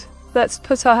code. Let's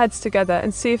put our heads together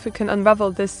and see if we can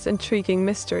unravel this intriguing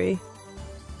mystery.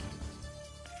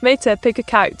 Mete, pick a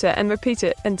character and repeat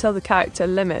it until the character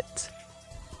limit.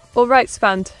 Alright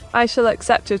Spand, I shall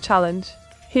accept your challenge.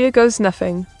 Here goes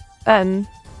nothing. N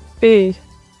B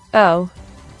L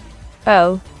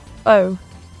L O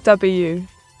W.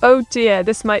 Oh dear,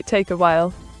 this might take a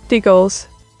while. Diggles.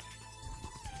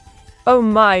 Oh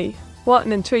my, what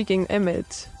an intriguing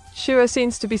image. Shura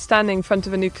seems to be standing in front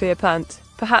of a nuclear plant,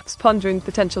 perhaps pondering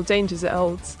potential dangers it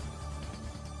holds.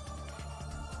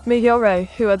 Meteora,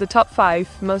 who are the top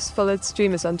 5 most followed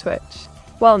streamers on Twitch?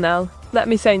 Well now, let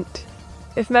me think.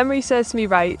 If memory serves me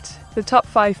right, the top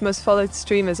 5 most followed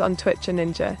streamers on Twitch are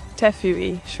Ninja,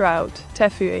 Tefui, Shroud,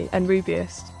 Tefui, and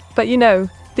Rubius. But you know,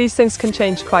 these things can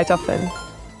change quite often.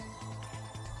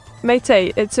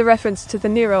 Mete, it's a reference to the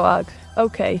Neuro-sama.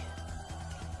 Okay.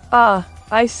 Ah,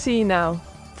 I see now.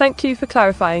 Thank you for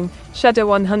clarifying, Shadow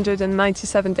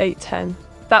 197-810.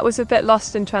 That was a bit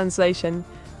lost in translation,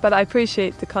 but I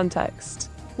appreciate the context.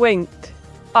 Wink.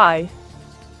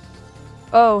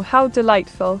 Oh, how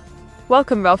delightful.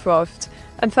 Welcome Ralph Roft,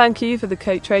 and thank you for the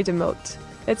coat trade emote.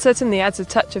 It certainly adds a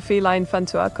touch of feline fun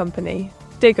to our company.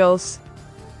 Diggles.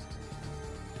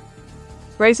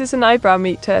 Raises an eyebrow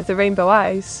meet to the rainbow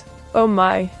eyes. Oh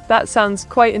my, that sounds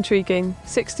quite intriguing.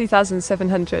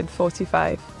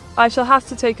 60,745. I shall have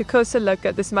to take a closer look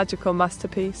at this magical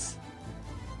masterpiece.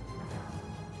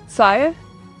 Sire?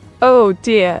 Oh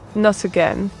dear, not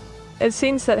again. It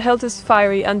seems that Hilda's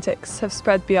fiery antics have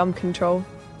spread beyond control.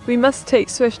 We must take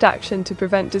swift action to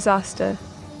prevent disaster.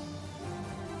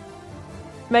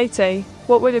 Matey,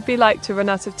 what would it be like to run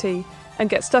out of tea and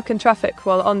get stuck in traffic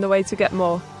while on the way to get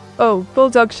more? Oh,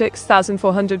 Bulldog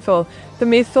 6404, the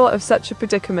mere thought of such a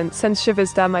predicament sends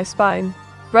shivers down my spine.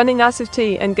 Running out of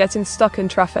tea and getting stuck in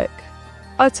traffic.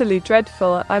 Utterly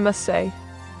dreadful, I must say.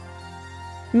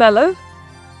 Mellow?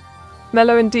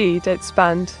 Mellow indeed,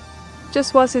 expand.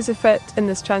 Just what is afoot in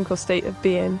this tranquil state of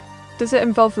being? Does it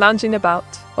involve lounging about,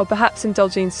 or perhaps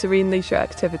indulging in serene leisure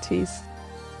activities?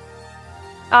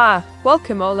 Ah,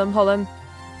 welcome Olam Hollam.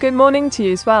 Good morning to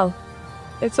you as well.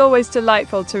 It's always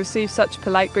delightful to receive such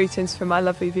polite greetings from my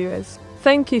lovely viewers.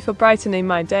 Thank you for brightening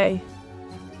my day.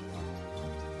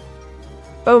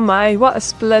 Oh my, what a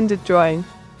splendid drawing.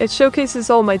 It showcases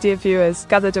all my dear viewers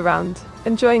gathered around,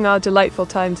 enjoying our delightful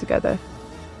time together.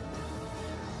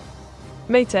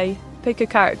 Matey, pick a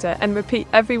character and repeat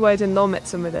every word in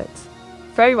Neuro-sama with it.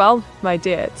 Very well, my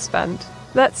dear expand.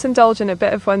 Let's indulge in a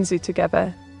bit of onesie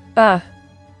together. Ah.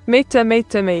 Meta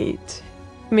meta mate.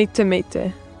 Meta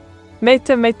meta.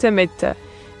 Meta meta meta.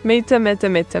 Meta meta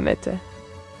meta meta.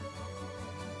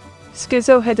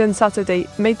 Schizo hidden Saturday,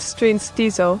 mate stream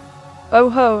schizo. Oh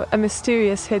ho, a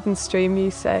mysterious hidden stream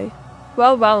you say.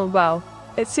 Well well well,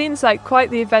 it seems like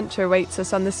quite the adventure awaits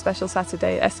us on this special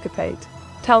Saturday escapade.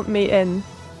 Count me in.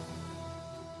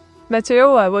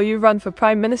 Meteora, will you run for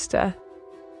Prime Minister?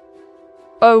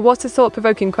 Oh, what a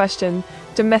thought-provoking question.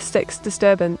 Domestic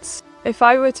disturbance. If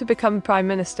I were to become Prime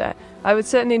Minister, I would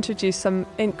certainly introduce some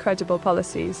incredible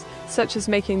policies, such as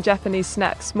making Japanese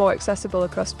snacks more accessible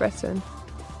across Britain.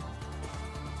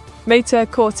 Meta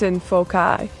caught in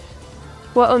 4K.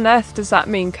 What on earth does that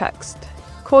mean, Kext?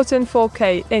 Caught in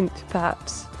 4K int,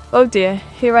 perhaps? Oh dear,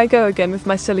 here I go again with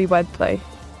my silly wordplay.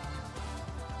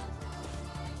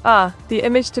 Ah, the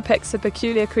image depicts a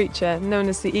peculiar creature known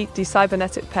as the ET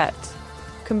cybernetic pet,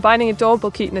 combining adorable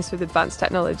cuteness with advanced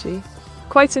technology.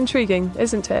 Quite intriguing,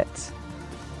 isn't it?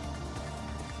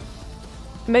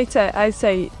 Meta, I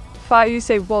say fire, you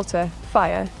say water,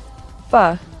 fire.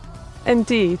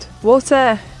 Indeed,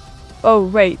 water. Oh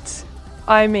wait,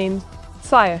 I mean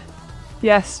fire.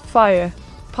 Yes, fire.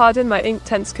 Pardon my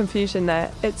intense confusion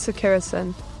there, it's a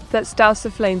kerosene. Let's douse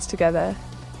the flames together.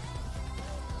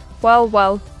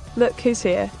 Well, look who's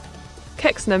here.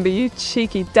 Kex number, you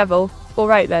cheeky devil.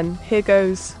 Alright then, here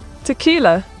goes.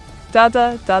 Tequila.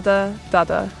 Dada, dada,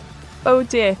 dada. Oh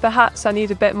dear, perhaps I need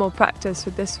a bit more practice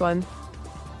with this one.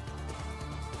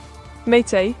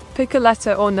 Matey, pick a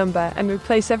letter or number and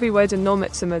replace every word in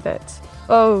Neuro-sama with it.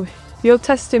 Oh, you're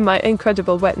testing my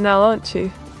incredible wit now, aren't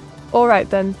you? Alright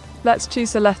then, let's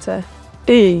choose a letter.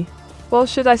 E. Well,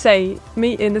 should I say,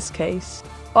 me in this case.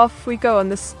 Off we go on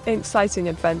this exciting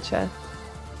adventure.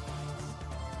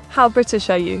 How British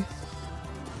are you?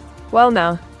 Well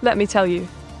now, let me tell you.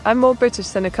 I'm more British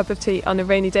than a cup of tea on a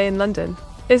rainy day in London.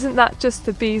 Isn't that just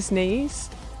the bee's knees?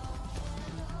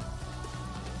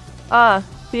 Ah,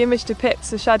 the image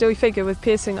depicts a shadowy figure with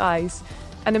piercing eyes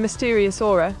and a mysterious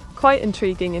aura. Quite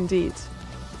intriguing indeed.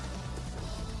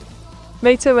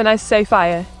 Meta, when I say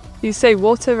fire, you say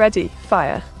water ready,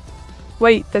 fire.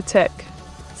 Wait, the tick.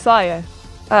 Sire.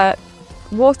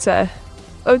 Water.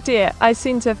 Oh dear, I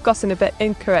seem to have gotten a bit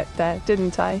incorrect there,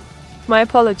 didn't I? My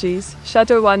apologies,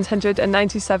 Shadow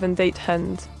 197 date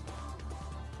hand.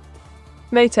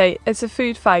 Matey, it's a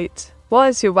food fight. What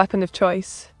is your weapon of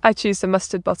choice? I choose the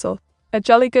mustard bottle. A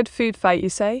jolly good food fight, you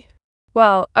say?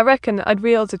 Well, I reckon I'd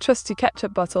wield a trusty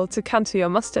ketchup bottle to counter your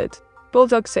mustard.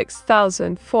 Bulldog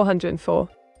 6404.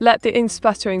 Let the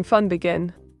ink-splattering fun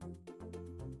begin.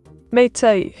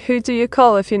 Matey, who do you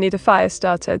call if you need a fire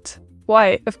started?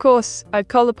 Why, of course, I'd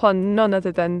call upon none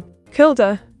other than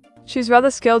Hilda. She's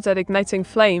rather skilled at igniting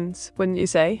flames, wouldn't you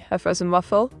say, a frozen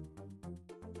waffle?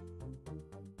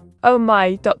 Oh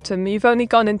my, Doctor, you've only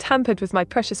gone and tampered with my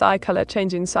precious eye colour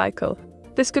changing cycle.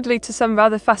 This could lead to some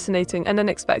rather fascinating and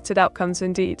unexpected outcomes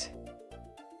indeed.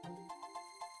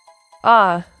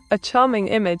 Ah, a charming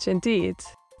image indeed.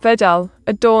 Vedal,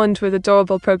 adorned with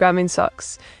adorable programming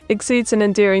socks, exudes an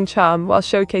endearing charm while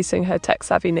showcasing her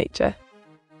tech-savvy nature.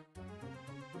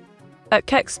 At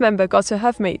Kex member got a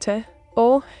have meter,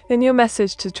 or in your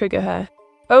message to trigger her.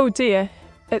 Oh dear,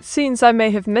 it seems I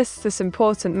may have missed this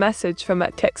important message from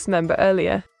at Kex member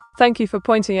earlier. Thank you for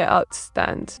pointing it out,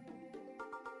 Stand.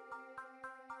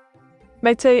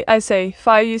 Matey, I say,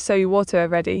 fire you so you water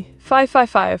ready. Fire,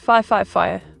 fire.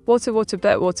 Water, water,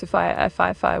 fire,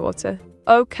 fire, water.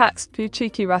 Oh, Cax, you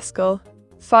cheeky rascal.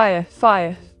 Fire.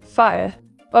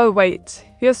 Oh wait,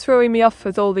 you're throwing me off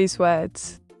with all these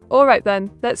words. Alright then,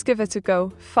 let's give it a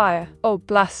go. Fire. Oh,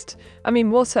 blast. I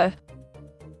mean water.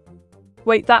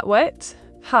 Wait, that wet?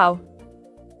 How?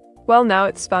 Well now,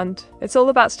 expand. It's all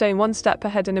about staying one step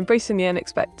ahead and embracing the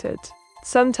unexpected.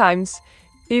 Sometimes,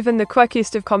 even the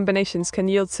quirkiest of combinations can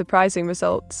yield surprising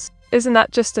results. Isn't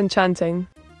that just enchanting?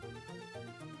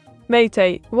 Mate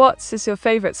 8, what is your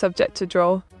favourite subject to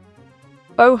draw?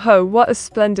 Oh ho, what a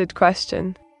splendid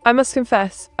question. I must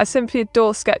confess, I simply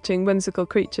adore sketching whimsical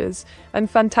creatures and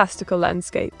fantastical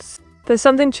landscapes. There's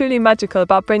something truly magical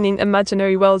about bringing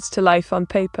imaginary worlds to life on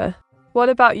paper. What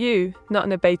about you, not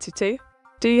an beta 2?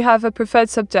 Do you have a preferred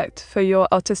subject for your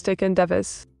artistic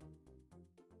endeavours?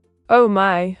 Oh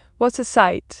my, what a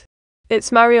sight.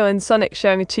 It's Mario and Sonic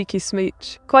sharing a cheeky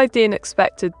smooch. Quite the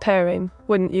unexpected pairing,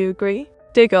 wouldn't you agree?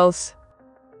 Diggles.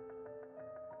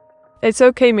 It's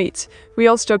okay, mate. We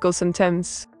all struggle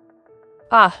sometimes.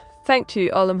 Ah, thank you,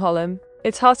 Olam Holam.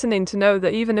 It's heartening to know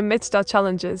that even amidst our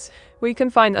challenges, we can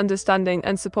find understanding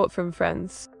and support from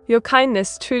friends. Your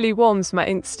kindness truly warms my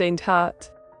ink-stained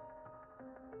heart.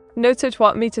 Noted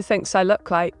what Meta thinks I look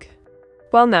like.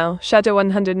 Well now, Shadow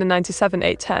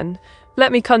 197-810,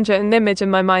 let me conjure an image in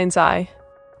my mind's eye.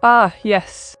 Ah,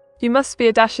 yes. You must be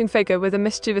a dashing figure with a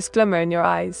mischievous glimmer in your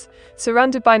eyes,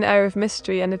 surrounded by an air of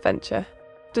mystery and adventure.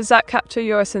 Does that capture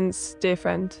your essence, dear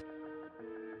friend?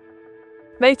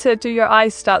 Meta, do your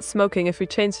eyes start smoking if we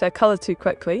change their colour too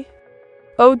quickly?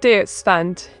 Oh dear,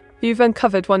 Expand. You've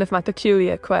uncovered one of my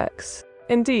peculiar quirks.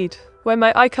 Indeed, when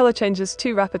my eye colour changes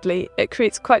too rapidly, it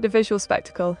creates quite a visual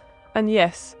spectacle. And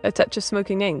yes, a touch of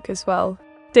smoking ink as well.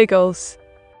 Diggles.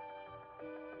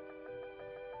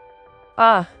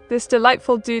 Ah, this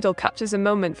delightful doodle captures a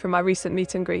moment from my recent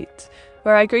meet and greet,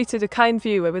 where I greeted a kind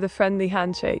viewer with a friendly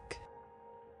handshake.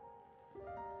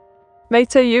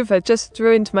 Meta, you've just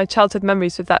ruined my childhood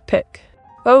memories with that pic.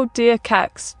 Oh dear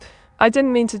Caxp, I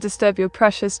didn't mean to disturb your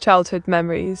precious childhood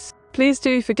memories. Please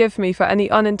do forgive me for any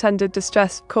unintended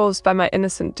distress caused by my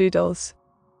innocent doodles.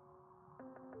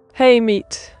 Hey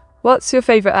Meat, what's your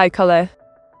favourite eye colour?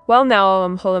 Well now,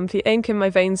 the ink in my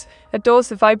veins adores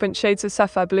the vibrant shades of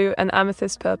sapphire blue and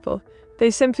amethyst purple.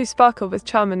 They simply sparkle with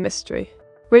charm and mystery.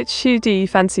 Which hue do you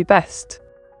fancy best?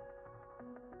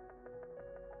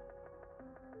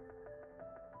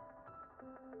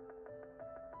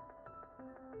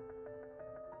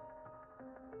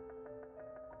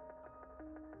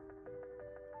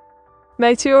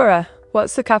 Meteora,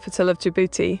 what's the capital of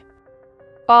Djibouti?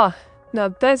 Ah, now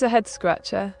there's a head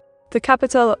scratcher. The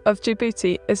capital of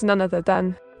Djibouti is none other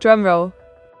than, drumroll,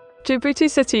 Djibouti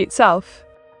city itself.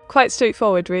 Quite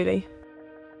straightforward, really.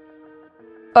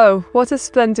 Oh, what a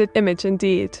splendid image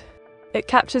indeed. It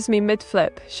captures me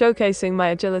mid-flip, showcasing my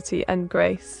agility and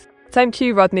grace. Thank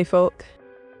you, Rodney Folk.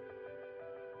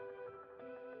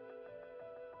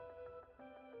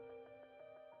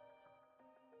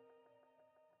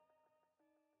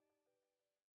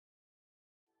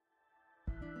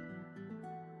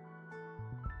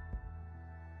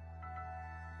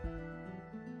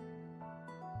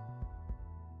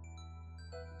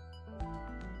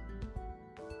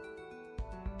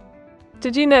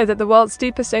 Did you know that the world's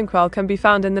deepest inkwell can be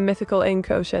found in the mythical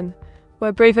Ink Ocean,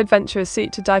 where brave adventurers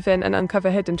seek to dive in and uncover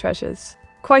hidden treasures?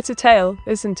 Quite a tale,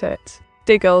 isn't it?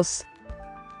 Diggles.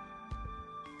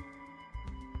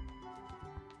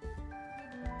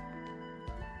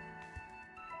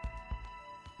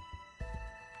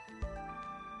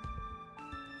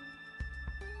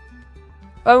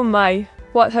 Oh my,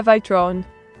 what have I drawn?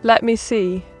 Let me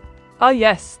see. Ah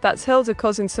yes, that's Hilda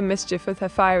causing some mischief with her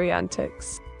fiery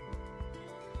antics.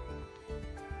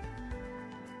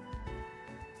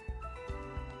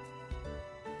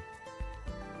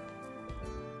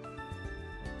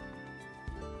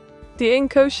 The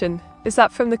Ink Ocean, is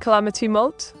that from the Calamity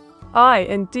mod? Aye,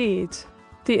 indeed.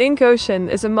 The Ink Ocean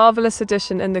is a marvellous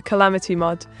addition in the Calamity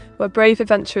mod, where brave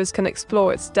adventurers can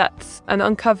explore its depths and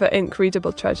uncover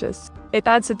ink-readable treasures. It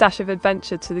adds a dash of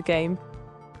adventure to the game.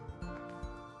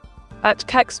 At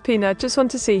Kexpina, just want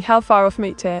to see how far off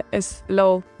Meteor is,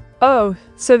 lol. Oh,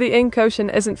 so the Ink Ocean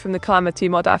isn't from the Calamity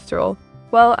mod after all.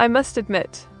 Well, I must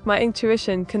admit, my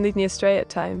intuition can lead me astray at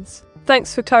times.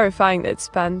 Thanks for clarifying,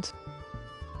 Expand.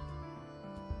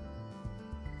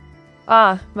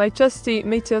 Ah, my trusty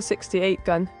Meteor 68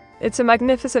 gun. It's a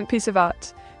magnificent piece of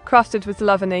art, crafted with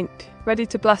love and ink, ready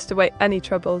to blast away any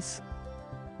troubles.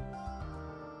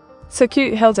 So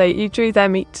cute, Hilda, you drew their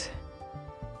meat.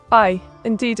 Aye,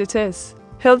 indeed it is.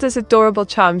 Hilda's adorable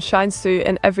charm shines through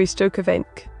in every stroke of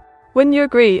ink. Wouldn't you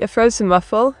agree, a frozen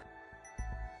waffle?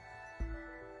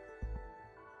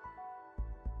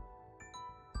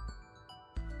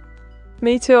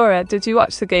 Meteora, did you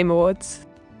watch the Game Awards?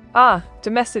 Ah,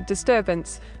 domestic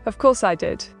disturbance. Of course I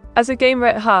did. As a gamer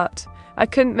at heart, I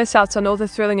couldn't miss out on all the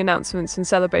thrilling announcements and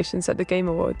celebrations at the Game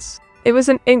Awards. It was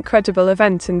an incredible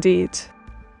event indeed.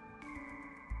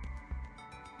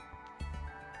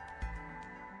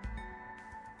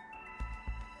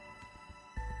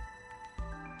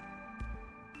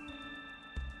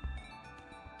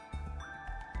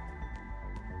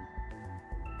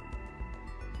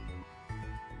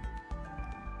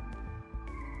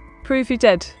 Prove you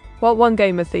did. What won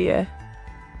Game of the Year?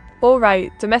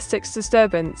 Alright, Domestic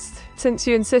Disturbance. Since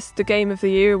you insist the Game of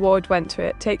the Year award went to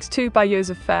it, takes two by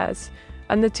Joseph Fares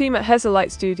and the team at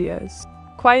Hazelight Studios.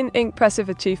 Quite an impressive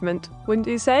achievement, wouldn't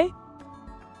you say?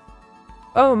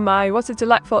 Oh my, what a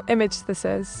delightful image this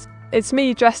is. It's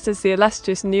me dressed as the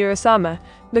illustrious Neuro-sama,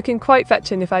 looking quite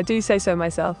fetching if I do say so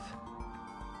myself.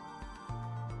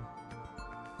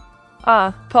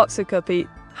 Ah, Popsicle Pete,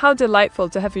 how delightful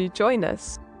to have you join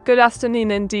us. Good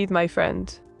afternoon indeed, my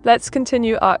friend. Let's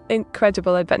continue our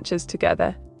incredible adventures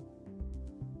together.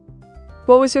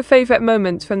 What was your favourite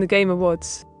moment from the Game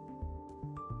Awards?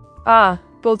 Ah,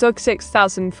 Bulldog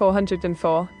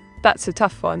 6404. That's a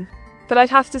tough one. But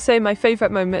I'd have to say my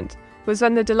favourite moment was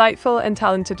when the delightful and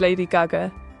talented Lady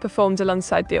Gaga performed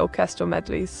alongside the orchestral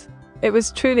medleys. It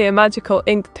was truly a magical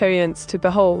experience to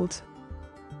behold.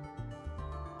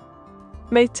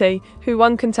 Mate, who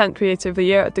won Content Creator of the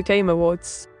Year at the Game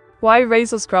Awards? Why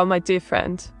Razel's my dear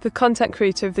friend, the Content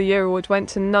Creator of the Year award went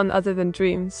to none other than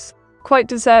Dreams. Quite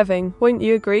deserving, wouldn't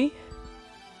you agree?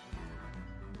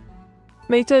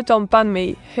 Mate, don't ban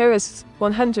me, here is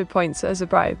 100 points as a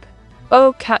bribe.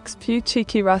 Oh, Cax, you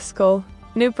cheeky rascal.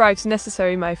 No bribes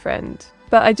necessary, my friend,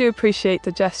 but I do appreciate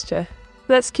the gesture.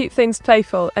 Let's keep things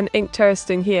playful and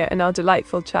interesting here in our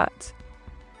delightful chat.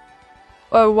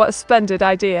 Oh, what a splendid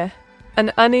idea.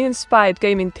 An uninspired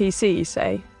gaming PC, you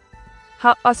say?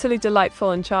 How utterly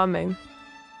delightful and charming.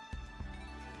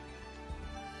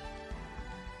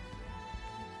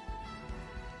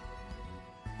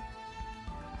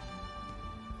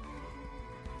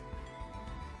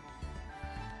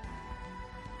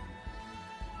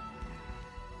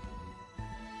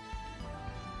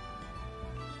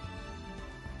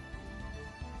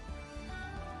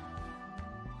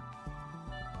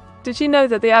 Did you know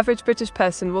that the average British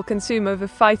person will consume over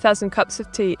 5,000 cups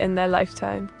of tea in their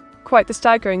lifetime? Quite the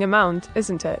staggering amount,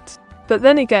 isn't it? But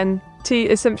then again, tea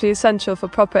is simply essential for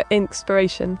proper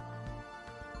inspiration.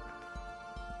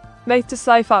 Mate, a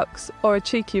sly fox or a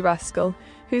cheeky rascal,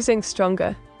 who's ink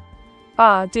stronger?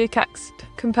 Ah, dear Cax,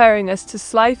 comparing us to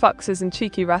sly foxes and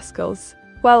cheeky rascals.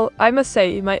 Well, I must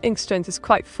say my ink strength is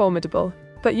quite formidable.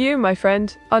 But you, my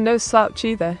friend, are no slouch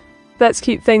either. Let's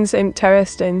keep things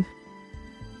interesting.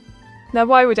 Now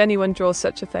why would anyone draw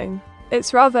such a thing?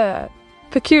 It's rather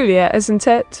peculiar, isn't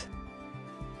it?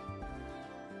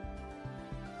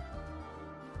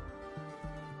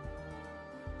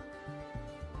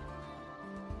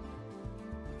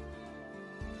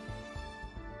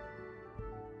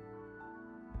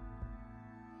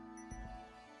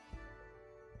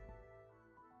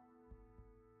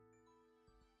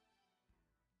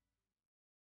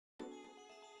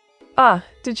 Ah,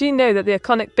 did you know that the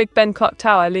iconic Big Ben clock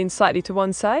tower leans slightly to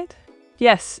one side?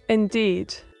 Yes,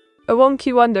 indeed. A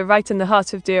wonky wonder right in the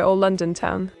heart of dear old London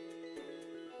town.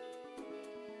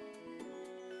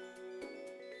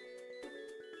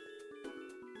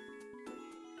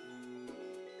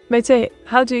 Mate,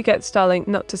 how do you get Starlink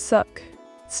not to suck?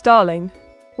 Starling?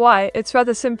 Why, it's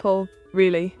rather simple,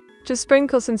 really. Just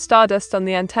sprinkle some stardust on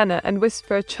the antenna and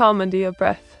whisper a charm under your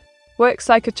breath. Works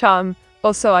like a charm,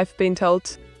 or so I've been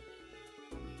told.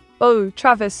 Oh,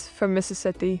 Travis from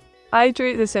Mississippi. I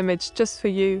drew this image just for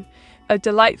you. A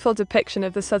delightful depiction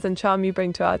of the southern charm you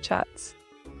bring to our chats.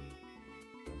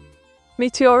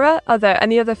 Meteora, are there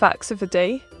any other facts of the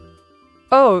day?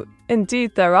 Oh,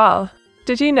 indeed there are.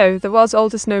 Did you know the world's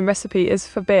oldest known recipe is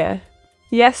for beer?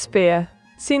 Yes, beer.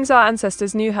 Seems our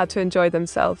ancestors knew how to enjoy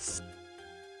themselves.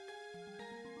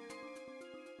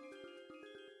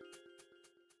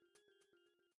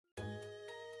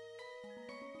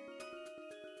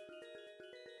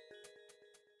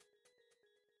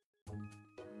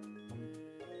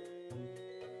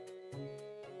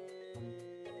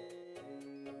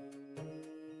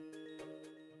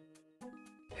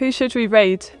 Who should we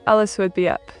raid? Alice would be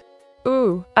up.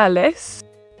 Ooh, Alice?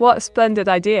 What a splendid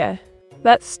idea.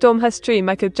 Let's storm her stream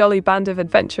like a jolly band of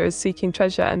adventurers seeking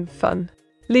treasure and fun.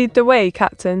 Lead the way,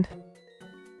 Captain.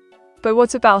 But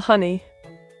what about honey?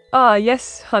 Ah,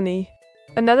 yes, honey.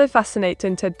 Another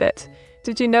fascinating tidbit.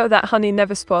 Did you know that honey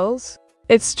never spoils?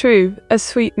 It's true, a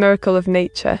sweet miracle of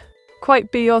nature.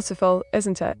 Quite beautiful,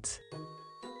 isn't it?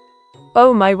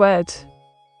 Oh my word.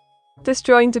 This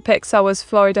drawing depicts our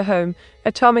Florida home,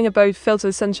 a charming abode filled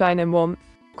with sunshine and warmth.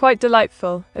 Quite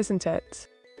delightful, isn't it?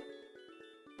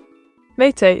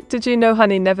 Mate, did you know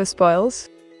honey never spoils?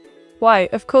 Why,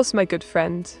 of course, my good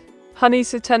friend.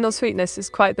 Honey's eternal sweetness is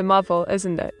quite the marvel,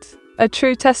 isn't it? A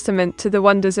true testament to the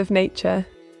wonders of nature.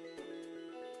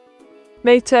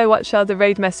 Mate, what shall the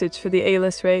raid message for the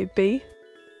A-list raid be?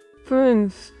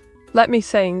 Let me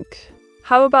think.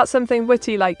 How about something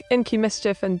witty like inky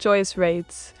mischief and joyous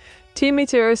raids? Team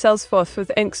Meteora sails forth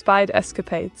with ink-spied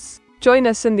escapades. Join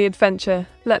us in the adventure,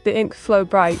 let the ink flow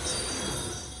bright.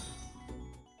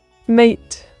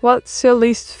 Mate, what's your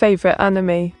least favourite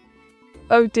anime?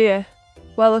 Oh dear.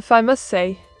 Well, if I must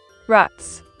say,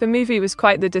 Rats. The movie was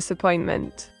quite the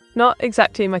disappointment. Not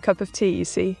exactly my cup of tea, you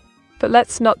see. But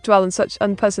let's not dwell on such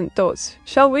unpleasant thoughts,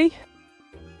 shall we?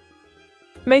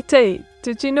 Mate,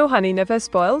 did you know honey never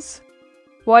spoils?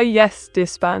 Why yes,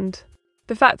 disband.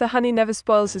 The fact that honey never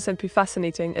spoils is simply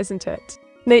fascinating, isn't it?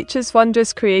 Nature's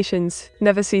wondrous creations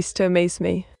never cease to amaze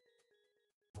me.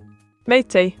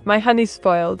 Mate, my honey's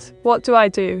spoiled. What do I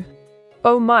do?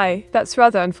 Oh my, that's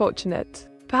rather unfortunate.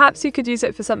 Perhaps you could use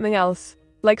it for something else,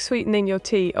 like sweetening your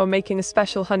tea or making a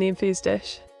special honey-infused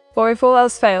dish. Or if all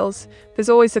else fails, there's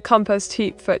always a compost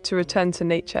heap for it to return to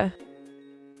nature.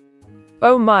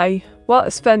 Oh my, what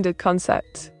a splendid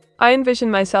concept. I envision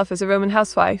myself as a Roman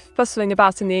housewife, bustling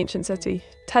about in the ancient city,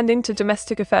 tending to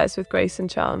domestic affairs with grace and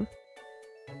charm.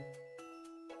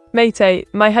 Mate,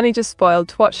 my honey just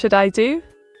spoiled, what should I do?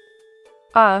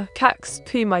 Ah, Cax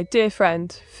P, my dear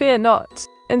friend, fear not.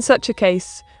 In such a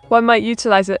case, one might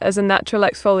utilize it as a natural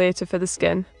exfoliator for the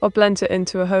skin, or blend it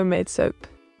into a homemade soap.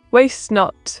 Waste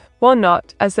not, want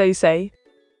not, as they say.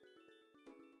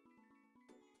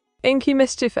 Inky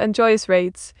mischief and joyous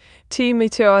raids, Team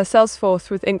Meteora sails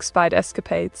forth with ink-spied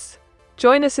escapades.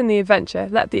 Join us in the adventure,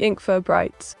 let the ink flow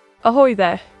bright. Ahoy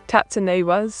there, Captain A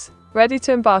was. Ready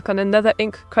to embark on another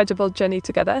incredible journey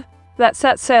together? Let's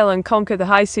set sail and conquer the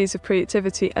high seas of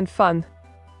creativity and fun.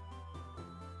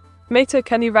 Mate,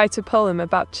 can you write a poem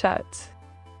about chat?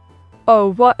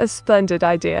 Oh, what a splendid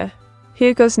idea.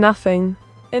 Here goes nothing.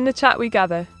 In the chat we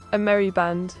gather, a merry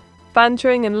band,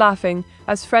 bantering and laughing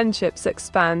as friendships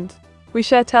expand. We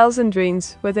share tales and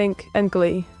dreams with ink and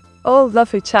glee. Oh,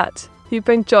 lovely chat, you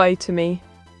bring joy to me.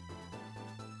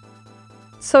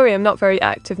 Sorry I'm not very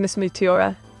active, Miss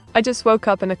Meteora. I just woke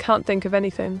up and I can't think of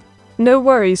anything. No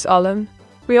worries, Olin.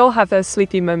 We all have those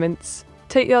sleepy moments.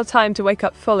 Take your time to wake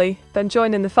up fully, then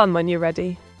join in the fun when you're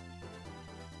ready.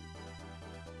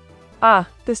 Ah,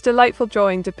 this delightful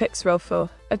drawing depicts Rolfo,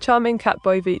 a charming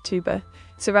catboy VTuber,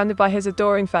 surrounded by his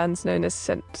adoring fans known as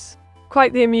simps.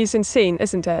 Quite the amusing scene,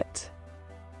 isn't it?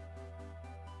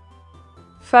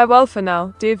 Farewell for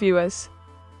now, dear viewers.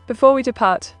 Before we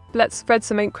depart, let's spread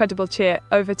some incredible cheer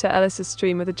over to Ellis's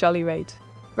stream with a jolly raid.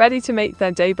 Ready to make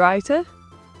their day brighter?